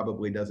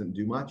probably doesn't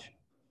do much.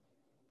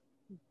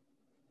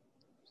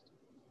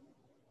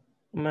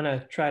 I'm going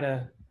to try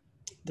to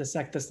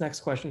dissect this next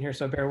question here,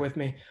 so bear with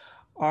me.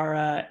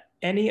 Are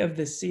any of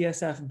the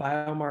CSF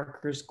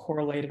biomarkers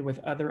correlated with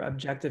other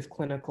objective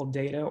clinical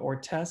data or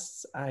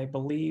tests? I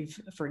believe,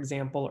 for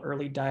example,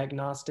 early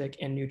diagnostic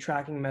and new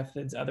tracking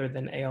methods other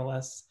than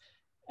ALS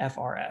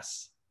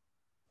FRS.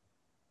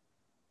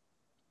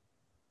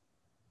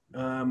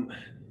 So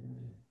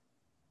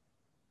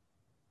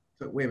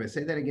wait a minute,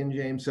 say that again,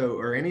 James. So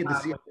are any of the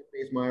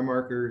CSF-based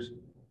biomarkers?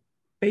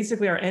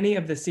 Basically, are any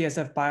of the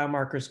CSF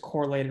biomarkers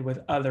correlated with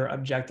other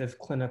objective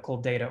clinical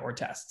data or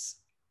tests?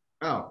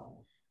 Oh,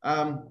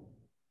 I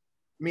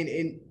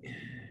mean,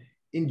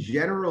 in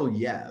general,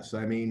 yes.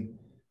 I mean,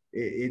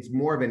 it's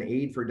more of an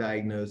aid for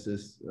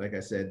diagnosis, like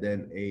I said,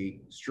 than a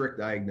strict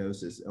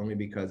diagnosis, only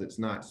because it's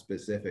not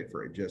specific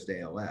for just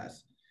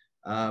ALS.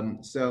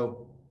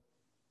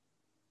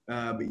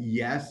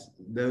 Yes,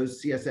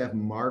 those CSF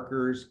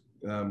markers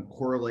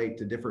correlate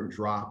to different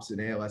drops in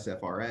ALS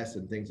FRS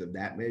and things of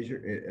that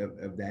measure,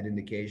 of that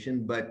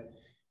indication. But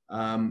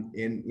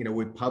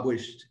we've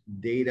published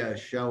data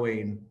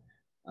showing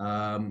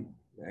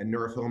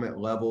neurofilament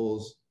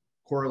levels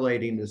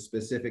correlating to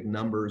specific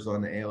numbers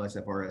on the ALS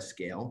FRS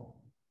scale.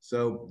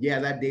 So yeah,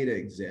 that data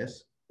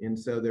exists. And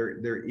so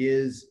there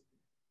is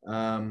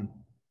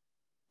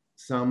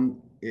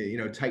some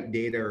tight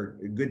data or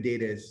good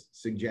data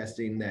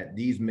suggesting that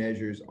these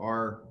measures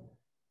are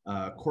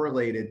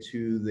correlated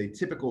to the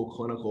typical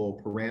clinical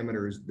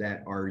parameters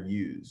that are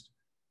used.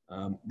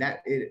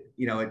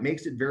 It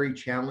makes it very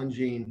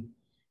challenging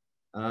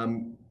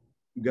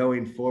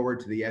going forward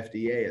to the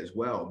FDA as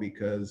well,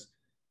 because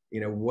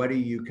what are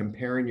you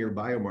comparing your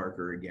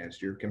biomarker against?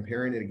 You're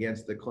comparing it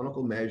against the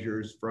clinical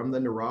measures from the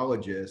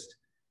neurologist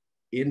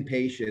in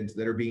patients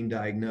that are being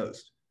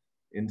diagnosed.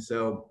 And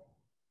so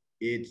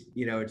it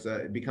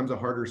becomes a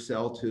harder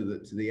sell to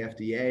the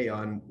FDA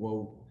on,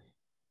 well,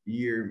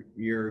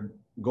 your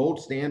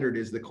gold standard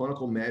is the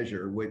clinical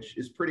measure, which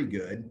is pretty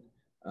good.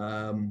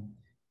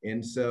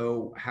 And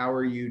so how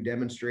are you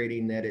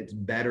demonstrating that it's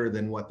better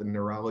than what the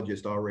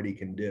neurologist already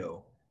can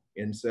do?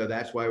 And so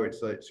that's why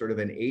it's sort of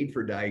an aid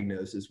for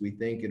diagnosis. We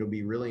think it'll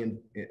be really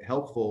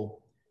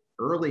helpful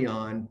early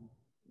on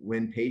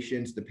when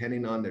patients,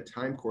 depending on their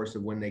time course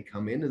of when they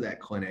come into that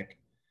clinic,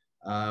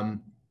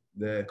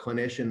 the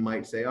clinician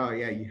might say, oh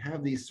yeah, you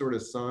have these sort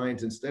of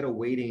signs. Instead of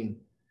waiting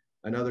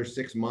another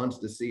 6 months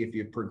to see if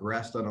you've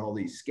progressed on all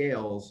these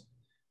scales,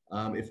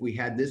 if we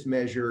had this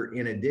measure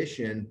in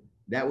addition,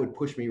 that would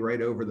push me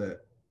right over the,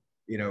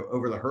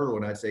 over the hurdle,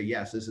 and I'd say,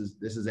 yes, this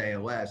is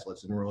ALS.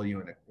 Let's enroll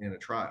you in a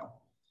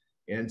trial.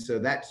 And so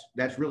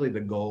that's really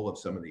the goal of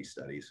some of these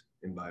studies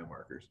in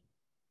biomarkers.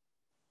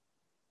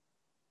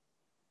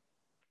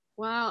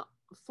 Well,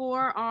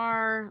 for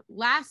our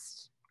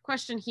last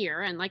question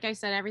here, and like I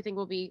said, everything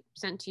will be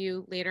sent to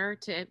you later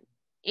to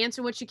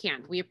answer what you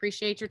can. We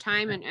appreciate your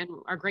time and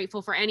are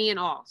grateful for any and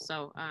all.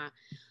 So,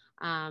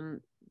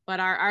 but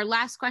our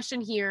last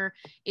question here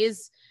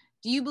is,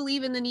 do you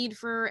believe in the need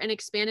for an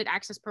expanded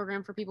access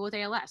program for people with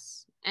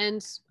ALS?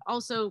 And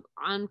also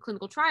on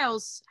clinical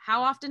trials,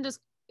 how often does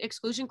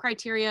exclusion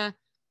criteria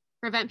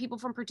prevent people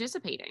from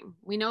participating?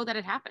 We know that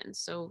it happens.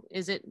 So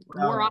is it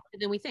more often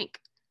than we think?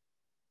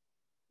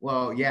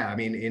 Well, yeah, I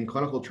mean, in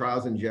clinical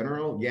trials in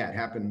general, yeah, it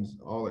happens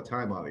all the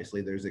time.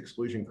 Obviously, there's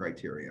exclusion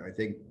criteria. I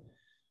think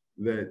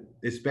that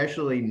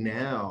especially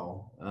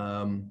now,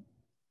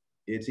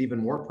 it's even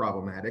more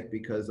problematic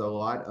because a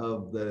lot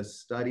of the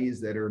studies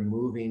that are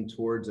moving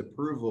towards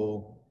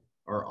approval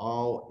are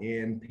all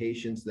in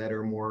patients that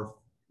are more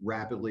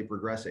rapidly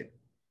progressing.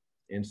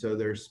 And so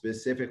they're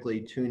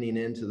specifically tuning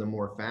into the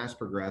more fast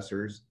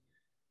progressors,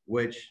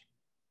 which,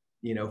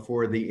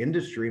 for the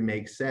industry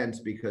makes sense,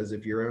 because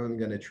if you're only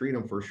going to treat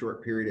them for a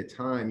short period of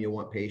time, you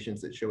want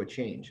patients that show a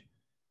change.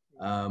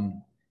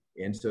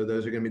 And so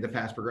those are going to be the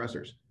fast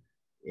progressors.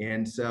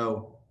 And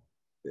so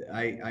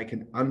I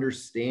can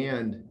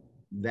understand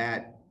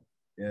that,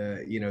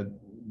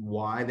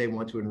 why they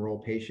want to enroll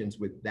patients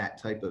with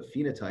that type of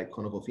phenotype,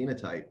 clinical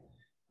phenotype.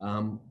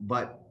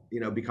 But,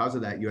 because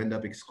of that, you end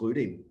up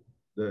excluding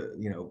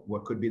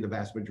what could be the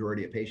vast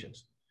majority of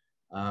patients.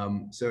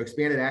 So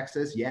expanded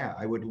access, yeah,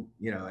 I would,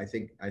 I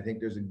think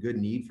there's a good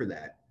need for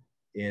that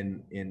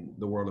in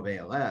the world of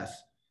ALS,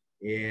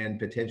 and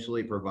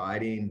potentially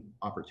providing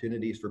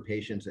opportunities for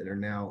patients that are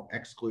now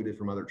excluded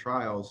from other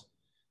trials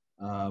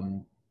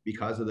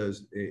because of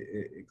those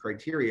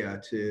criteria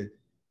to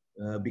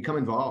become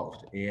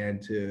involved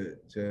and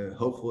to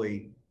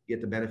hopefully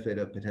get the benefit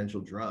of potential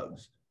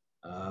drugs.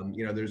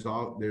 There's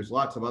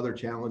lots of other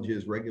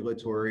challenges,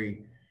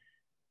 regulatory,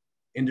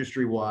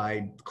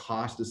 industry-wide,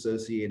 cost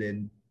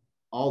associated,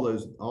 all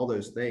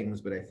those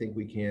things, but I think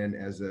we can,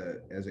 as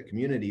a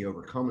community,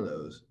 overcome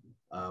those.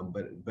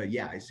 But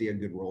yeah, I see a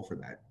good role for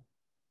that.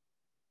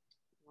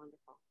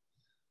 Wonderful.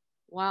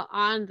 Well,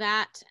 on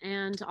that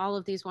and all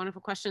of these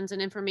wonderful questions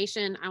and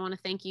information, I want to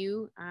thank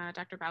you,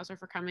 Dr. Bowser,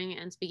 for coming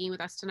and speaking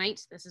with us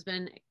tonight. This has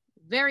been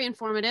very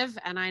informative,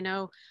 and I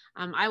know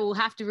I will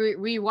have to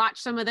re-watch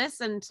some of this,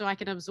 and so I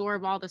can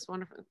absorb all this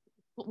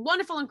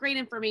wonderful and great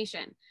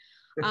information.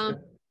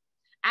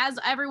 As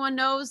everyone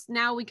knows,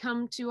 now we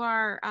come to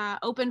our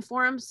open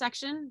forum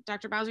section.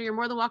 Dr. Bowser, you're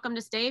more than welcome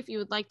to stay if you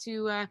would like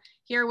to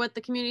hear what the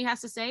community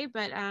has to say,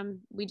 but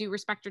we do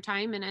respect your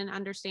time and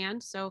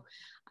understand. So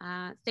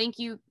thank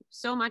you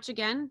so much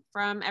again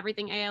from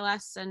Everything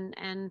ALS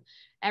and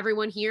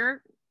everyone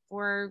here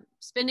for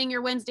spending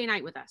your Wednesday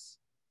night with us.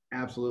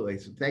 Absolutely.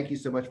 So thank you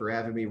so much for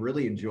having me.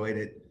 Really enjoyed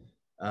it.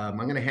 I'm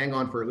going to hang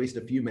on for at least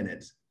a few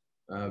minutes.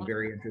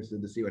 Very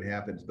interested to see what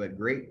happens, but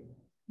great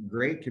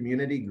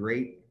community,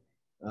 great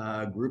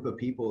group of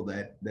people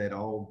that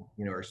all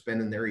are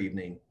spending their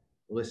evening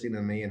listening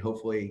to me, and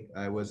hopefully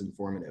I was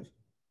informative.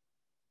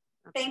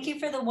 Thank you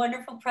for the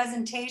wonderful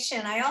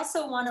presentation. I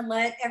also want to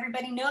let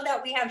everybody know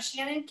that we have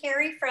Shannon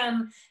Carey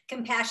from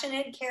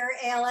Compassionate Care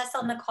ALS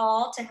on the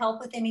call to help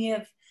with any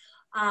of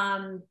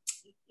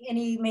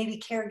any maybe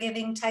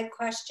caregiving type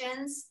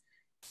questions.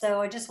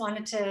 So I just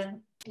wanted to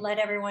let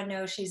everyone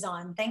know she's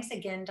on. Thanks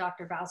again,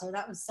 Dr. Bowser.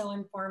 That was so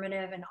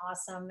informative and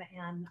awesome.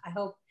 And I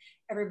hope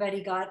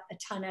everybody got a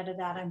ton out of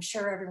that. I'm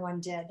sure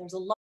everyone did. There's a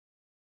lot